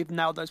we've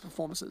nailed those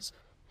performances.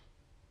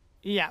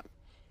 Yeah.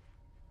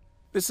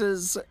 This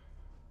is.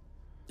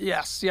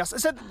 Yes.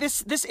 So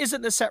this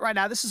isn't the set right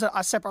now. This is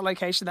a separate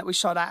location that we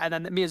shot at, and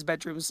then Mia's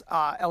bedroom's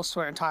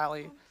elsewhere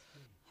entirely.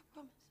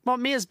 Well,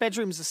 Mia's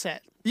bedroom's the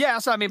set. Yeah,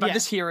 that's what I mean, but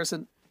this here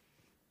isn't.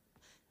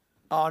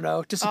 Oh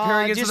no,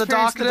 disappearing into the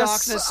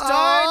darkness.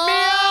 Don't,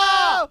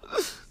 Mia!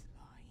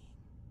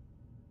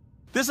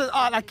 This is,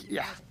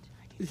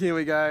 here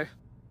we go.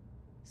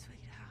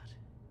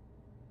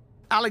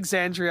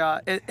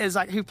 Alexandria is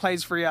like who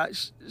plays Rhea.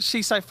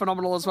 She's so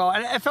phenomenal as well,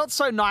 and it felt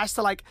so nice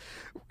to like,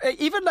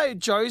 even though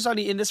Joe's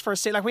only in this for a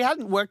scene, like we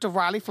hadn't worked with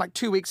Riley for like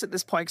 2 weeks at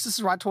this point because this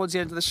is right towards the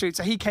end of the shoot,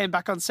 so he came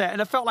back on set,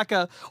 and it felt like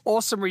a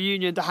awesome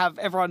reunion to have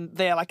everyone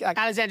there, like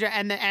Alexandria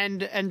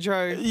and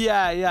Joe.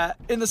 Yeah,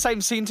 in the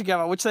same scene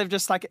together, which they've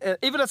just like,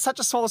 even it's such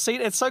a small scene,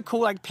 it's so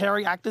cool like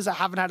pairing actors that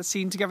haven't had a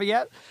scene together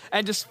yet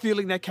and just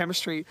feeling their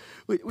chemistry,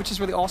 which is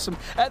really awesome.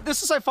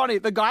 This is so funny.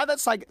 The guy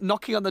that's like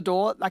knocking on the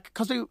door, like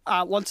because we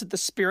wanted the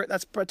spirit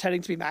that's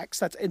pretending to be Max,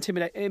 that's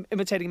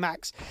imitating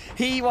Max.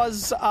 He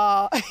was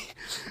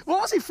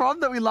what was he from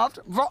that we loved?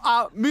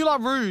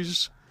 Moulin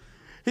Rouge.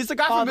 He's the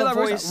guy from Moulin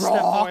Rouge.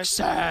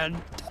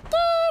 Roxanne.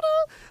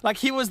 Like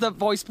he was the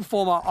voice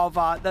performer of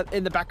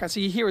in the background, so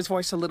you hear his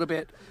voice a little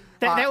bit.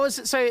 There's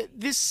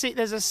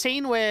a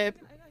scene where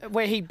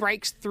he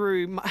breaks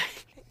through.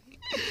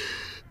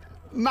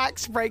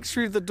 Max breaks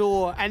through the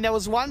door, and there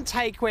was one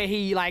take where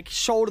he like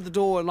shouldered the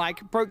door and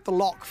like broke the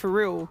lock for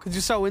real because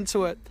you're so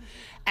into it.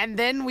 And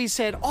then we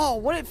said, oh,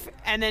 what if...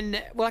 And then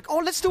we're like,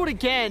 oh, let's do it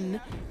again,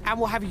 and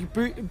we'll have you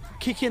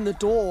kick in the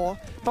door.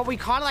 But we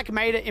kind of like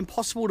made it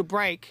impossible to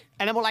break.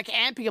 And then we're like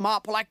amping him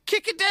up. We're like,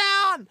 kick it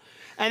down!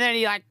 And then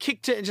he like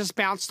kicked it and just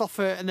bounced off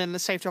it. And then the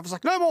safety officer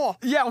was like, no more.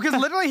 Yeah, because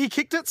literally he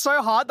kicked it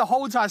so hard, the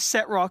whole entire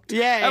set rocked.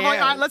 Yeah, and we're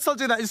like, all right, let's not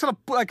do that. He's going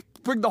to like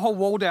bring the whole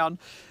wall down.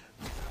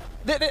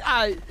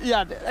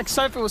 Like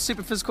Sophie was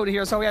super physical to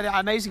hear, so we had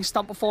amazing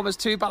stunt performers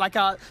too, but like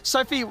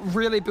Sophie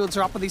really builds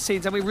her up with these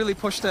scenes, and we really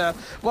pushed her.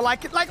 Well,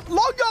 like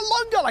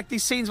longer, like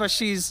these scenes where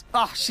she's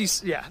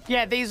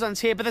these ones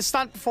here, but the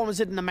stunt performers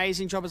did an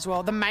amazing job as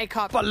well. The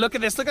makeup, but look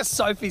at this, look at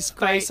Sophie's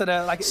face at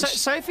her, like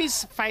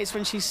Sophie's face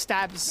when she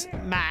stabs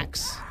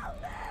Max.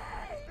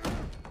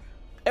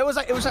 It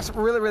was just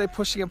really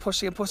pushing,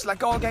 like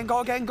go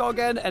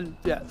again, and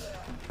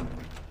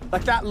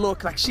like that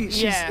look, like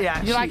she's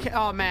you're like,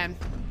 oh man.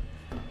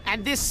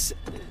 And this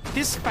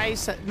This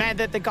face, man,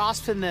 the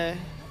gasp in the...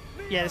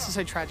 Yeah, this is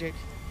so tragic.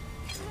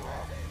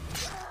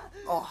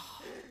 Oh.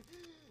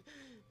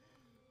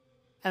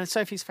 And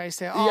Sophie's face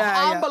there. Oh,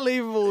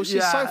 unbelievable.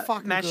 She's so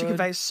fucking man, good. she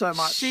conveys so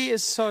much. She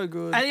is so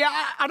good. And yeah,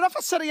 I don't know if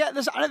I said it yet.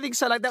 I don't think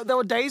so. Like there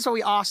were days where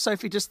we asked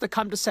Sophie just to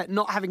come to set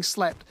not having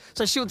slept.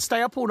 So she would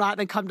stay up all night and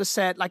then come to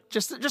set, like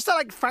just to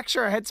like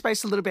fracture her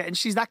headspace a little bit. And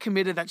she's that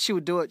committed that she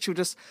would do it. She would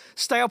just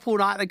stay up all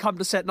night and then come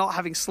to set not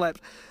having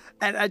slept.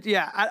 And I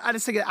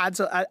just think it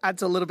adds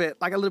a little bit,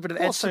 like a little bit of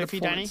Poor edge Sophie,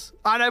 to the performance.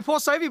 Danny. I know, poor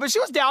Sophie, but she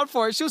was down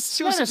for it. She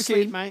was Let her super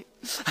sleep, keen. mate.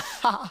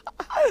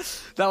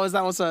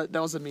 That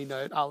was a mean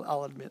note.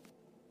 I'll admit.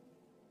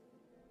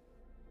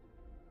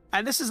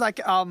 And this is like,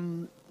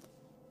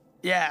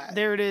 yeah.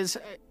 There it is.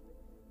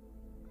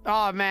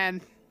 Oh, man.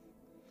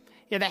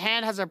 Yeah, the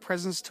hand has a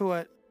presence to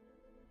it.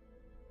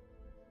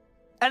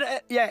 And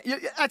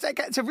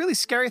it's a really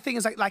scary thing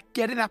is like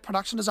getting that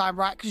production design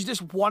right because you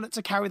just want it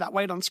to carry that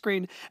weight on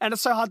screen. And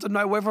it's so hard to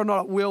know whether or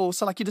not it will.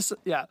 So like you just,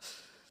 yeah.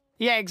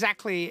 Yeah,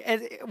 exactly.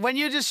 When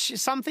you're just,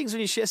 some things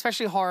when you shoot,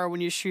 especially horror,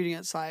 when you're shooting,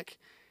 it's like,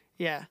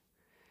 yeah.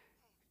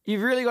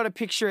 You've really got to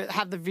picture it,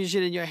 have the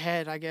vision in your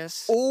head, I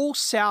guess. All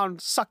sound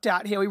sucked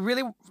out here. We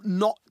really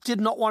did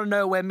not want to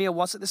know where Mia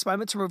was at this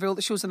moment to reveal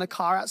that she was in the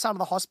car outside of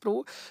the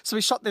hospital. So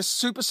we shot this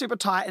super, super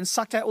tight and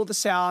sucked out all the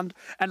sound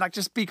and like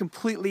just be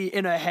completely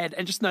in her head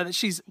and just know that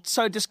she's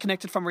so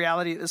disconnected from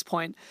reality at this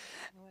point.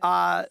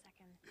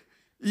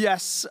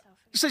 Yes.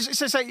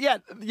 So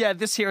yeah,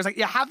 this here is like,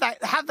 yeah, have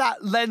that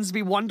lens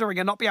be wandering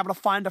and not be able to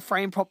find a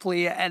frame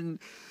properly. And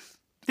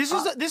this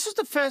was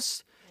the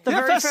first... The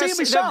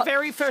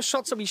very first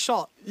shots that we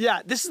shot.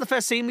 Yeah, this is the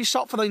first scene we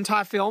shot for the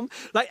entire film.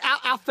 Like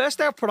our first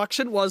day of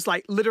production was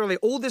like literally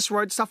all this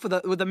road stuff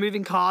with the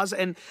moving cars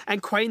and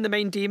Quain the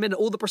main demon,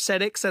 all the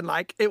prosthetics, and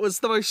like it was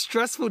the most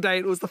stressful day.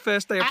 It was the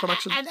first day of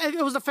production, and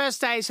it was the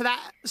first day. So that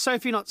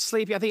Sophie not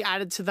sleepy, I think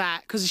added to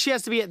that because she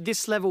has to be at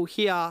this level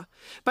here.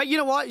 But you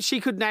know what?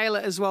 She could nail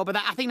it as well. But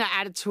I think that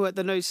added to it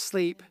the no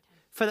sleep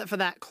for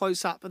that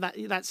close up,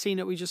 that scene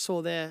that we just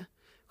saw there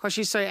because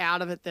she's so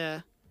out of it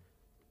there.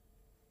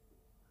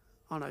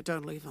 Oh no,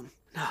 don't leave them.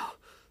 No.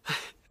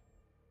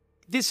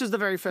 This is the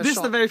very first shot. This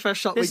is the very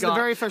first shot we got. This is the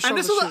very first shot. And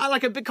this was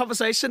like a big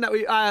conversation that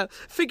we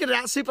figured it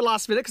out super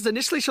last minute because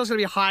initially she was going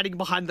to be hiding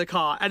behind the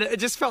car and it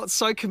just felt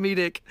so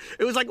comedic.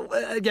 It was like,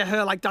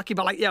 her like ducking,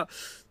 but like,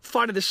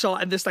 finding the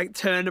shot and this like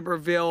turn and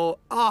reveal.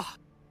 Oh.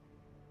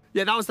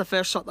 Yeah, that was the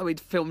first shot that we'd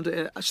filmed.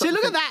 See,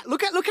 look at that.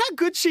 Look how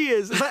good she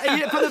is.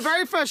 From the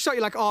very first shot,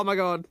 you're like, oh my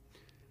God.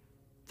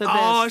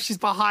 Oh, she's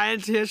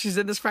behind here. She's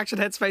in this fractured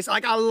headspace.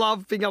 Like I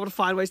love being able to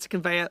find ways to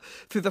convey it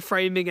through the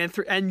framing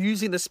and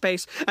using the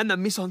space and the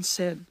mise en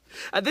scène.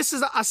 And this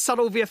is a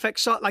subtle VFX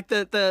shot. Like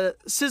the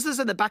scissors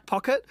in the back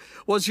pocket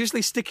was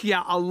usually sticking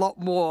out a lot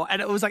more,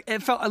 and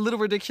it felt a little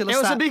ridiculous.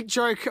 It was a big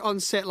joke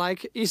on set.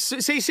 Like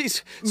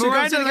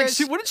Miranda,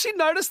 wouldn't she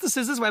notice the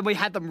scissors when we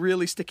had them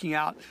really sticking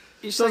out?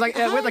 So like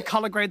we had to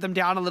color grade them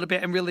down a little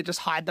bit and really just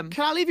hide them.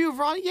 Can I leave you with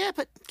Ronnie? Yeah,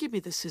 but give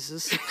me the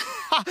scissors.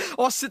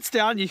 Or sits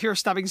down, you hear a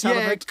stabbing sound.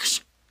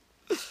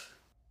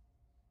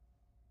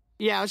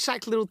 Yeah, it's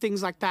like little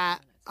things like that.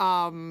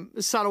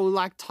 Subtle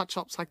like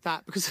touch-ups like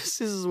that because the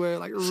scissors were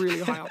like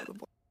really high up the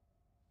bottom.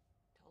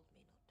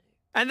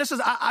 And this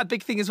was a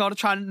big thing as well to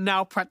try and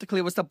now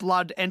practically was the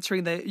blood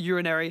entering the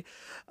urinary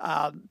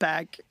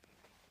bag.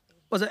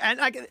 Was it?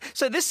 And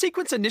so this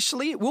sequence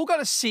initially, we're going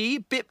to see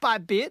bit by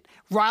bit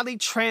Riley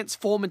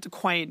transform into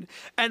Quain,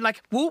 and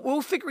like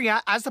we'll figuring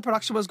out as the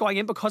production was going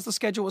in because the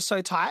schedule was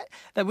so tight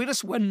that we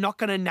just were not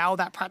going to nail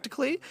that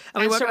practically.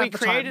 And so we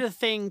created a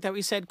thing that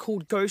we said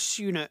called Ghost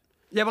Unit.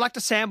 Yeah, we're like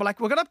to Sam, we're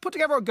going to put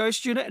together a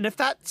ghost unit, and if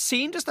that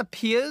scene just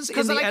appears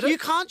in the edit... you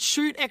can't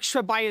shoot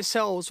extra by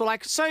yourselves. We're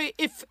like, so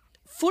if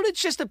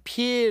footage just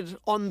appeared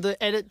on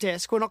the edit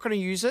desk, we're not going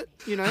to use it,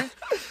 you know?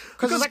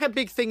 Because it's like a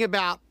big thing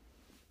about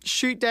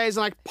shoot days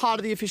and like part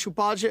of the official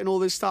budget and all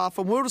this stuff.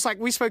 And we were just like,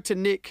 we spoke to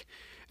Nick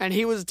and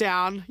he was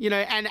down, you know,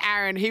 and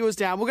Aaron, he was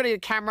down. We're going to get a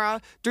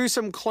camera, do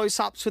some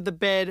close-ups with the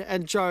bed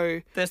and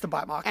Joe. There's the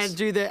bite marks. And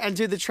do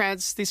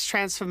this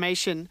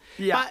transformation.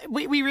 Yeah. But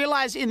we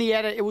realized in the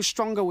edit it was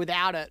stronger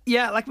without it.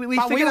 Yeah, like we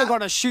were going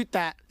to shoot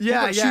that.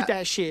 Yeah, shoot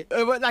that shit.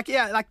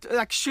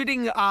 Like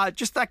shooting,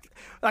 just like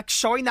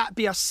showing that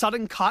be a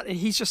sudden cut and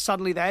he's just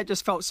suddenly there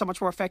just felt so much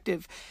more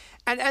effective.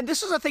 And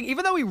this was the thing,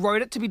 even though we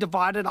wrote it to be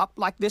divided up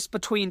like this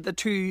between the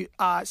two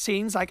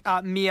scenes, like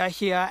Mia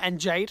here and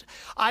Jade,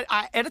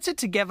 I edited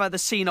together the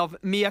scene of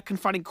Mia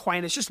confronting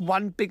Quain. It's just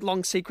one big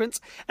long sequence.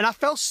 And I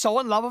fell so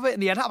in love with it in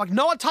the edit. I'm like,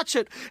 no one touch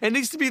it. It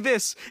needs to be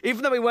this,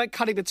 even though we weren't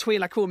cutting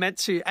between like we were meant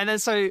to. And then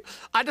so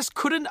I just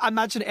couldn't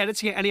imagine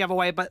editing it any other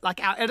way. But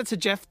like our editor,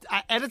 Jeff,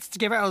 I edited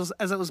together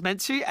as it was meant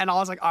to. And I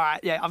was like, all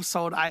right, yeah, I'm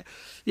sold. I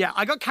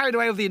got carried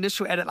away with the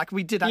initial edit. Like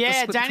we did that.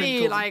 Yeah,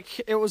 Danny,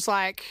 it was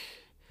like...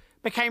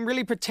 became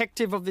really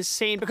protective of this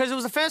scene because it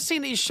was the first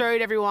scene that you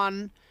showed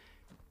everyone,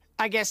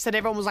 I guess, that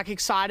everyone was like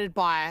excited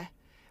by.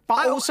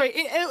 But also,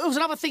 it was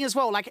another thing as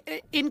well,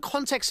 like in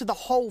context of the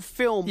whole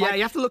film. Yeah, like,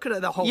 you have to look at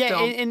it the whole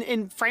film. Yeah,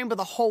 in frame of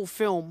the whole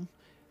film.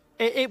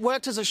 it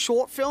worked as a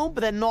short film,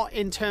 but then not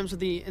in terms of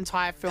the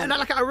entire film. And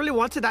I really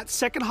wanted that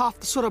second half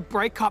to sort of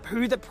break up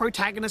who the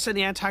protagonist and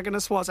the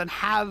antagonist was and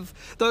have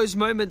those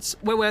moments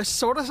where we're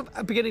sort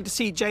of beginning to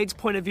see Jade's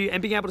point of view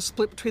and being able to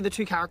split between the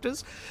two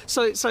characters.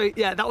 So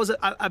yeah, that was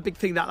a big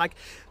thing that like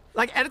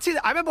editing.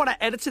 I remember when I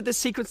edited this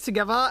sequence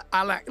together,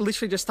 I like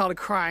literally just started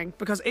crying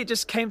because it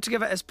just came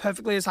together as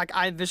perfectly as like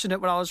I envisioned it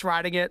when I was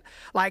writing it.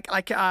 Like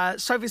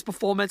Sophie's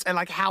performance and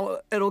like how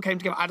it all came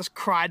together. I just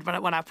cried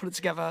when I put it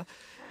together.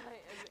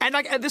 And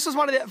this was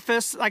one of the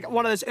first,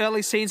 one of those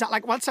early scenes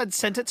that, once I'd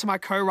sent it to my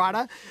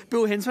co-writer,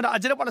 Bill Hinsman, I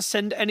didn't want to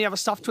send any other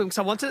stuff to him because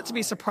I wanted it to be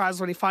a surprise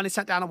when he finally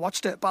sat down and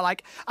watched it.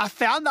 But, I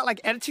found that,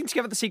 editing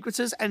together the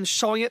sequences and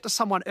showing it to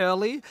someone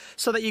early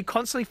so that you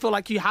constantly feel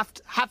like you have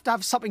to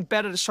have something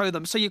better to show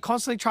them. So you're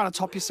constantly trying to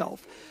top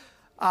yourself.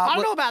 I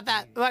don't know about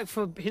that,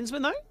 for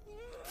Hinsman, though.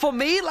 For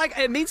me,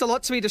 it means a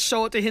lot to me to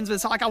show it to Hinsman.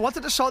 So, I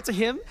wanted to show it to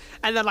him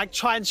and then,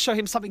 try and show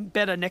him something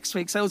better next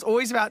week. So it was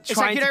always about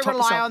trying to top It's you don't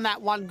rely yourself. on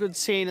that one good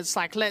scene. It's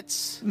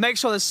let's... Make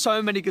sure there's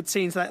so many good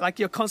scenes that,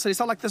 you're constantly... It's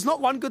not there's not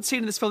one good scene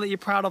in this film that you're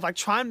proud of.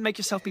 Try and make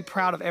yourself be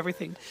proud of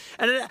everything.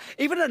 And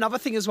even another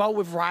thing as well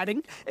with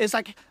writing is,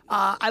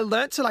 I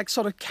learned to,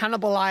 sort of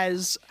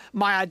cannibalize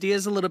my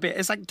ideas a little bit.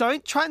 It's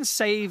don't try and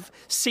save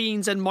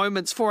scenes and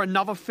moments for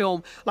another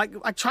film.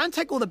 Try and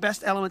take all the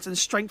best elements and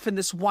strengthen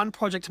this one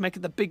project to make it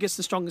the biggest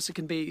and strongest it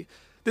can be.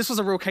 This was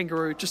a real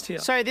kangaroo just here.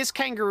 So this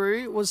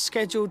kangaroo was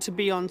scheduled to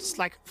be on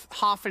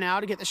half an hour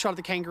to get the shot of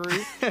the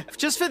kangaroo.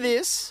 Just for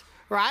this,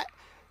 right?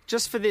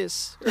 Just for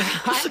this.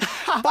 Right?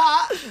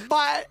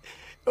 but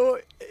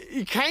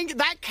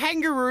that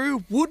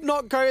kangaroo would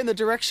not go in the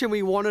direction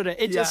we wanted it.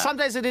 It just, some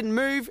days it didn't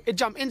move. It'd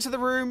jump into the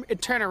room.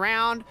 It'd turn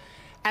around.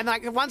 And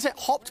once it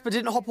hopped, but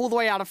didn't hop all the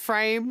way out of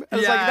frame. It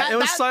was it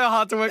was so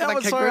hard to work with that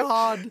was kangaroo. so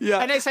hard. Yeah.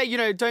 And they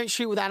say, don't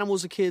shoot with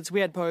animals or kids.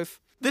 We had both.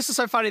 This is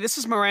so funny. This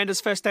is Miranda's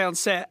first day on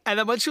set. And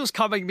then when she was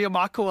coming, me and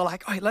Michael were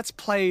like, let's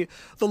play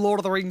the Lord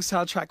of the Rings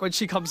soundtrack when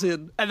she comes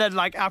in. And then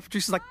our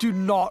producer's like, do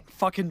not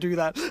fucking do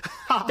that.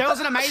 There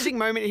was an amazing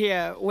moment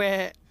here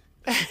where...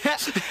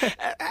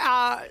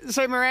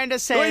 so Miranda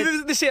said... Wait,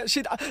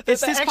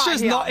 the extra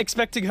is not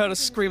expecting her to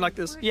scream like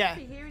this. Yeah.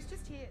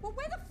 Well,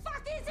 where the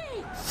fuck is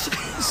he?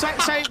 So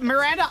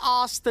Miranda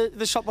asked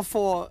the shot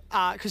before,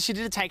 because she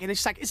did a take, and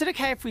she's like, is it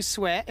okay if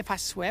I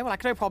swear? We're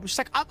like, no problem. She's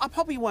like, I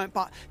probably won't,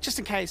 but just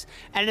in case.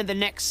 And then the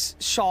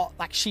next shot,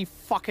 she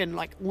fucking,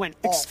 went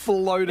off.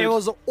 Exploded. It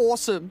was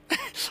awesome.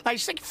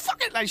 She's like,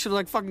 fuck it. She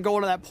was fucking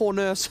going to that poor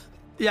nurse.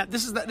 Yeah,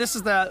 this is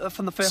the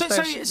from the first day.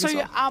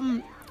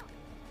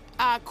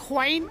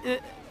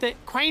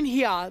 Quain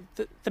here,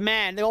 the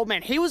man, the old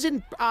man, he was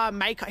in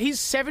makeup. He's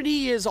 70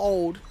 years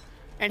old,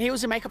 and he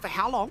was in makeup for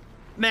how long?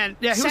 Man,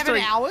 yeah, he 7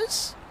 was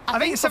hours? I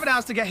think 7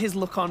 hours to get his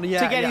look on,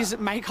 yeah. To get his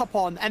makeup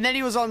on. And then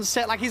he was on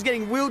set, he's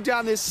getting wheeled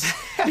down this...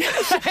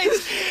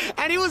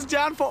 and he was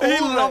down for all of it.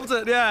 He loved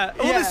it, yeah.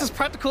 All this is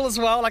practical as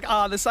well.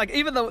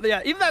 Even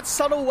that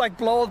subtle,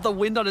 blow of the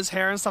wind on his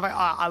hair and stuff,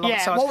 I love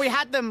it so much. Well, we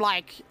had them,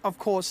 of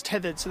course,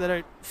 tethered so they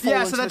don't fall Yeah,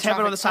 into so they're the tethered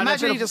traffic. on the side.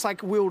 Imagine he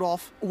just, wheeled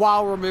off.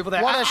 Wild removal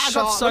there. What a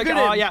shot. Look at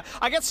him. Yeah.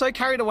 I get so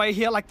carried away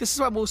here. This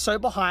is when we were so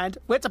behind.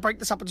 We had to break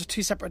this up into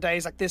 2 separate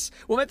days like this.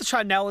 We meant to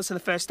try and nail this in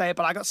the first day,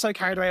 but I got so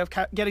carried away of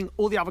getting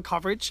all the other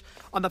coverage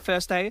on the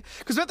first day.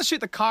 Because we had to shoot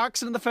the car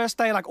accident the first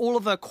day, all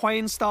of the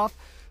Quain stuff.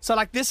 So,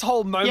 this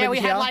whole moment Yeah, we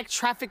here. had,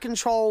 traffic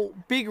control,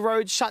 big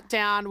road shut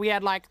down. We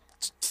had,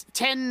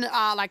 10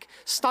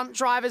 stunt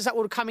drivers that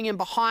were coming in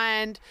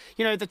behind,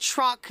 the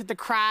truck, the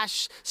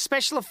crash,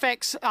 special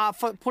effects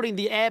for putting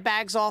the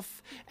airbags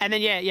off, and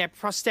then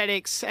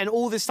prosthetics and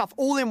all this stuff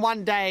all in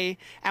one day.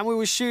 And we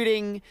were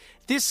shooting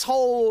this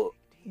whole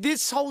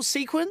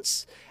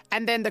sequence,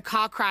 and then the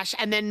car crash,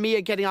 and then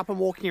Mia getting up and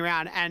walking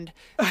around. And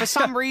for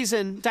some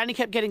reason, Danny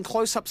kept getting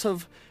close-ups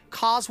of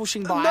cars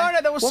whooshing by.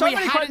 No, there were so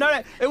many.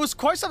 It was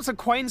close-ups of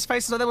Quain's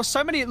faces. There were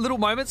so many little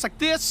moments like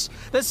this.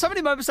 There's so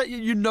many moments that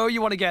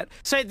you want to get.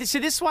 So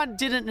this one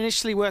didn't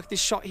initially work.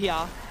 This shot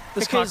here,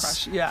 this car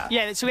crash. Yeah.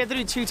 Yeah. So we had to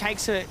do 2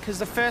 takes of it because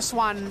the first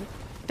one,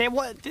 there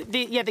was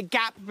the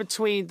gap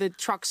between the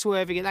truck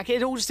swerving and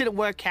it all just didn't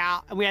work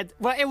out. And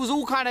it was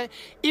all kind of,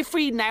 if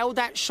we nailed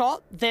that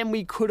shot, then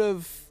we could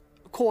have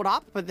caught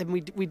up, but then we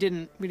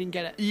didn't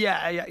get it.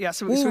 Yeah.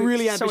 So we were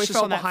really ambitious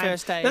on that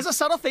first day. There's a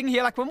subtle thing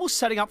here, when we were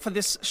setting up for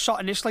this shot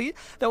initially,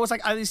 there was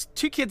these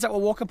 2 kids that were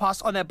walking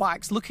past on their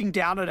bikes looking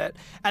down at it,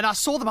 and I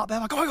saw them up there,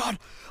 I'm like, oh my god,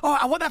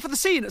 I want that for the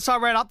scene. So I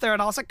ran up there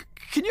and I was like,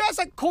 can you guys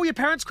call your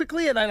parents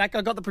quickly? And then I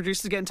got the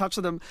producers to get in touch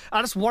with them.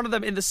 I just wanted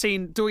them in the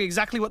scene doing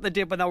exactly what they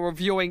did when they were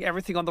reviewing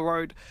everything on the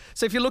road.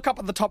 So if you look up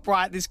at the top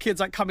right, these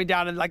kids coming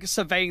down and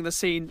surveying the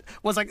scene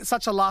was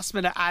such a last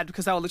minute ad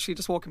because they were literally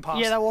just walking past.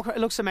 Yeah, it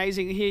looks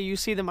amazing. Here you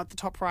see them at the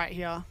top right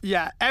here.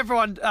 Yeah,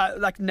 everyone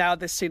nailed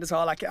this scene as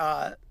well.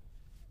 I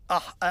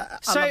love this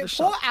So poor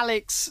shot.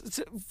 Alex,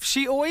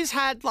 she always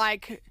had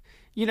when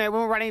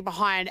we're running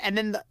behind, and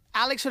then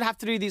Alex would have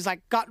to do these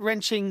gut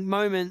wrenching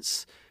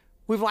moments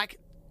with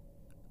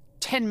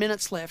 10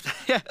 minutes left.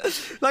 Yeah,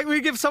 like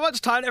we give so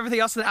much time to everything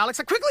else, and Alex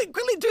like quickly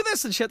do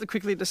this, and she had to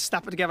quickly just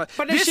snap it together.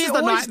 But this she is the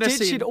always nightmare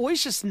scene. She'd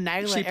always just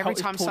nail She it every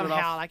probably time pulled it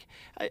somehow. off. Like,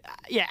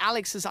 yeah,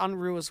 Alex is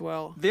unreal as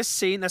well. This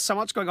scene, there's so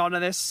much going on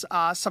in this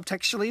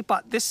subtextually,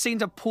 but this scene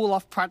to pull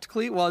off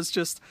practically was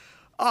just,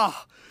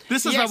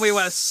 this is when we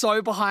were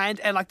so behind,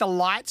 and like the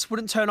lights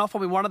wouldn't turn off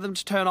when we wanted them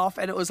to turn off,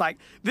 and it was like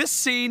this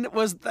scene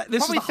was this Probably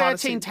was the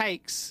hardest 13 scene.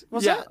 takes.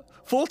 Was it?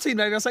 14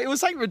 maybe. It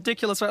was like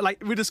ridiculous. Right?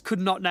 Like we just could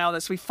not nail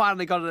this. We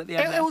finally got it at the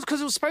end. It was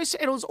because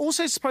it was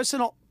also supposed to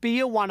not be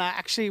a one.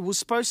 Actually, we were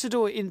supposed to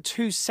do it in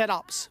 2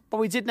 setups, but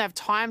we didn't have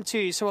time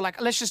to. So we're like,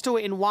 let's just do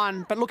it in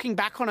 1. But looking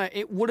back on it,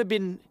 it would have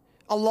been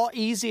a lot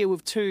easier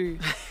with 2.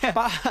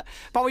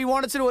 but we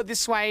wanted to do it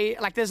this way.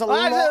 Like there's a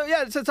lot.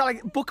 Yeah, so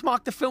like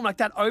bookmark the film, like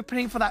that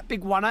opening for that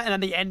big one, and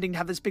then the ending to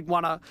have this big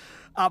one.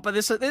 But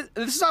this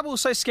is why I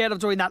was so scared of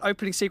doing that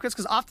opening sequence,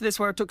 because after this,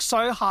 where it took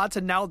so hard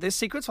to nail this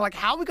sequence, we're like,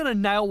 how are we going to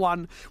nail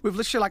one with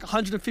literally like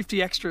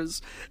 150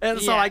 extras? And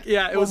so like,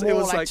 it was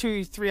like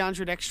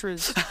 200-300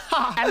 extras.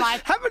 And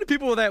like, how many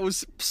people were there? It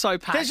was so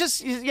packed.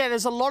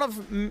 There's a lot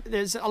of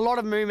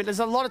movement. There's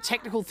a lot of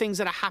technical things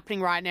that are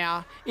happening right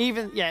now.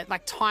 Even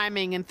like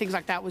timing and things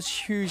like that was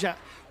huge. It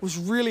was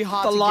really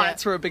hard to get. The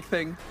lights were a big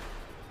thing.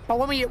 But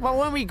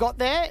when we got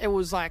there, it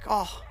was like,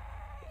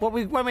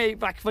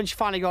 when she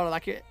finally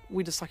got it,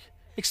 we just like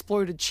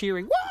exploded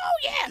cheering. Whoa,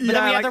 yeah! But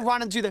then we had to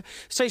run and do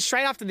so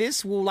straight after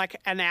this, we're like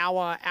an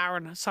hour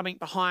and something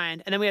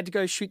behind, and then we had to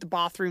go shoot the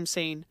bathroom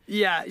scene.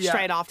 Yeah.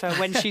 Straight after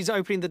when she's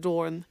opening the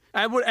door and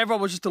everyone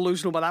was just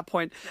delusional by that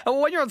point. And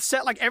when you're on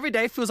set, like every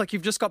day feels like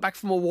you've just got back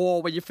from a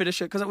war when you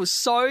finish it, because it was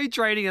so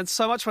draining and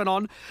so much went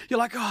on. You're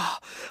like,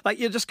 like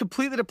you're just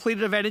completely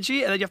depleted of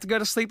energy, and then you have to go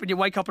to sleep and you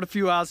wake up in a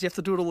few hours. You have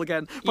to do it all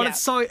again. But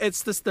it's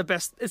just the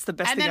best. It's the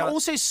best. And thing then ever.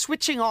 also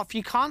switching off.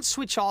 You can't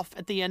switch off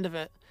at the end of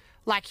it.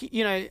 Like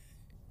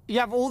you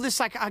have all this,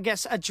 like, I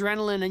guess,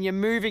 adrenaline, and you're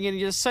moving, and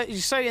you're so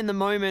in the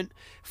moment,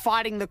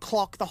 fighting the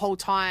clock the whole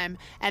time,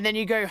 and then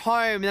you go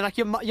home, and like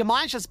your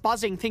mind's just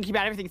buzzing, thinking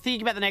about everything,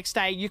 thinking about the next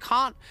day. You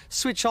can't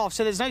switch off,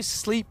 so there's no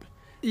sleep.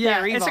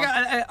 Yeah, it's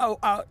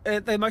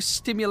like the most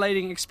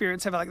stimulating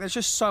experience ever. Like, there's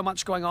just so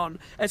much going on.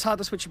 It's hard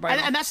to switch your brain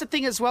off. And that's the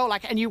thing as well.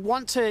 Like, and you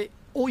want to.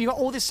 You got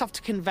all this stuff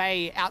to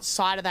convey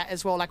outside of that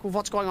as well, like with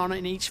what's going on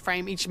in each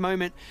frame, each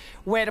moment,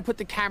 where to put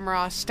the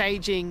camera,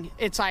 staging.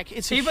 It's like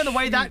even the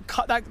way that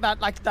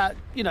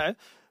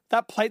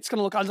plate's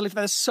gonna look underneath.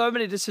 There's so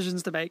many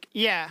decisions to make.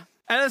 Yeah,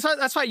 and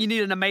that's why you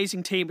need an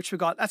amazing team, which we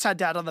got. That's our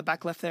dad on the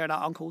back left there, and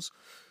our uncles.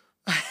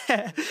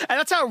 And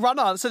that's our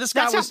runner. So this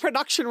guy was our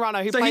production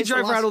runner. So he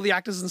drove around all the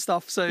actors and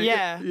stuff. So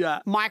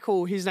yeah.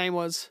 Michael, his name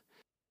was.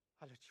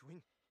 I'll let you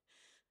in.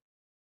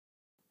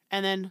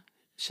 And then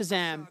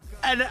Shazam.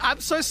 And I'm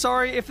so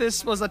sorry if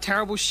this was a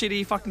terrible,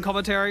 shitty fucking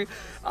commentary.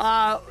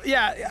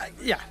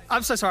 Yeah,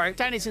 I'm so sorry.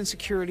 Danny's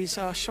insecurities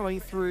are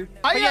showing through.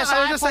 I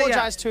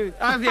apologize too.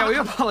 Yeah, we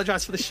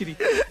apologize for the shitty.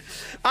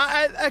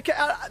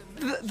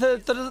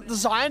 The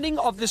designing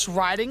of this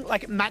writing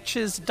like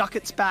matches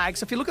Duckett's bag.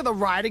 So if you look at the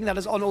writing that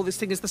is on all this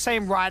thing, it's the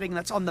same writing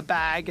that's on the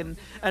bag and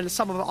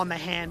some of it on the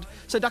hand.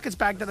 So Duckett's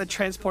bag that they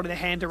transported their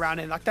hand around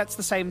in, like that's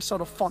the same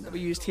sort of font that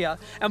we used here,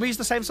 and we used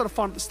the same sort of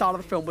font at the start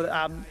of the film with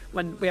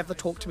when we have the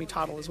Talk to Me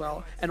title as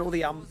well, and all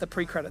the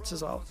pre-credits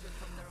as well.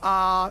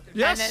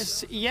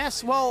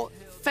 Yes. Well,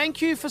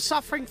 thank you for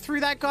suffering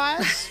through that,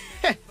 guys.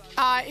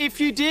 If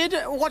you did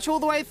watch all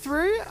the way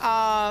through,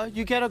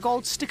 you get a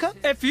gold sticker.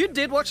 If you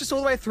did watch this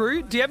all the way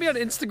through, DM me on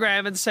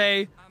Instagram and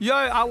say, yo,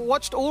 I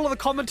watched all of the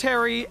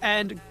commentary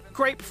and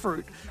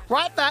grapefruit.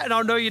 Write that and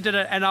I'll know you did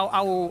it, and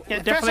I will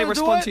definitely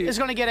respond to you. Is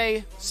going to get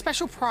a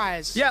special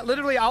prize. Yeah,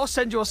 literally, I'll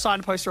send you a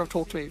signed poster of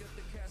Talk to Me.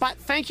 But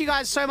thank you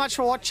guys so much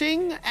for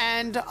watching,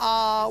 and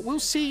we'll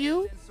see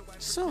you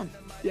soon.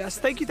 Yes,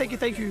 thank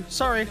you.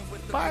 Sorry.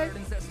 Bye.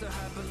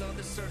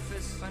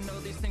 I know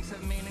these things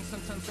have meaning,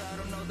 sometimes I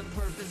don't know the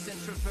purpose.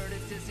 Introverted,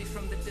 dizzy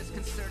from the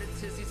disconcerted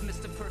tizzies.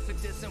 Mr.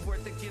 Perfect isn't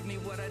worth it, give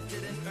me what I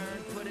didn't earn.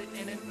 Put it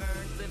in and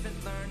earn, live and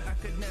learn. I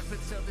could never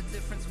tell the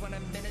difference when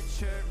I'm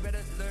miniature. Red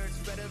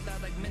alerts, read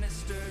aloud like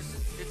ministers.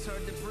 It's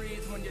hard to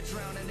breathe when you're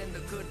drowning in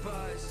the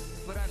goodbyes.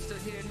 But I'm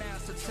still here now,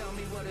 so tell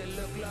me what it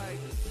looked like.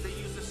 They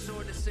use a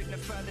sword to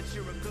signify that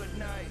you're a good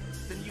night.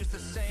 Then use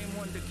the same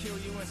one to kill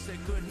you and say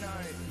good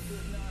night.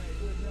 Good night,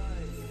 good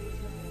night.